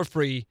bets for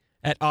free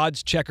at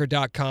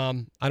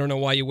oddschecker.com. I don't know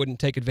why you wouldn't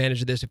take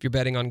advantage of this if you're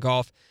betting on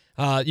golf.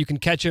 You can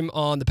catch him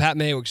on the Pat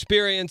Mayo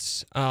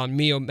Experience, on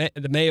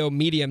the Mayo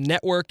Media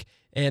Network,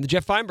 and the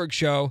Jeff Feinberg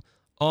Show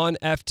on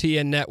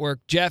FTN Network.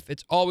 Jeff,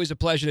 it's always a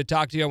pleasure to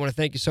talk to you. I want to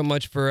thank you so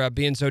much for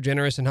being so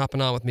generous and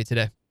hopping on with me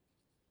today.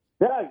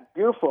 Yeah,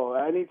 beautiful.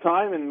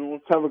 Anytime, and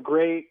let's have a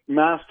great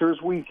Masters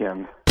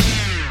weekend.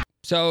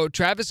 So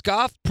Travis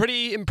Goff,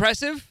 pretty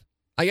impressive,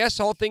 I guess,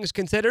 all things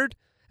considered,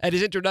 at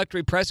his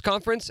introductory press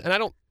conference. And I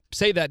don't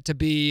say that to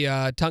be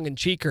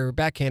tongue-in-cheek or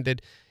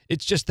backhanded.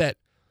 It's just that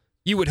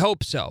you would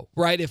hope so,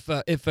 right? If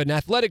an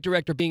athletic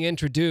director being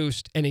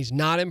introduced and he's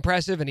not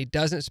impressive and he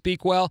doesn't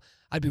speak well,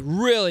 I'd be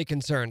really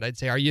concerned. I'd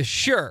say, are you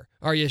sure?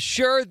 Are you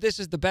sure this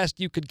is the best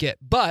you could get?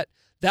 But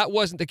that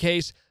wasn't the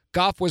case.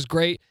 Goff was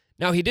great.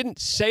 Now, he didn't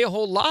say a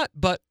whole lot,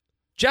 but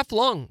Jeff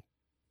Long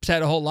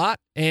said a whole lot,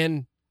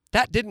 and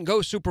that didn't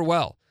go super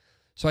well.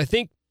 So I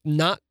think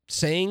not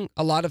saying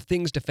a lot of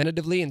things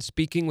definitively and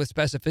speaking with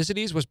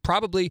specificities was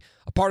probably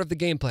a part of the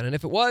game plan. And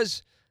if it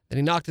was, then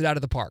he knocked it out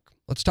of the park.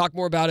 Let's talk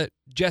more about it.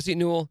 Jesse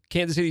Newell,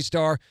 Kansas City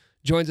Star,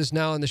 joins us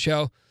now on the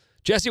show.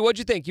 Jesse, what'd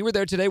you think? You were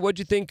there today. What'd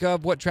you think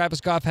of what Travis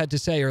Goff had to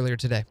say earlier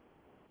today?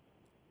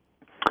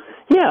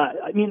 Yeah,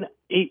 I mean,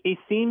 he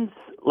seems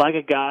like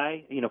a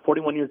guy,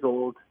 41 years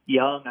old,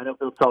 young. I know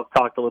Bill Self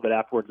talked a little bit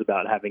afterwards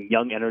about having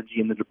young energy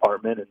in the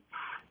department, and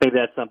maybe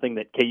that's something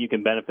that KU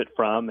can benefit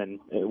from. And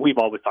we've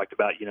always talked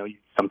about, you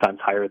sometimes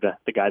hire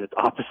the guy that's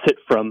opposite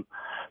from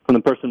the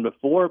person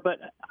before. But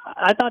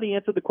I thought he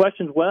answered the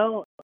questions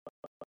well.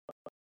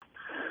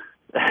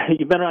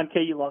 You've been around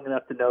KU long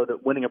enough to know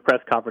that winning a press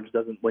conference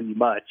doesn't win you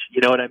much.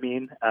 You know what I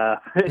mean?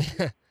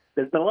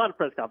 There's been a lot of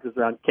press conferences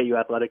around KU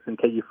athletics and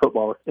KU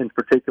football in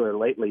particular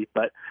lately.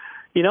 But,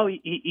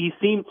 he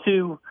seemed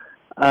to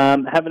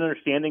have an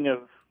understanding of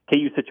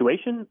KU's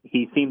situation.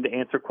 He seemed to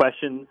answer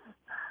questions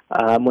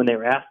when they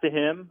were asked to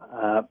him,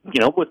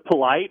 was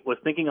polite, was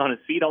thinking on his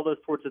feet, all those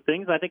sorts of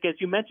things. I think, as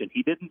you mentioned,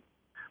 he didn't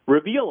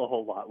reveal a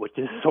whole lot, which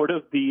is sort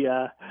of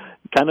the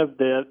kind of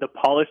the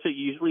polish that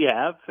you usually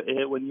have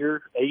when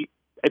you're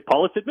a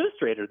polished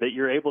administrator, that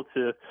you're able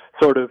to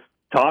sort of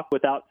talk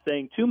without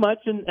saying too much.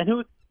 And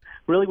who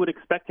really would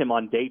expect him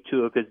on day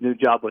 2 of his new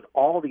job with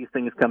all these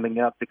things coming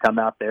up to come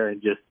out there and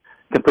just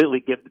completely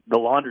give the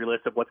laundry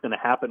list of what's going to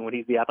happen when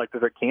he's the athletic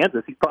director at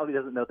Kansas? He probably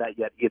doesn't know that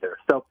yet either.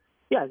 So,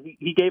 yeah,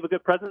 he gave a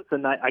good presence,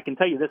 and I can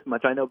tell you this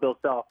much. I know Bill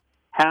Self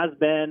has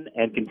been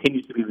and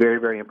continues to be very,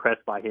 very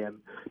impressed by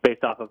him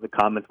based off of the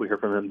comments we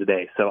heard from him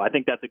today. So I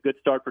think that's a good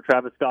start for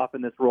Travis Goff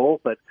in this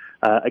role. But,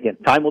 again,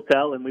 time will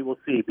tell, and we will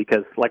see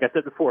because, like I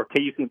said before,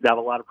 KU seems to have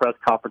a lot of press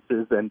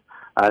conferences, and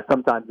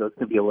sometimes those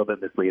can be a little bit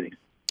misleading.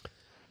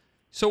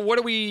 So what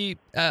do we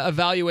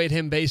evaluate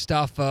him based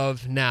off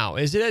of now?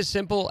 Is it as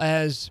simple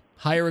as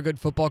hire a good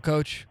football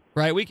coach,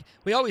 right?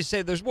 We always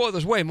say there's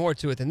way more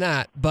to it than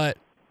that, but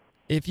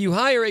if you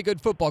hire a good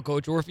football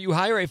coach, or if you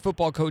hire a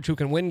football coach who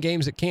can win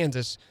games at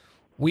Kansas,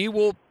 we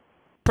will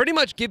pretty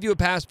much give you a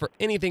pass for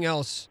anything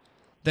else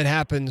that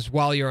happens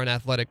while you're an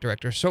athletic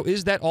director. So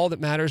is that all that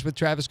matters with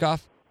Travis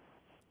Goff?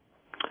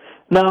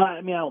 No,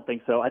 I don't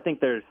think so. I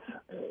think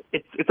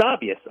it's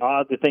obvious,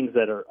 all the things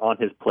that are on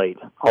his plate,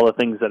 all the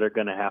things that are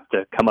going to have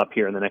to come up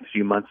here in the next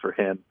few months for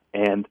him.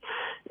 And,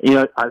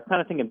 I was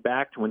kind of thinking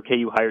back to when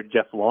KU hired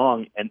Jeff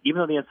Long, and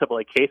even though the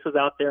NCAA case was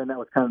out there and that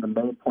was kind of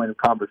the main point of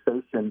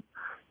conversation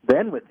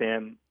then with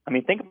him,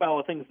 think about all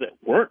the things that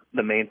weren't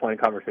the main point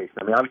of conversation.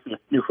 Obviously, the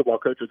new football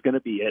coach was going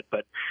to be it,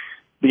 but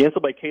the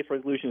NCAA case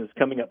resolution is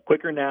coming up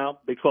quicker now.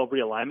 Big 12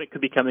 realignment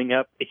could be coming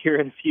up here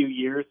in a few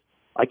years.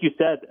 Like you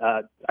said,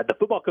 the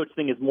football coach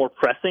thing is more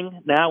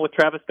pressing now with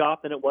Travis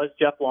Goff than it was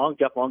Jeff Long.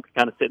 Jeff Long could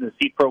kind of sit in his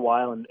seat for a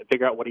while and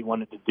figure out what he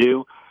wanted to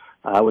do.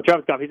 With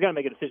Travis Goff, he's got to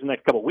make a decision the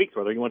next couple of weeks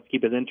whether he wants to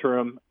keep his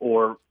interim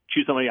or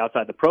choose somebody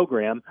outside the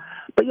program.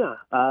 But, yeah,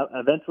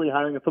 eventually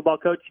hiring a football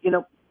coach,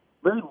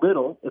 very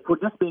little, if we're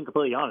just being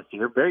completely honest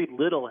here, very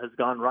little has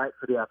gone right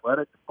for the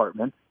athletic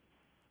department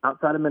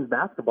outside of men's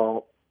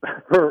basketball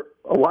for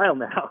a while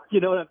now. You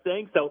know what I'm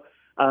saying? So,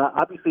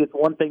 obviously, it's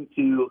one thing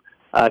to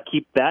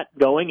keep that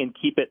going and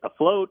keep it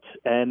afloat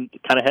and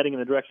kind of heading in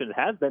the direction it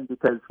has been,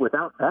 because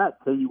without that,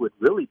 KU would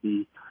really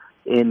be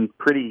in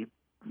pretty,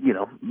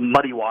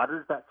 muddy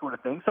waters, that sort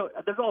of thing. So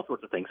there's all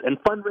sorts of things.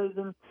 And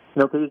fundraising,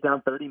 KU's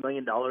down $30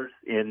 million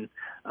in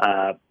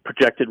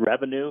projected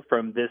revenue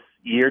from this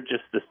year,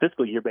 just this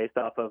fiscal year, based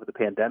off of the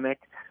pandemic.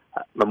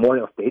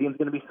 Memorial Stadium is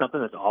going to be something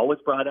that's always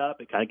brought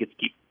up. It kind of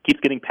keeps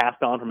getting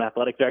passed on from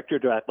athletic director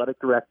to athletic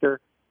director.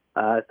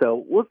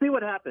 So we'll see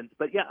what happens.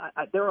 But, yeah,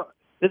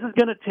 this is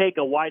going to take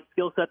a wide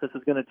skill set. This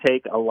is going to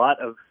take a lot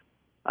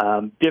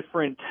of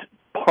different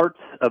parts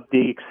of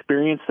the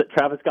experience that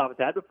Travis Goff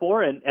has had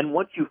before. And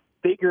once you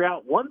figure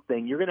out one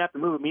thing, you're going to have to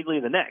move immediately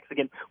to the next.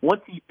 Again,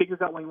 once he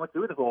figures out what he wants to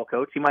do with the football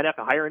coach, he might have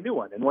to hire a new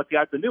one. And once he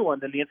hires a new one,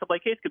 then the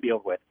NCAA case could be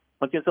over with.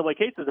 Once the NCAA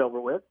case is over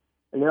with,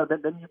 then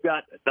you've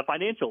got the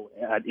financial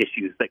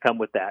issues that come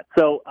with that.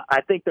 So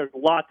I think there's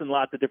lots and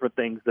lots of different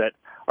things that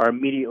are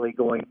immediately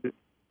going to,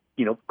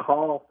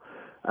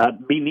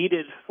 be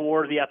needed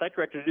for the athletic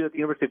director to do at the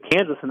University of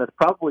Kansas. And that's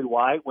probably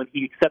why when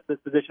he accepts this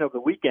position over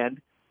the weekend,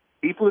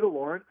 he flew to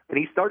Lawrence, and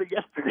he started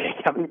yesterday.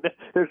 I mean,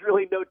 there's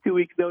really no 2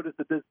 weeks notice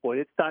at this point.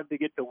 It's time to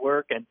get to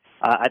work, and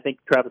I think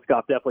Travis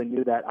Goff definitely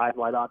knew that eyes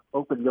wide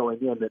open going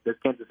in, that this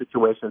Kansas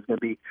situation is going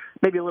to be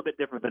maybe a little bit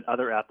different than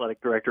other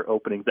athletic director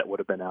openings that would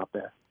have been out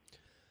there.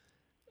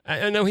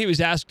 I know he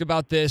was asked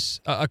about this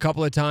a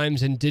couple of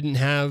times and didn't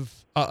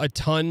have a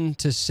ton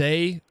to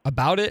say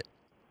about it,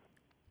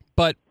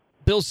 but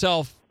Bill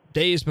Self,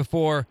 days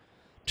before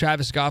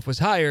Travis Goff was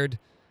hired,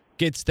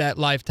 gets that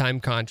lifetime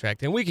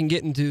contract. And we can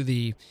get into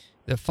the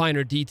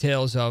finer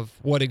details of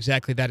what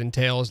exactly that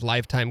entails,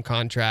 lifetime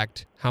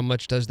contract. How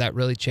much does that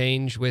really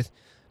change with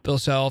Bill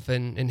Self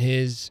and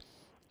his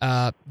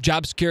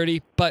job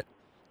security? But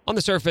on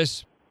the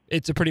surface,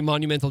 it's a pretty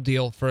monumental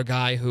deal for a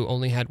guy who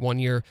only had 1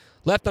 year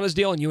left on his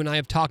deal, and you and I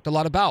have talked a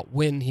lot about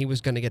when he was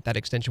going to get that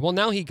extension. Well,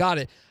 now he got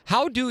it.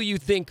 How do you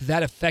think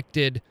that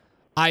affected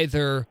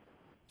either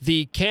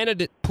the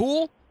candidate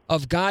pool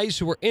of guys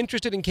who were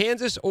interested in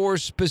Kansas or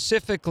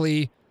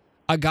specifically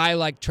a guy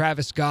like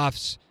Travis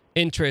Goff's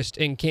interest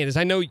in Kansas?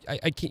 I know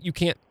you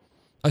can't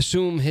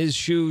assume his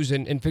shoes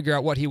and figure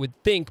out what he would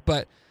think,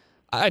 but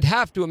I'd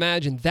have to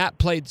imagine that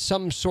played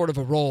some sort of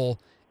a role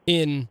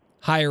in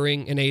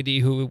hiring an AD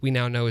who we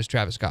now know is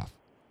Travis Goff.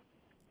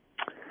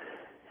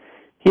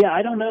 Yeah,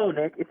 I don't know,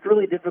 Nick. It's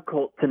really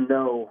difficult to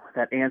know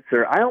that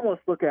answer. I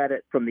almost look at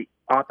it from the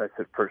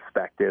opposite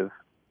perspective,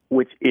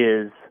 which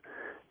is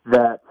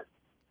that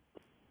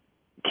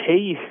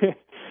KU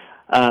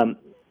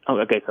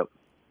so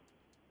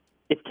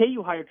if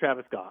KU hired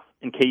Travis Goff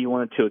and KU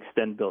wanted to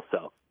extend Bill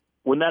Self,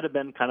 wouldn't that have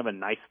been kind of a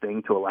nice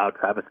thing to allow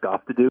Travis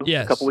Goff to do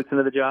a couple weeks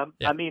into the job?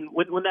 Yeah. I mean,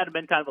 wouldn't that have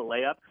been kind of a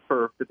layup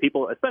for the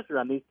people, especially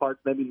around these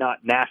parts, maybe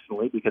not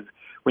nationally, because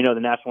we know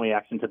the national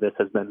reaction to this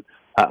has been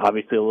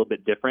obviously a little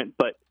bit different.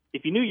 But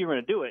if you knew you were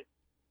going to do it,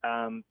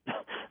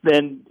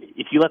 then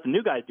if you let the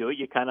new guys do it,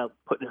 you kind of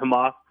put him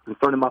off and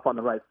throw him off on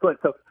the right foot.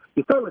 So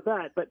you start with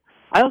that. But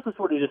I also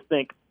sort of just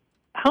think,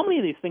 how many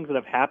of these things that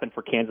have happened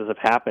for Kansas have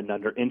happened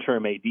under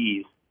interim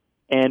ADs?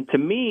 And to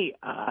me,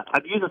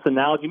 I've used this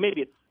analogy.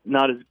 Maybe it's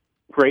not as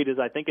great as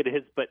I think it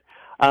is, but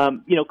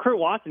Kurt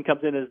Watson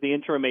comes in as the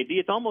interim AD.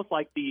 It's almost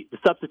like the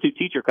substitute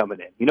teacher coming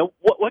in.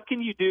 What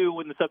can you do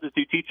when the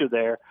substitute teacher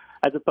there,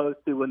 as opposed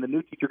to when the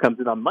new teacher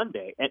comes in on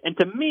Monday? And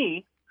to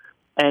me,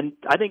 and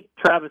I think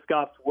Travis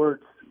Goff's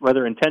words,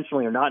 whether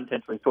intentionally or not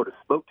intentionally, sort of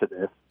spoke to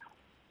this.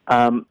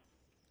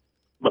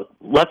 Look,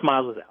 Les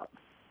Miles was out.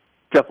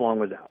 Jeff Long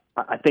was out.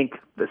 I think,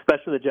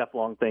 especially the Jeff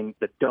Long thing,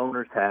 the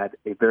donors had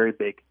a very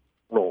big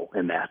role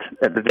in that.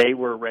 They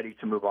were ready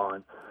to move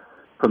on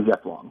from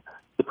Jeff Long.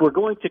 If we're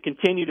going to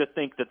continue to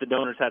think that the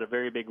donors had a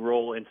very big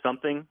role in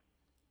something,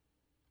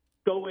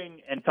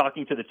 going and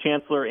talking to the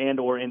chancellor and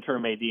or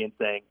interim AD and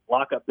saying,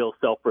 lock up Bill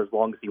Self for as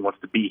long as he wants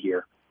to be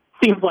here,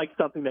 seems like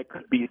something that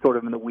could be sort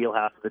of in the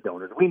wheelhouse of the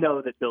donors. We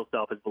know that Bill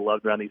Self is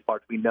beloved around these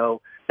parts. We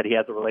know that he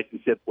has a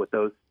relationship with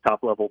those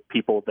top-level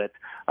people that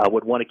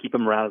would want to keep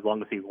him around as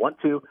long as he want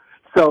to.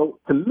 So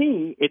to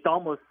me, it's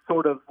almost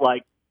sort of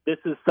like this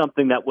is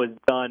something that was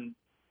done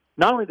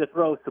not only to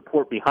throw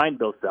support behind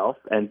Bill Self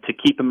and to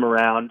keep him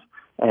around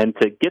and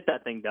to get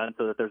that thing done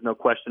so that there's no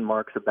question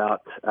marks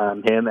about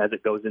him as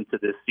it goes into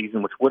this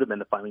season, which would have been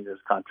the final year's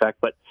contract.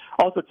 But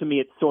also to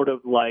me, it's sort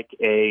of like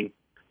a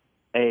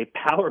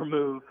power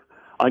move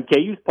on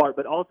KU's part,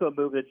 but also a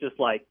move that's just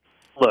like,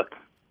 look,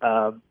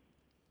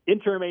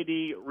 interim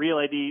AD, real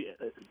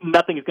AD,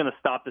 nothing is going to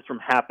stop this from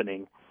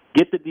happening.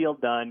 Get the deal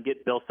done,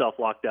 get Bill Self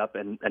locked up,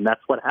 and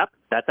that's what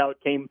happened. That's how it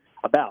came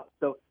about.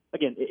 So,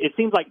 again, it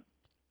seems like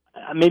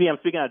maybe I'm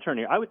speaking out of turn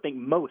here. I would think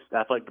most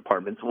athletic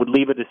departments would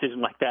leave a decision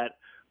like that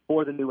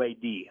for the new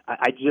AD.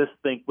 I just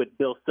think with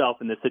Bill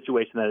Self in the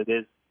situation that it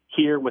is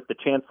here with the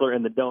chancellor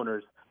and the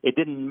donors, it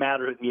didn't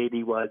matter who the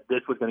AD was.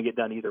 This was going to get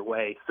done either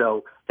way.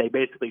 So they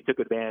basically took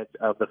advantage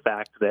of the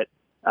fact that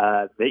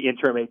the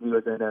interim AD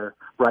was in there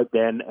right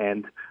then,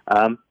 and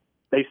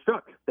they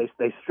struck.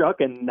 They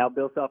struck, and now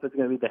Bill Self is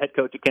going to be the head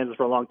coach at Kansas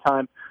for a long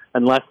time,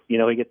 unless he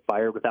gets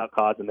fired without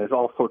cause. And there's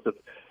all sorts of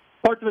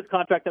parts of his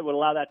contract that would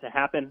allow that to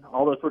happen.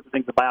 All those sorts of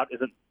things. The buyout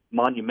isn't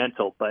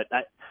monumental, but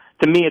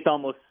to me, it's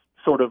almost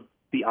sort of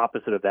the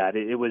opposite of that.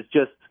 It was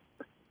just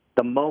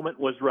the moment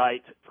was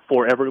right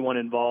for everyone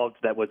involved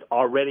that was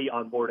already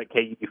on board at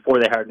KU before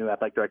they hired a new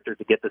athletic director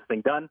to get this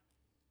thing done.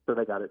 So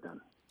they got it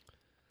done.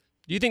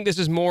 Do you think this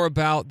is more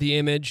about the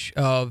image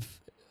of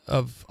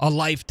a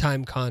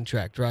lifetime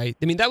contract, right?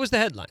 I mean, that was the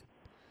headline.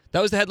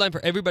 That was the headline for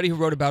everybody who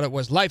wrote about it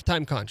was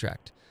lifetime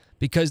contract,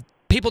 because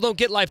people don't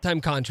get lifetime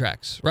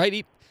contracts,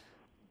 right?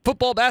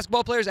 Football,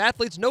 basketball players,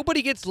 athletes,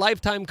 nobody gets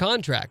lifetime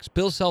contracts.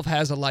 Bill Self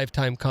has a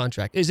lifetime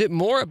contract. Is it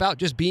more about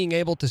just being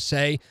able to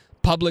say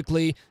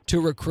publicly to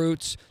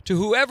recruits, to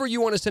whoever you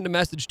want to send a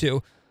message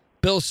to,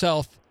 Bill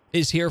Self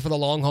is here for the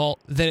long haul,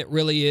 than it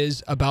really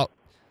is about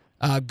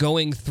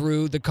going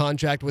through the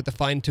contract with a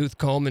fine-tooth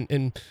comb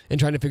and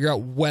trying to figure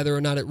out whether or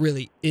not it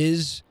really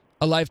is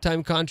a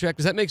lifetime contract?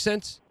 Does that make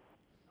sense?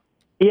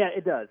 Yeah,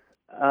 it does.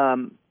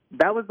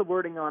 That was the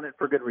wording on it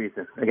for good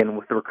reason. Again,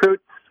 with the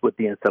recruits, with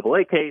the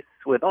NCAA case,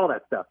 with all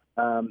that stuff.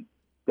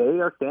 They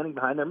are standing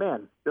behind their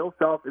man. Bill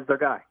Self is their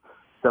guy.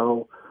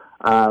 So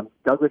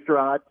Douglas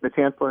Girard, the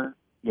chancellor,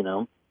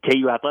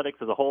 KU athletics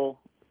as a whole,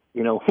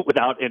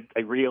 without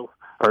a real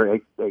or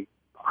a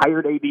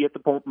hired AD at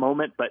the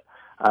moment, but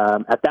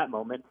at that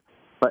moment.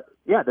 But,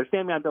 yeah, they're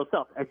standing behind Bill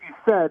Self. As you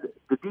said,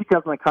 the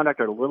details on the contract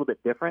are a little bit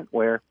different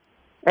where,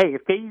 hey,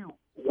 if KU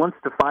wants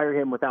to fire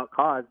him without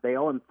cause, they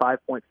owe him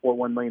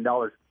 $5.41 million,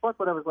 plus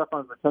whatever's left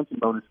on his retention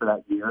bonus for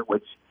that year,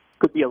 which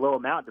could be a low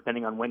amount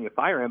depending on when you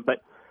fire him.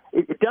 But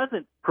it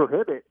doesn't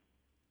prohibit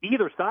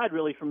either side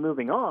really from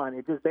moving on.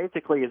 It just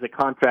basically is a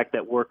contract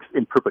that works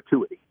in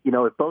perpetuity.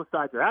 If both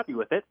sides are happy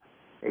with it,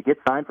 it gets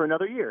signed for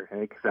another year,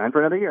 and it gets signed for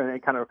another year, and then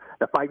kind of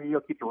the 5-year deal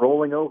keeps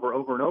rolling over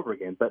and over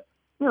again. But,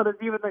 there's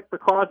even the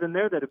clause in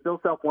there that if Bill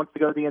Self wants to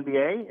go to the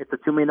NBA, it's a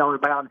 $2 million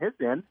buyout on his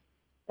end,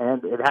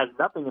 and it has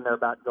nothing in there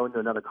about going to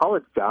another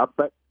college job.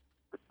 But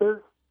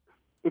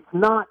it's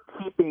not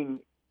keeping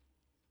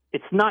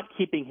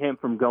him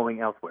from going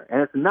elsewhere,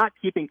 and it's not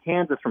keeping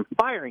Kansas from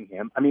firing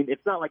him. I mean,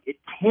 it's not like it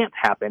can't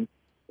happen.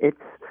 It's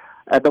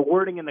the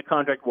wording in the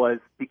contract was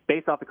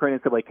based off the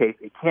current NCAA case.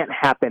 It can't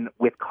happen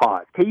with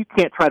cause. KU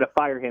can't try to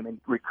fire him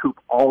and recoup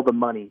all the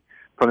money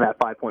from that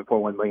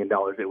 $5.41 million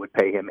it would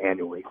pay him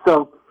annually.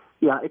 So,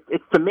 yeah,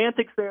 it's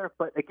semantics there.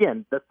 But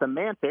again, the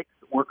semantics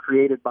were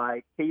created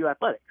by KU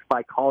athletics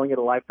by calling it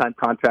a lifetime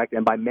contract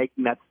and by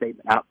making that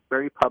statement out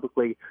very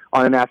publicly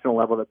on a national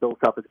level that Bill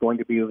Self is going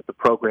to be with the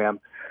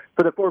program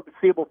for the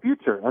foreseeable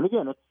future. And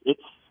again,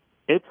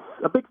 it's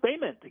a big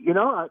statement. You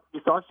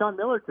saw Sean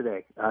Miller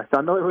today.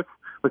 Sean Miller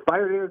was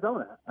fired at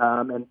Arizona.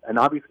 And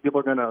obviously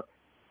people are going to,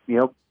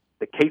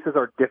 the cases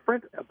are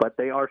different, but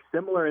they are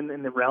similar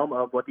in the realm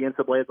of what the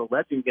NCAA is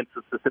alleging against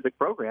a specific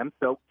program.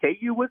 So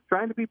KU was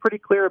trying to be pretty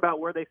clear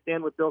about where they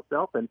stand with Bill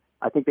Self, and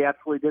I think they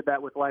absolutely did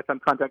that with a lifetime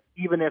contract,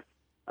 even if,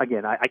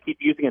 again, I keep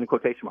using it in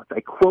quotation marks.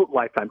 I quote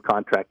lifetime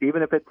contract.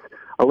 Even if it's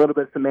a little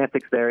bit of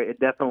semantics there, it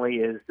definitely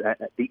is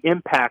the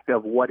impact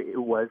of what it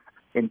was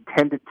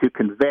intended to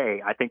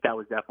convey. I think that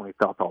was definitely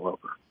felt all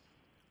over.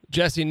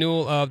 Jesse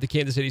Newell of the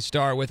Kansas City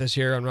Star with us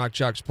here on Rock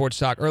Chalk Sports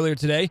Talk. Earlier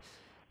today,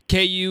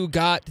 KU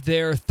got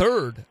their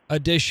third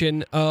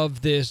edition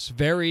of this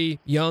very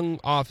young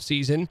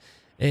offseason,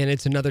 and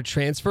it's another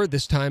transfer,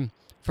 this time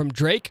from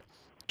Drake.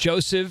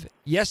 Joseph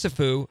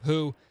Yesufu,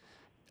 who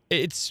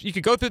you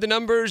could go through the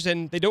numbers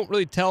and they don't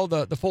really tell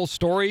the full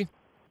story.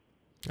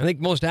 I think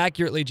most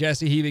accurately,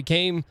 Jesse, he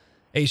became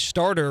a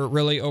starter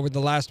really over the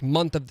last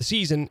month of the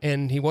season,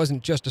 and he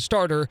wasn't just a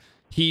starter.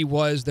 He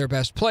was their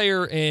best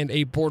player and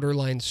a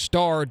borderline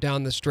star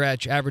down the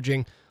stretch,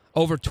 averaging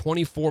over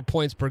 24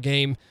 points per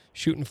game,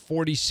 shooting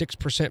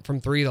 46% from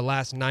three the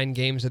last 9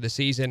 games of the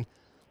season.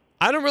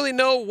 I don't really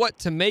know what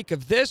to make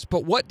of this,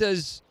 but what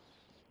does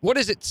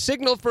it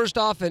signal first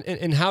off,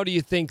 and how do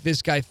you think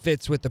this guy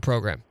fits with the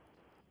program?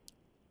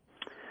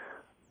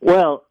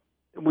 Well,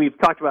 we've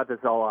talked about this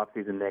all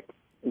offseason, Nick.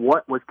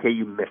 What was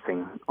KU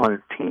missing on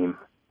his team?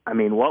 I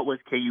mean, what was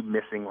KU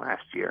missing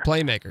last year?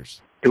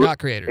 Playmakers, shot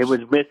creators. It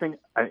was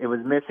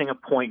missing a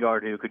point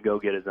guard who could go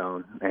get his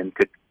own and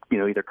could,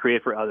 either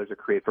create for others or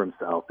create for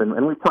himself.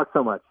 And we've talked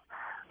so much.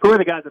 Who are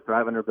the guys that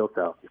thrive under Bill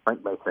Self?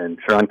 Frank Mason,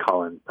 Sharon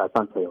Collins,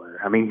 Tyson Taylor.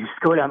 I mean, you just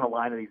go down the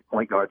line of these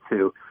point guards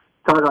who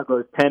talk about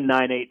those 10,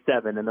 9, 8,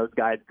 7, and those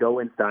guys go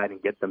inside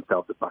and get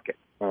themselves a bucket.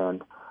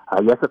 And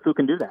Yesufu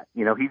can do that.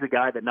 He's a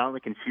guy that not only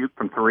can shoot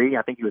from three,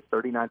 I think he was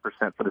 39%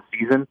 for the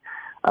season,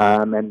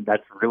 and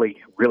that's really,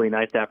 really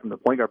nice to have from the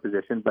point guard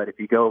position. But if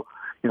you go,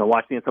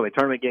 watch the NCAA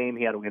tournament game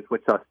he had against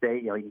Wichita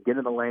State, he can get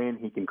in the lane,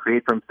 he can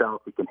create for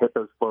himself, he can hit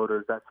those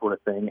floaters, that sort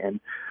of thing. And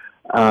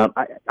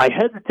I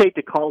hesitate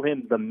to call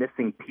him the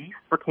missing piece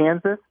for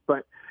Kansas,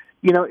 but,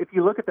 if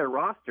you look at their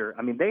roster,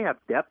 I mean, they have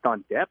depth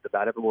on depth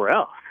about everywhere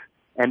else.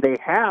 And they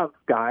have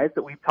guys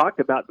that we've talked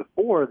about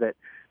before, that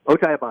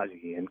Ochai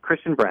Agbaji and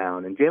Christian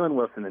Brown and Jalen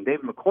Wilson and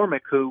David McCormick,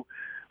 who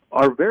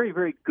are very,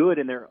 very good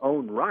in their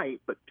own right,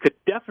 but could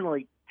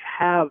definitely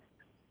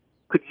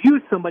could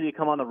use somebody to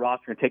come on the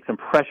roster and take some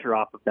pressure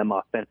off of them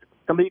offensively.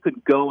 Somebody who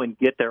could go and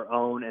get their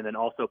own and then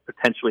also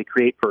potentially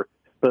create for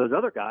those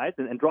other guys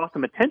and draw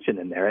some attention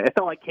in there. It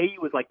felt like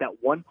KU was like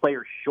that one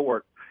player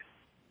short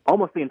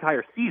almost the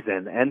entire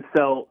season. And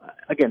so,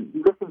 again,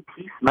 missing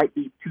piece might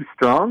be too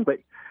strong, but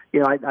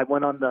I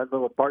went on the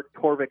little Bart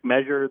Torvik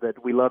measure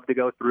that we love to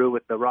go through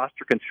with the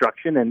roster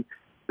construction, and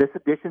this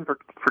addition for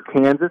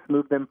Kansas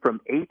moved them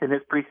from 8th in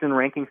his preseason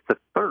rankings to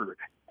 3rd.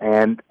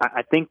 And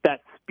I think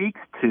that speaks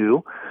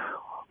to,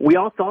 we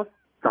all saw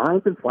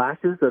signs and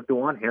flashes of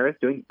DeJuan Harris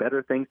doing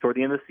better things toward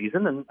the end of the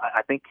season, and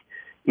I think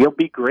he'll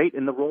be great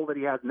in the role that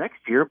he has next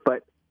year,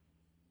 but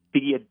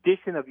the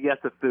addition of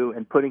Yesufu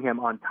and putting him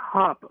on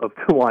top of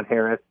DeJuan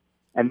Harris,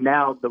 and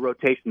now the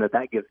rotation that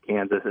gives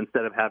Kansas,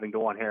 instead of having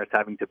DeJuan Harris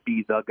having to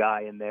be the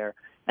guy in there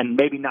and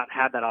maybe not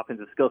have that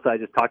offensive skill set I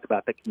just talked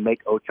about that can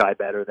make Ochai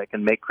better, that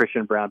can make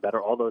Christian Brown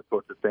better, all those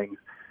sorts of things.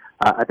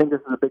 I think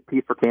this is a big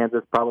piece for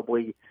Kansas,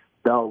 probably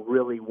the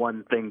really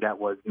one thing that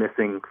was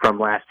missing from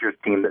last year's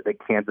team that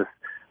Kansas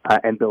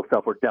and Bill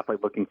Self were definitely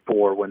looking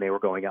for when they were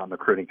going out on the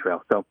recruiting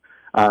trail. So,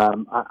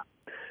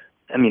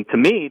 to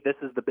me, this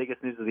is the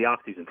biggest news of the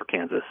offseason for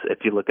Kansas,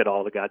 if you look at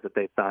all the guys that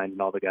they've signed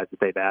and all the guys that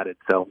they've added.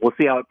 So we'll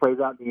see how it plays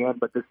out in the end,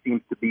 but this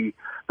seems to be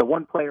the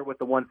one player with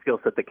the one skill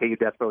set that KU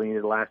desperately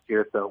needed last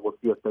year, so we'll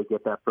see if they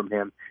get that from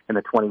him in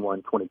the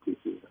 21-22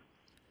 season.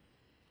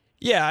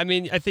 Yeah,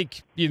 I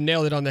think you've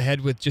nailed it on the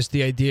head with just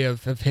the idea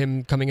of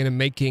him coming in and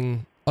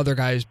making other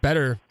guys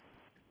better.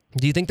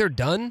 Do you think they're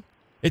done?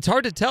 It's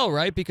hard to tell,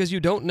 right? Because you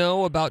don't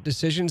know about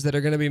decisions that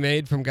are going to be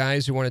made from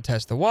guys who want to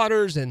test the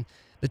waters, and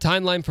the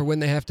timeline for when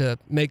they have to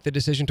make the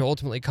decision to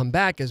ultimately come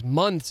back is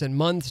months and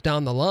months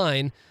down the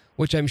line,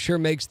 which I'm sure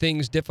makes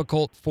things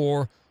difficult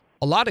for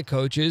a lot of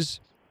coaches,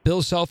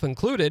 Bill Self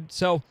included.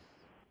 So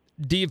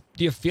do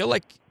you feel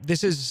like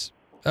this is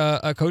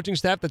a coaching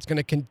staff that's going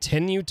to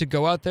continue to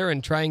go out there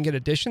and try and get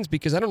additions?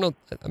 Because I don't know,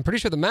 I'm pretty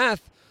sure the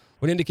math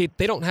would indicate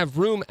they don't have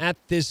room at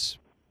this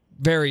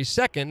very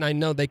second. I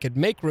know they could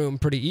make room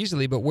pretty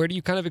easily, but where do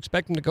you kind of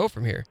expect them to go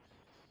from here?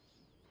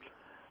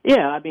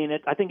 Yeah, I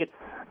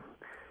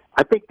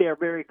think they are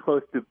very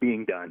close to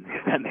being done,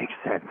 if that makes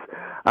sense.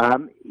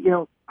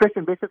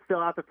 Christian Bishop's still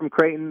out there from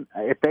Creighton.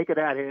 If they could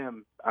add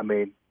him,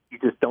 you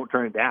just don't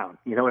turn it down.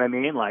 You know what I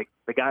mean? Like,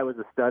 the guy was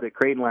a stud at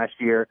Creighton last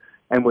year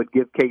and would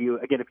give KU,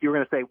 again, if you were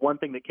going to say one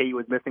thing that KU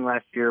was missing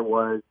last year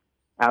was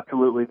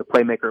absolutely the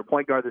playmaker at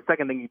point guard, the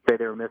second thing you'd say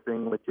they were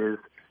missing, which is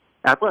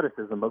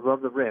athleticism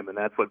above the rim, and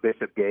that's what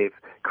Bishop gave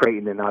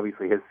Creighton, and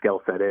obviously his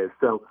skill set is.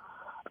 So,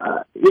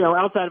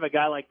 outside of a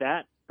guy like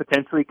that,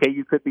 potentially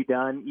KU could be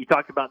done. You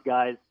talked about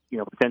guys,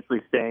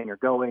 potentially staying or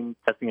going,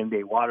 testing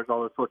NBA waters,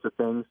 all those sorts of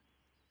things.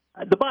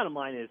 The bottom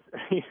line is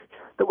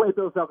the way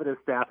Bill Self and his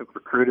staff have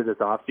recruited this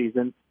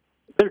offseason,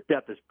 their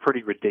depth is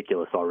pretty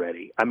ridiculous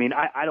already.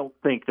 I don't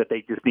think that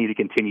they just need to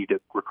continue to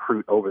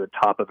recruit over the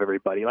top of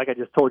everybody. Like I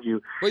just told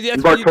you. Well,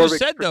 that's what you just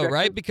said, though,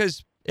 right?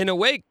 Because in a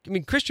way,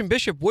 Christian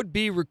Bishop would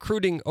be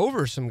recruiting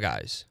over some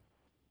guys.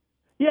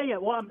 Yeah.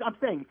 Well, I'm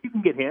saying if you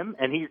can get him,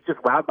 and he's just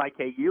wowed by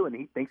KU, and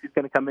he thinks he's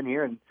going to come in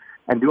here and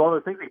do all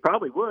those things, he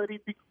probably would.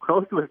 He'd be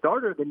close to a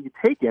starter, then you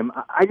take him.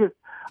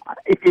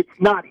 If it's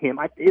not him,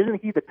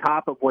 isn't he the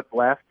top of what's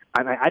left?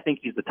 I think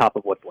he's the top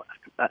of what's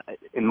left,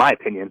 in my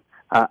opinion.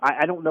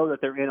 I don't know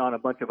that they're in on a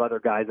bunch of other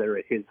guys that are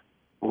at his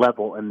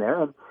level in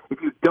there. And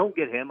if you don't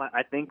get him,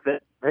 I think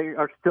that they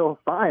are still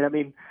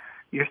fine.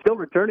 You're still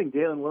returning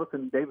Jalen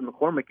Wilson, David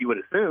McCormick, you would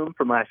assume,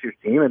 from last year's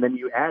team, and then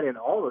you add in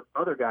all those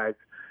other guys.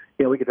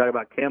 We could talk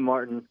about Cam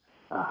Martin.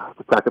 We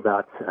could talk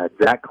about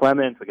Zach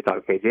Clements. We could talk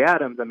about KJ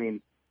Adams. You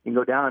can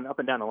go up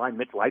and down the line.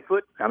 Mitch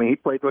Lightfoot. He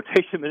played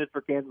rotation minutes for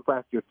Kansas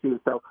last year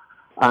too. So,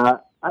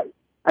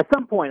 at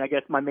some point, I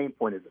guess my main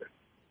point is this: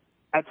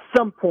 at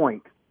some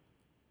point,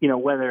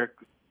 whether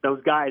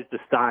those guys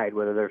decide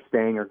whether they're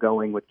staying or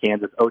going with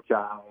Kansas,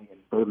 Ochai and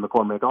David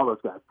McCormick, all those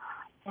guys,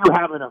 you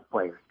have enough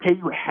players.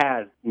 KU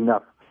has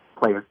enough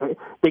players.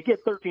 They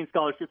get 13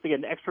 scholarships. They get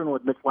an extra one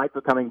with Mitch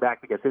Lightfoot coming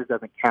back because his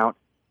doesn't count.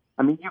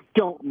 You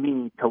don't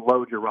need to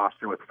load your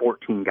roster with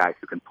 14 guys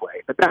who can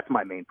play. But that's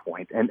my main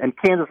point. And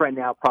Kansas right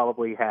now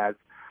probably has,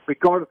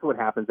 regardless of what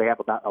happens, they have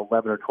about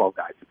 11 or 12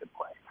 guys who can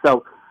play.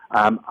 So,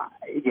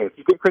 if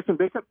you get Christian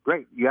Bishop,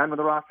 great. You add him to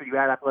the roster, you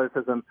add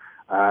athleticism,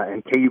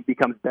 and KU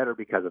becomes better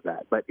because of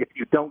that. But if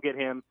you don't get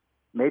him,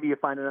 maybe you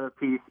find another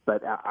piece.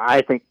 But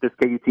I think this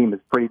KU team is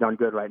pretty darn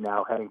good right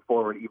now heading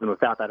forward, even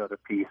without that other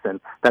piece.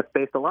 And that's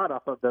based a lot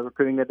off of the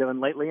recruiting they're doing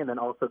lately, and then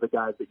also the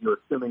guys that you're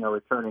assuming are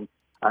returning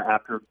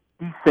after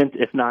decent,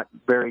 if not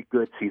very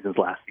good, seasons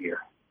last year.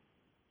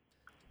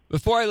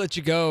 Before I let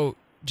you go,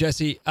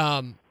 Jesse,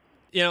 I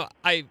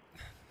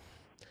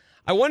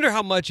wonder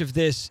how much of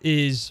this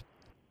is,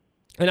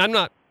 and I'm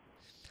not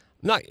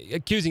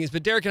accusing this,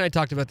 but Derek and I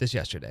talked about this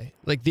yesterday.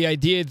 Like the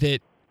idea that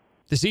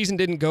the season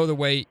didn't go the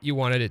way you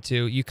wanted it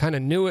to. You kind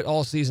of knew it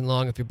all season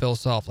long if you're Bill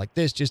Self. Like,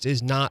 this just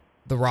is not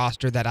the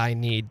roster that I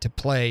need to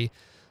play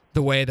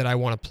the way that I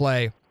want to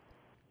play.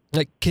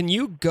 Like, can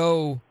you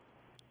go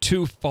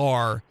too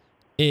far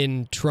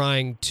in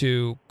trying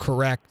to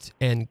correct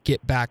and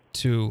get back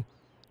to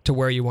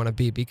where you want to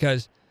be?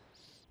 Because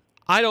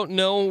I don't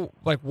know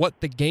what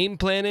the game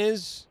plan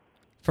is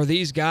for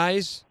these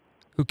guys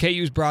who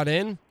KU's brought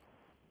in,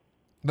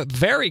 but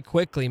very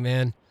quickly,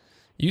 man,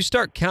 you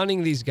start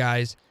counting these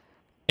guys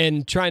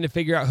and trying to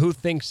figure out who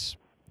thinks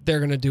they're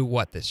going to do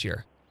what this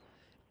year.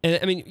 And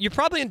I mean, you're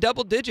probably in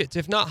double digits,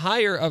 if not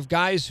higher, of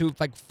guys who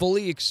like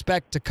fully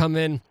expect to come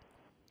in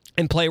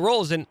and play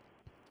roles. And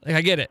like,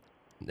 I get it.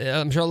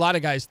 I'm sure a lot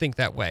of guys think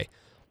that way.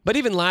 But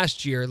even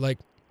last year, like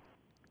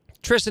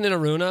Tristan and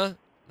Aruna,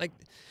 like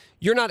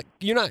you're not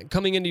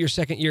coming into your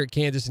second year at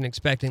Kansas and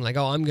expecting like,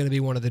 oh, I'm going to be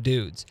one of the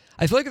dudes.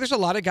 I feel like there's a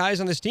lot of guys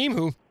on this team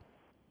who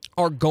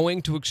are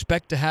going to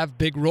expect to have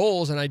big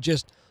roles, and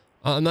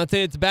I'm not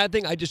saying it's a bad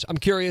thing. I'm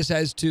curious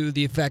as to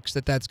the effects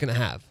that that's going to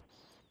have.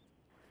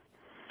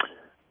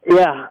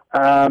 Yeah,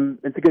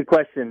 it's a good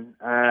question.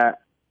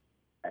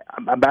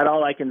 About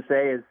all I can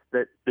say is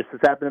that this has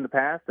happened in the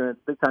past, and it's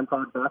big-time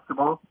college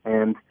basketball,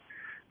 and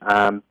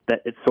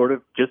that it sort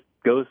of just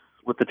goes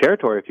with the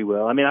territory, if you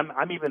will. I mean,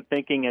 I'm even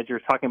thinking, as you're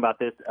talking about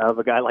this, of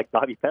a guy like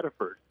Bobby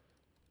Pettiford,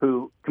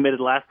 who committed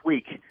last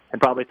week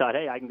and probably thought,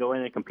 hey, I can go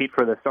in and compete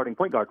for the starting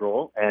point guard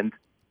role, and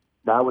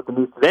now with the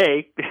news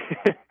today,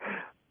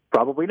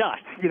 probably not.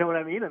 You know what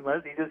I mean?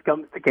 Unless he just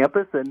comes to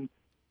campus and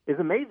is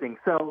amazing.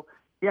 So,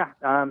 yeah,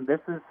 this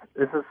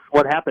is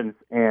what happens.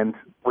 And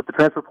with the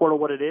transfer portal,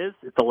 what it is,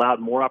 it's allowed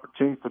more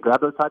opportunities to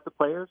grab those types of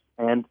players.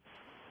 And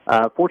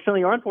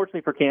fortunately or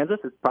unfortunately for Kansas,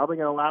 it's probably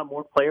going to allow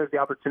more players the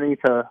opportunity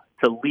to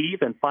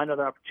leave and find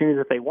other opportunities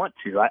if they want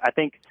to. I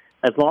think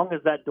as long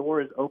as that door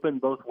is open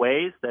both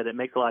ways, that it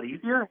makes it a lot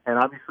easier. And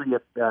obviously,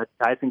 if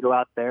guys can go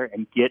out there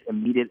and get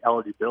immediate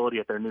eligibility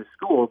at their new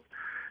schools,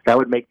 that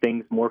would make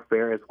things more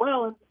fair as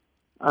well.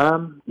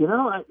 And,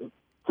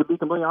 to be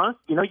completely honest,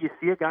 you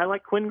see a guy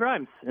like Quinn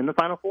Grimes in the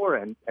Final Four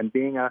and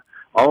being a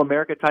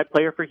All-America type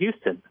player for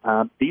Houston.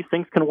 These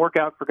things can work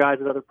out for guys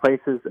at other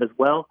places as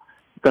well.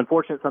 It's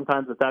unfortunate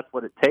sometimes that that's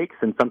what it takes,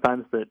 and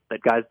sometimes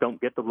that guys don't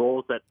get the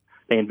roles that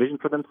they envision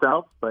for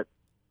themselves. But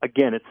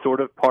again, it's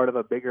sort of part of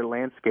a bigger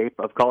landscape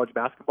of college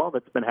basketball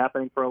that's been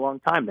happening for a long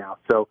time now.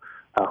 So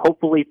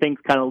hopefully things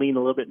kind of lean a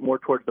little bit more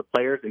towards the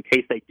players in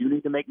case they do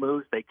need to make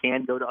moves. They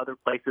can go to other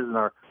places and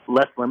are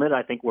less limited.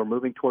 I think we're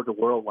moving towards a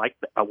world like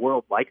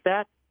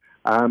that.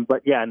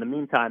 But yeah, in the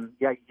meantime,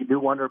 yeah, you do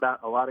wonder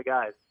about a lot of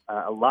guys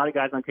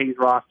on KU's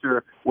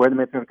roster, where the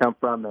minutes are going to come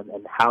from,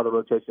 and how the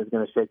rotation is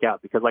going to shake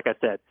out. Because like I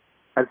said,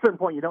 at a certain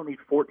point, you don't need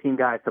 14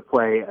 guys to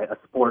play a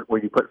sport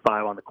where you put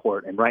 5 on the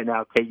court. And right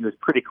now, KU is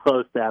pretty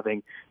close to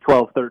having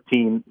 12,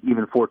 13,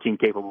 even 14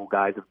 capable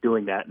guys of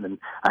doing that. And then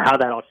how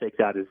that all shakes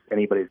out is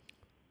anybody's.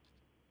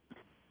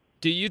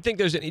 Do you think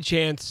there's any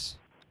chance?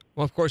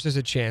 Well, of course there's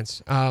a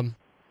chance.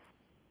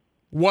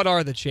 What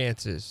are the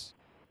chances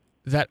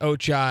that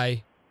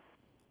Ochai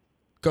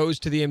goes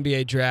to the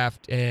NBA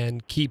draft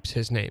and keeps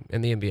his name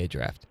in the NBA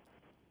draft?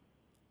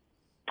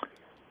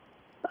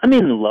 I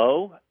mean,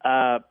 low.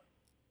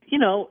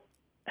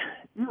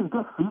 You can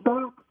get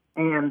feedback,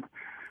 and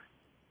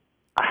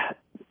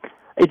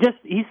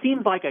he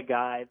seems like a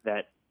guy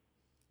that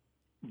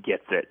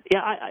gets it.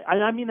 Yeah,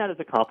 I mean that as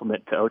a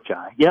compliment to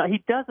Ochai. Yeah,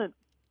 he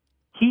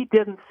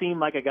didn't seem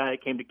like a guy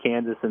that came to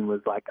Kansas and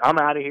was like, I'm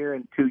out of here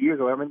in 2 years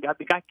or whatever.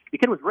 The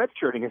kid was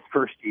redshirting his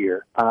first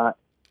year.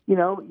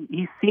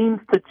 He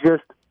seems to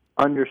just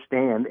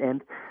understand,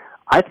 and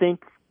I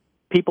think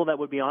people that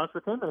would be honest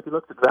with him, and if he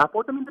looks at draft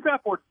boards, the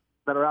draft boards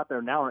that are out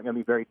there now aren't going to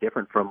be very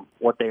different from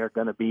what they are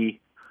going to be,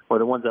 or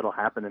the ones that will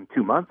happen in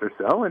 2 months or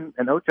so. And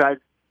Ochai's,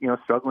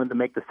 struggling to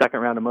make the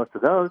second round of most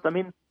of those. I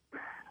mean,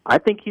 I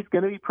think he's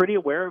going to be pretty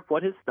aware of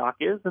what his stock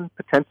is and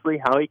potentially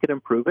how he could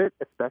improve it,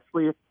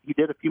 especially if he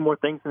did a few more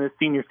things in his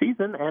senior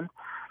season. And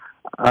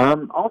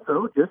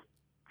also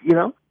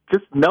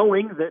just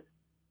knowing that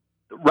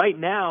right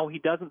now he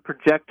doesn't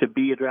project to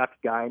be a drafted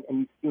guy. And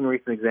you've seen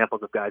recent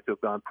examples of guys who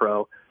have gone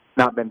pro,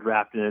 not been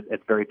drafted.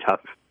 It's very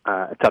tough,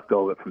 a tough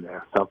go of it from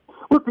there. So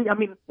we'll see.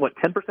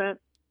 10%,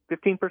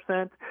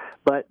 15%?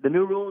 But the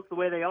new rules, the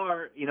way they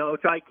are,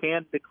 Ochai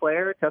can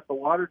declare, test the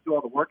waters, do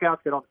all the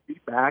workouts, get all the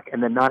feedback,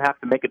 and then not have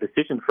to make a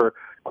decision for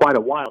quite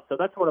a while. So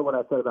that's sort of what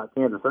I said about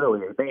Kansas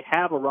earlier. They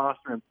have a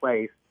roster in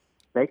place.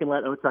 They can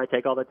let Ochai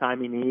take all the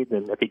time he needs,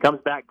 and if he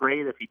comes back,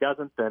 great. If he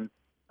doesn't, then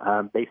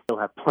they still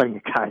have plenty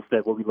of guys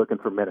that will be looking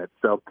for minutes.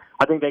 So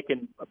I think they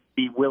can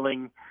be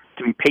willing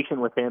to be patient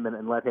with him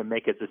and let him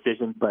make his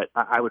decision. But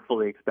I would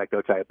fully expect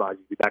Ochai Agbaji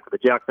to be back for the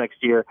Jayhawks next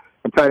year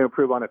and try to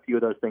improve on a few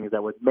of those things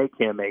that would make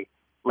him a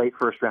late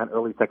first round,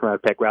 early second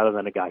round pick rather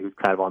than a guy who's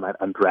kind of on that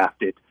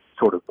undrafted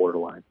sort of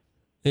borderline.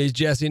 He's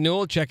Jesse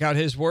Newell. Check out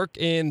his work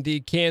in the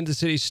Kansas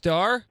City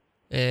Star,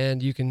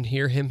 and you can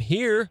hear him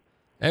here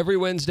every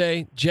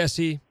Wednesday.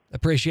 Jesse,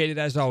 appreciate it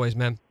as always,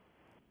 man.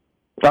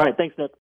 All right. Thanks, Nick.